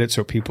market it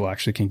so people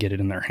actually can get it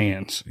in their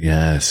hands.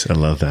 Yes. I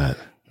love that.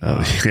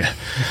 Yeah,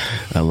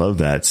 I love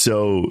that.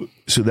 So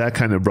that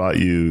kind of brought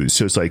you,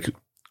 so it's like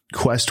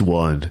Quest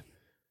 1.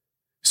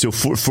 So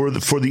for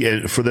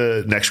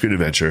the next great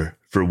adventure,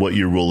 for what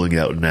you're rolling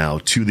out now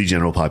to the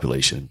general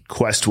population,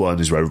 Quest 1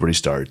 is where everybody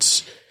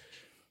starts.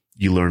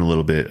 You learn a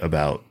little bit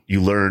about,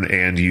 you learn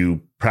and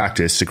you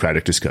practice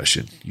Socratic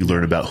discussion. You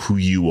learn about who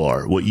you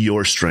are, what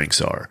your strengths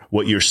are,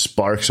 what your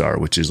sparks are,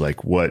 which is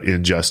like what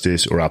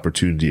injustice or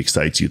opportunity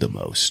excites you the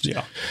most.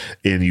 Yeah.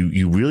 And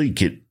you really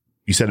get,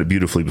 you said it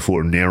beautifully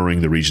before,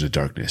 narrowing the region of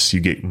darkness. You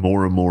get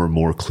more and more and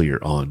more clear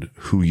on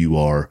who you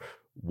are,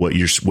 what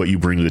you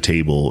bring to the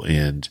table,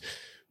 and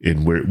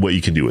what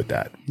you can do with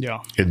that. Yeah.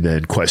 And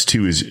then Quest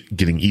 2 is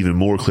getting even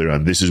more clear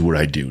on this is what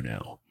I do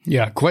now.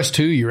 Yeah. Quest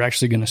 2, you're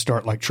actually going to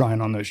start like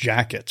trying on those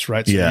jackets,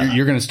 right? So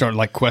you're going to start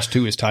like Quest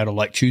 2 is titled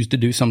like choose to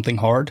do something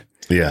hard.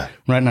 Yeah.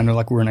 Right. And I know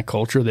like we're in a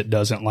culture that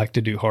doesn't like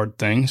to do hard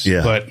things.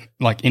 Yeah. But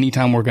like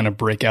anytime we're going to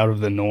break out of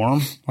the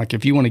norm, like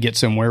if you want to get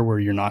somewhere where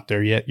you're not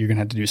there yet, you're going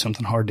to have to do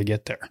something hard to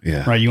get there.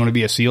 Yeah. Right. You want to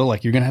be a SEAL,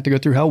 like you're going to have to go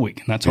through Hell Week,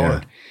 and that's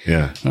hard.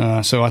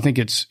 Yeah. So I think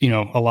it's, a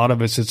lot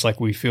of us, it's like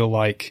we feel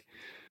like,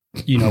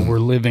 we're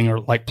living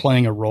or like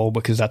playing a role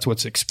because that's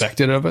what's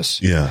expected of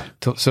us. Yeah.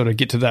 So to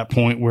get to that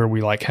point where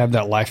we like have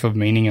that life of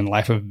meaning and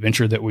life of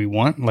adventure that we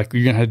want, like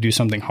you're going to have to do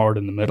something hard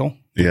in the middle.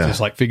 Yeah. Just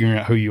like figuring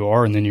out who you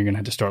are. And then you're going to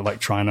have to start like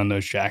trying on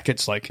those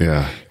jackets. Like,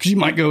 cause you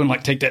might go and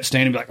like take that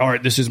stand and be like, all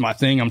right, this is my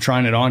thing. I'm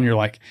trying it on. You're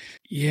like,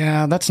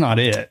 yeah, that's not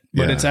it,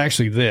 but it's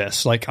actually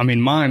this. Like, I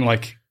mean, mine,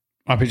 like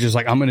my pitch is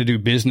like, I'm going to do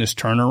business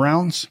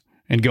turnarounds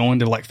and go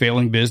into like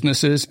failing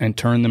businesses and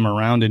turn them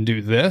around and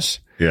do this.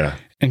 Yeah.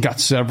 And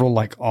got several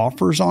like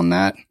offers on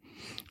that.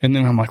 And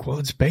then I'm like, well,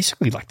 it's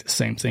basically like the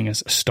same thing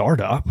as a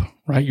startup,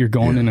 right? You're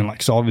going in and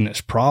like solving this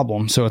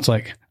problem. So it's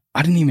like,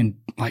 I didn't even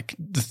like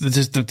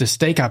the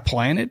stake I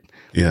planted.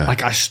 Yeah.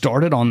 Like I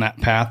started on that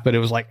path, but it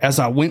was like, as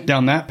I went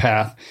down that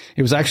path,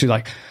 it was actually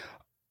like,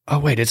 oh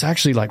wait, it's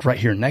actually like right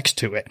here next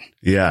to it.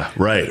 Yeah.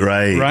 Right.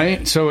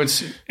 Right. So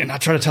and I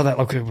try to tell that,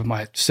 okay, with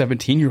my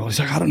 17-year-old, he's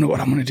like, I don't know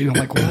what I'm going to do. I'm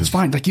like, well, that's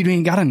fine. Like you don't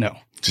even got to know.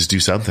 Just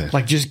do something.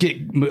 Like just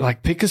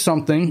pick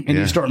something and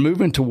you start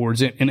moving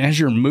towards it. And as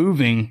you're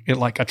moving, it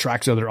like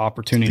attracts other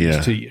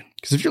opportunities to you.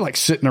 Because if you're like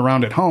sitting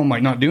around at home,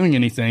 like not doing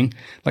anything,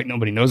 like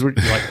nobody knows what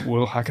you're like,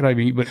 well, how could I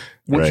be? But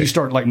once you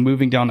start like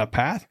moving down that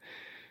path,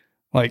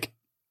 like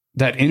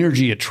that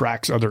energy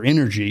attracts other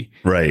energy.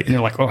 Right. And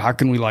you're like, oh, how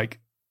can we like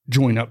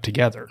join up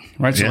together,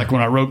 right? So like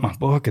when I wrote my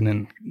book and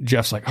then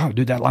Jeff's like, oh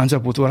dude, that lines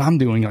up with what I'm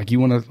doing. Like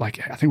you want to like,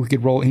 I think we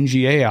could roll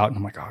NGA out. And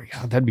I'm like, oh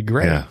yeah, that'd be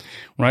great. Yeah.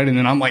 Right. And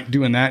then I'm like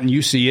doing that and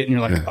you see it and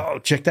you're like, oh,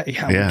 check that.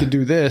 Yeah, we could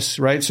do this.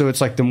 Right. So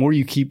it's like the more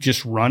you keep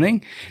just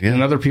running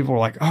and other people are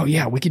like, oh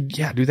yeah, we could,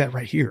 do that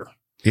right here.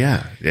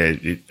 Yeah.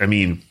 I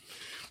mean,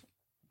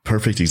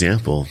 perfect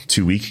example.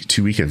 2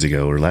 weekends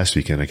ago or last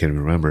weekend, I can't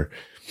even remember.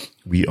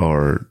 We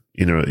are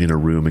in a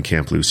room in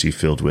Camp Lucy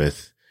filled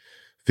with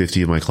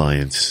 50 of my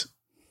clients.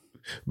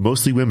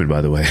 Mostly women, by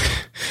the way.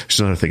 It's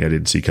another thing I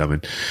didn't see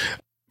coming,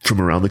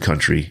 from around the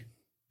country.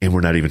 And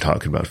we're not even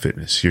talking about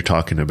fitness. You're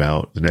talking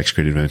about the next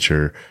great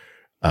adventure.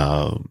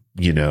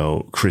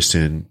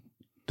 Kristen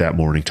that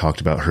morning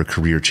talked about her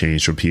career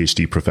change from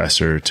PhD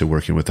professor to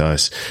working with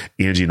us.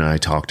 Angie and I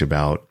talked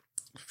about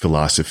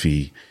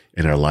philosophy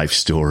and our life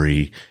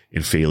story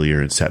and failure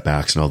and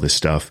setbacks and all this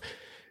stuff.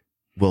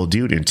 Well,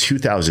 dude, in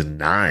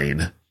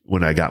 2009,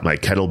 when I got my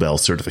kettlebell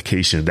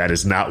certification. That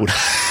is not what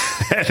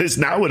that is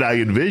not what I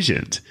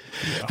envisioned.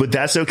 Yeah. But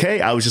that's okay.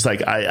 I was just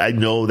like, I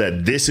know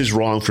that this is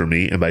wrong for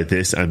me. And by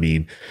this, I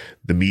mean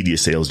the media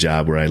sales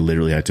job where I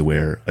literally had to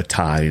wear a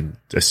tie and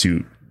a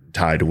suit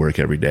tie to work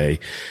every day.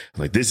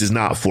 I'm like, this is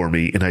not for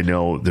me. And I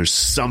know there's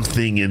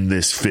something in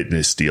this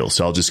fitness deal.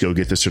 So I'll just go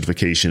get the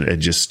certification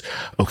and just,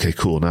 okay,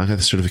 cool. Now I got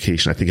the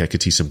certification. I think I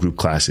could teach some group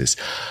classes.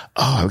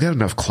 Oh, I've got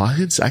enough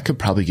clients. I could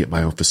probably get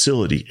my own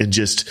facility and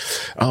just,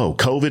 oh,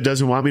 COVID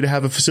doesn't want me to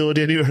have a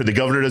facility anymore. Or the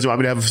governor doesn't want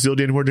me to have a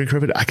facility anymore during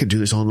COVID. I could do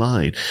this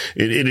online.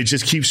 And it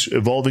just keeps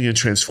evolving and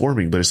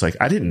transforming. But it's like,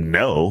 I didn't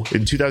know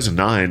in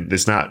 2009,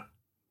 that's not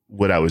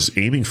what I was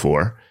aiming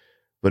for,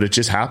 but it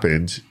just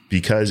happened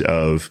because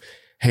of,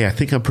 hey, I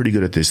think I'm pretty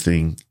good at this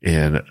thing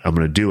and I'm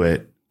going to do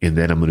it. And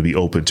then I'm going to be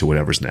open to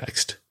whatever's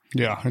next.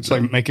 Yeah. It's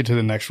like make it to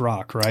the next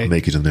rock, right?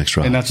 Make it to the next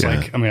rock. And that's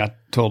like, I mean, I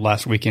told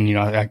last weekend, you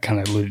know, I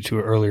kind of alluded to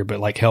it earlier, but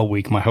like Hell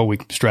Week, my Hell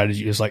Week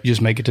strategy is like,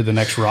 just make it to the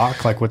next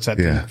rock. Like what's that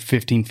thing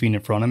 15 feet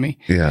in front of me?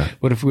 Yeah.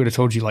 What if we would have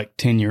told you like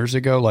 10 years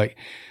ago, like,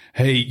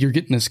 hey, you're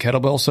getting this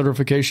kettlebell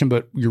certification,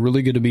 but you're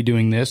really going to be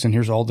doing this. And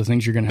here's all the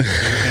things you're going to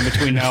have to do in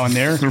between now and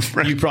there.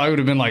 Right. You probably would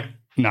have been like,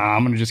 nah,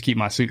 I'm going to just keep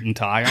my suit and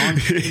tie on.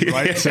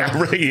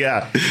 Right.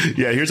 Yeah.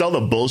 Here's all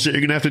the bullshit you're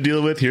going to have to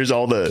deal with. Here's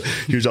all the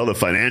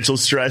financial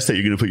stress that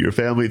you're going to put your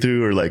family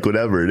through or like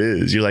whatever it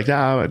is. You're like,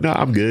 no,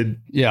 I'm good.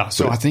 Yeah.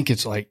 So I think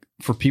it's like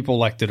for people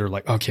like that are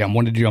like, okay, I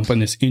wanted to jump in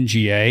this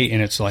NGA.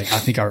 And it's like, I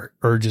think our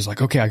urge is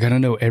like, okay, I got to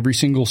know every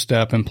single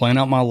step and plan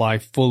out my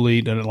life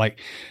fully. That like,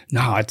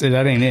 nah,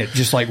 that ain't it.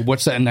 Just like,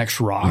 what's that next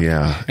rock?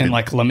 Yeah. And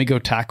like, let me go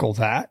tackle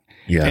that.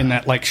 Yeah. And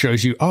that like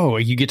shows you, oh,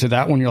 you get to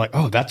that one, you're like,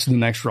 oh, that's the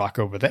next rock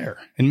over there.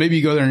 And maybe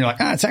you go there and you're like,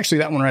 it's actually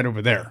that one right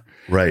over there.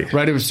 Right.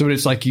 So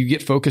it's like you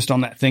get focused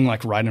on that thing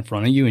like right in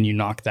front of you and you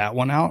knock that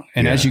one out.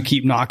 And as you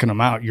keep knocking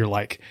them out, you're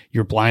like,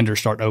 your blinders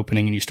start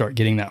opening and you start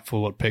getting that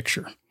fuller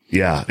picture.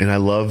 Yeah. And I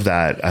love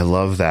that.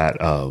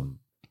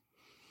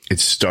 It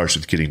starts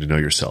with getting to know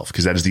yourself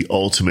because that is the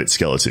ultimate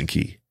skeleton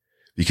key.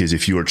 Because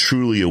if you are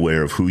truly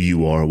aware of who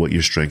you are, what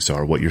your strengths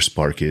are, what your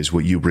spark is,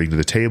 what you bring to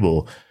the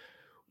table,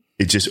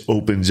 it just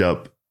opens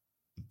up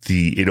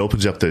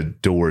the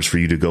doors for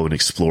you to go and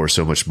explore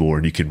so much more.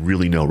 And you can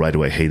really know right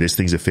away, hey, this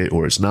thing's a fit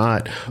or it's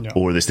not,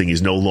 or this thing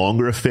is no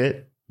longer a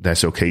fit.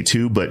 That's okay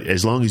too. But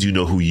as long as you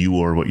know who you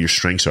are and what your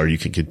strengths are, you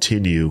can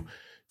continue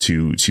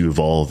to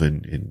evolve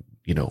and,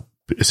 you know,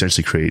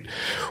 essentially create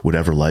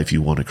whatever life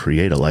you want to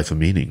create, a life of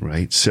meaning.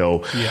 Right.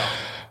 So,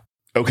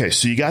 okay.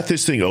 So you got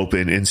this thing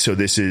open. And so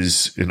this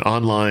is an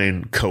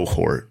online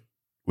cohort,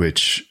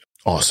 which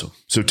awesome.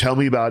 So tell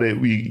me about it.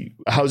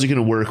 How's it going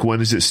to work?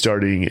 When is it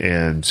starting?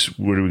 And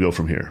where do we go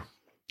from here?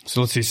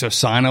 So let's see. So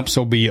signups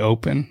will be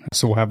open.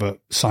 So we'll have a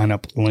sign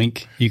up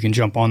link. You can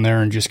jump on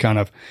there and just kind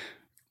of,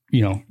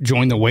 you know,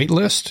 join the wait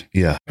list.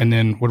 Yeah. And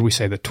then what do we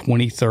say? The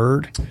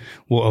 23rd,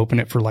 we'll open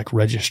it for like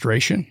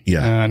registration.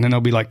 Yeah. And then there'll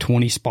be like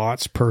 20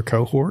 spots per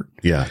cohort.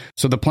 Yeah.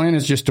 So the plan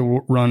is just to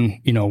run,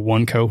 you know,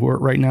 one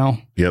cohort right now.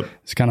 Yep.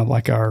 It's kind of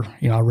like our,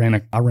 you know,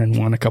 I ran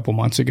one a couple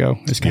months ago.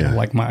 It's kind of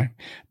like my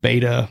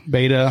beta test.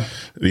 beta.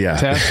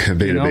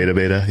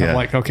 Yeah. I'm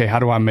like, okay, how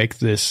do I make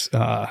this,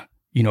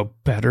 you know,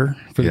 better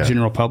for the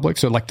general public?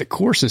 So like the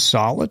course is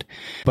solid,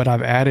 but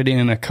I've added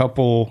in a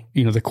couple,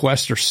 you know, the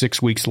quests are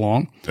 6 weeks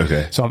long.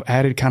 Okay. So I've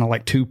added kind of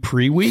like 2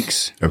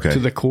 pre-weeks to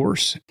the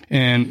course.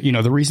 And, you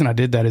know, the reason I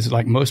did that is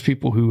like most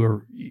people who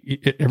are,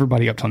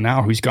 everybody up till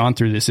now who's gone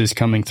through this is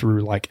coming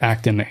through like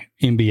Acton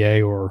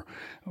MBA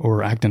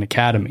or Acton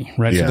Academy,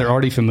 right? Yeah. So they're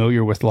already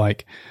familiar with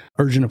like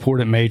urgent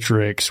important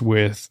matrix,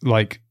 with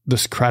like the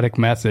Socratic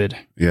method,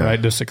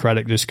 right? The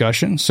Socratic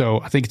discussion. So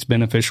I think it's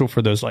beneficial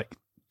for those like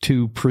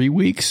 2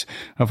 pre-weeks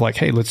of like,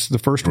 hey, the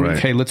first week,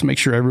 hey, let's make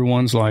sure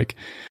everyone's like,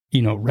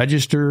 you know,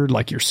 registered,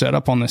 like you're set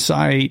up on the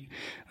site.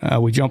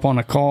 We jump on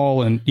a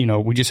call and, you know,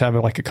 we just have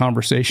like a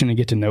conversation and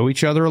get to know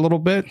each other a little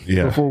bit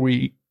before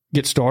we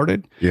get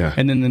started. Yeah.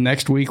 And then the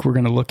next week, we're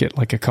going to look at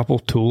like a couple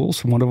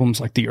tools. One of them's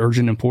like the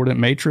urgent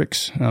important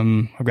matrix.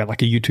 I've got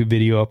like a YouTube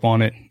video up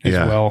on it as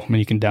well. I mean,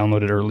 you can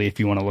download it early if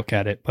you want to look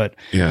at it, but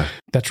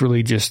that's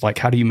really just like,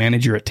 how do you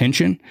manage your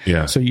attention?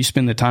 Yeah. So you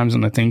spend the times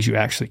on the things you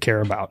actually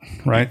care about,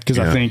 right? Because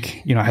I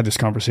think, you know, I had this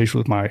conversation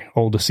with my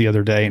oldest the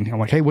other day and I'm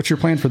like, hey, what's your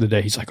plan for the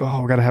day? He's like,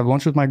 oh, I got to have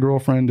lunch with my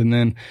girlfriend and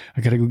then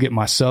I got to go get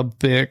my sub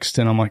fixed.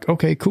 And I'm like,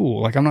 okay,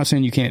 cool. Like, I'm not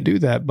saying you can't do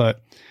that,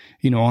 but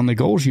you know, on the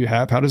goals you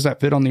have, how does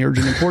that fit on the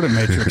urgent important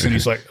matrix? And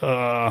he's like,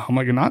 I'm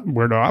like, not,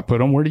 where do I put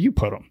them? Where do you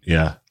put them?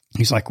 Yeah.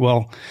 He's like,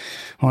 well,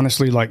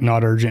 honestly, like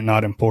not urgent,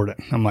 not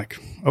important. I'm like,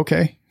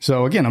 okay.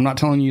 So again, I'm not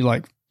telling you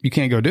like, you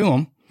can't go do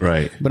them.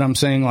 Right. But I'm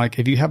saying like,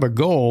 if you have a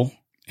goal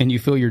and you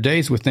fill your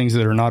days with things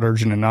that are not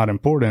urgent and not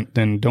important,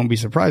 then don't be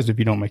surprised if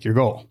you don't make your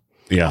goal.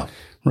 Yeah.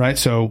 Right.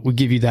 So we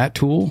give you that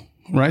tool,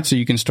 right? So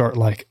you can start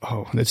like,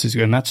 oh, this is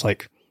good. And that's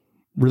like,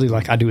 really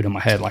like I do it in my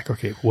head, like,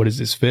 okay, what does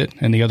this fit?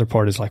 And the other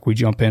part is like, we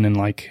jump in and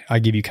like, I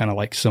give you kind of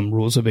like some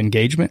rules of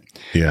engagement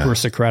for a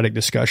Socratic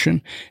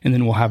discussion. And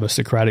then we'll have a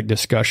Socratic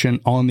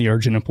discussion on the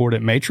urgent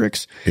important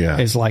matrix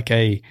as like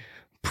a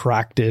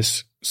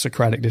practice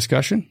Socratic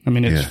discussion. I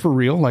mean, it's for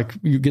real. Like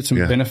you get some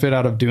benefit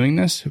out of doing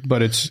this,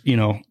 but it's,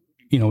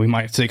 we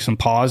might take some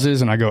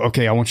pauses and I go,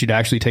 okay, I want you to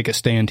actually take a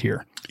stand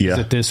here. Is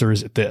it this or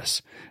is it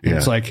this? And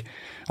it's like,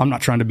 I'm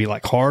not trying to be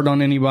like hard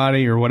on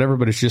anybody or whatever,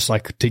 but it's just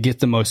like to get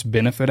the most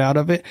benefit out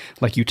of it.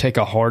 Like you take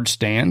a hard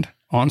stand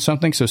on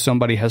something. So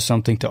somebody has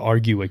something to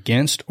argue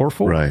against or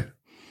for. Right.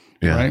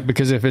 Yeah. Right.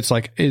 Because if it's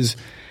like, is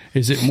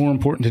it more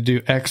important to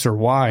do X or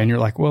Y? And you're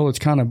like, well, it's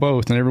kind of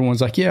both. And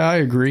everyone's like, yeah, I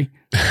agree.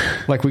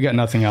 Like we got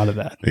nothing out of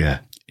that. Yeah.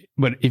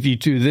 But if you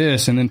do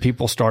this and then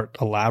people start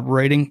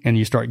elaborating and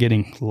you start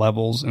getting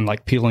levels and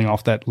like peeling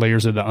off that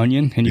layers of the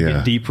onion and you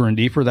get deeper and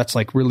deeper, that's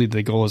like really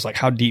the goal is like,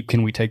 how deep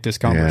can we take this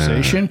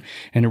conversation?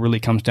 Yeah. And it really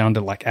comes down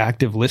to like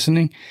active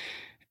listening.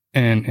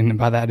 And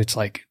by that, it's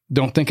like,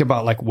 don't think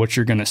about like what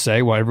you're going to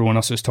say while everyone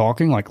else is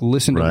talking, like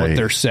listen to what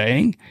they're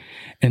saying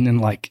and then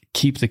like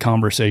keep the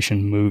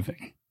conversation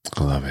moving.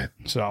 I love it.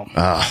 So,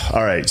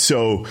 all right.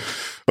 So,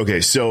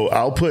 okay. So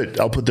I'll put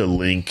the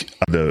link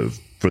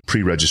for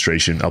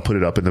pre-registration. I'll put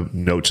it up in the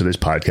notes of this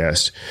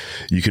podcast.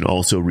 You can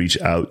also reach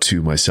out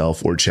to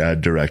myself or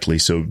Chad directly.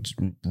 So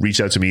reach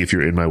out to me if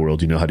you're in my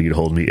world. You know how to get a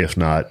hold of me. If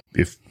not,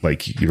 if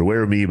like you're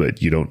aware of me, but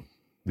we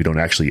don't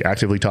actually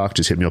actively talk,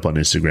 just hit me up on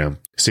Instagram.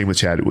 Same with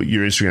Chad.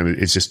 Your Instagram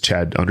is just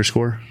Chad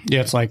 _. Yeah,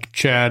 it's like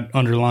Chad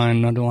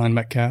 _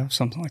 Metcalf,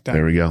 something like that.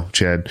 There we go.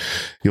 Chad,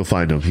 you'll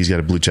find him. He's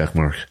got a blue check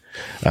mark.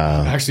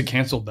 I actually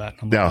canceled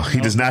that. No, he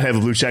does not have a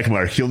blue check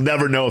mark. You'll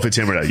never know if it's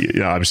him or not.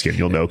 No, I'm just kidding.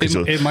 You'll know.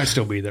 It might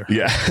still be there.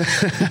 Yeah.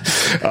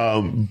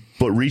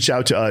 But reach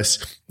out to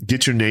us,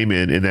 get your name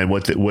in. And then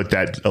what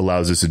that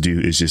allows us to do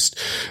is just,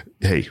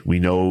 hey, we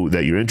know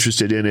that you're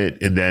interested in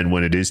it. And then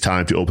when it is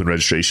time to open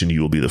registration,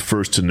 you will be the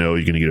first to know.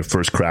 You're going to get a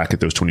first crack at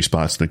those 20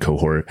 spots in the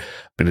cohort.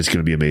 And it's going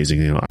to be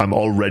amazing. I'm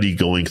already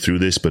going through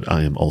this, but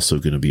I am also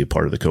going to be a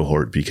part of the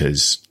cohort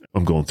because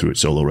I'm going through it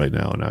solo right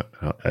now. And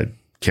I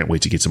can't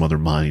wait to get some other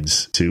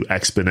minds to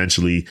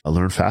exponentially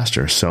learn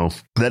faster. So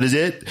that is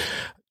it.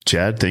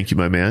 Chad, thank you,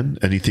 my man.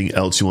 Anything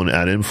else you want to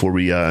add in before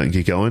we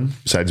get going?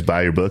 Besides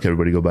buy your book,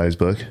 everybody go buy his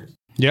book.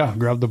 Yeah,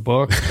 grab the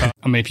book.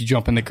 I mean, if you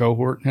jump in the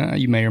cohort,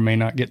 you may or may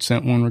not get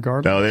sent one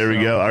regardless. Oh, there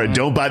we go. All right,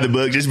 don't buy the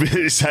book.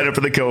 Just sign up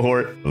for the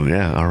cohort. Oh,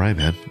 yeah, all right,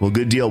 man. Well,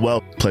 good deal.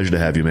 Well, pleasure to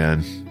have you,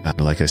 man.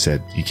 Like I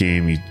said, you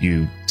came,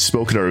 you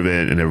spoke at our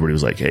event, and everybody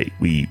was like, hey,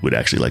 we would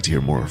actually like to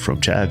hear more from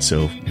Chad.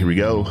 So here we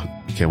go.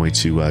 Can't wait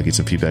to get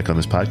some feedback on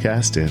this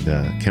podcast,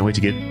 and can't wait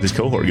to get this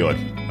cohort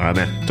going. All right,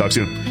 man. Talk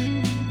soon.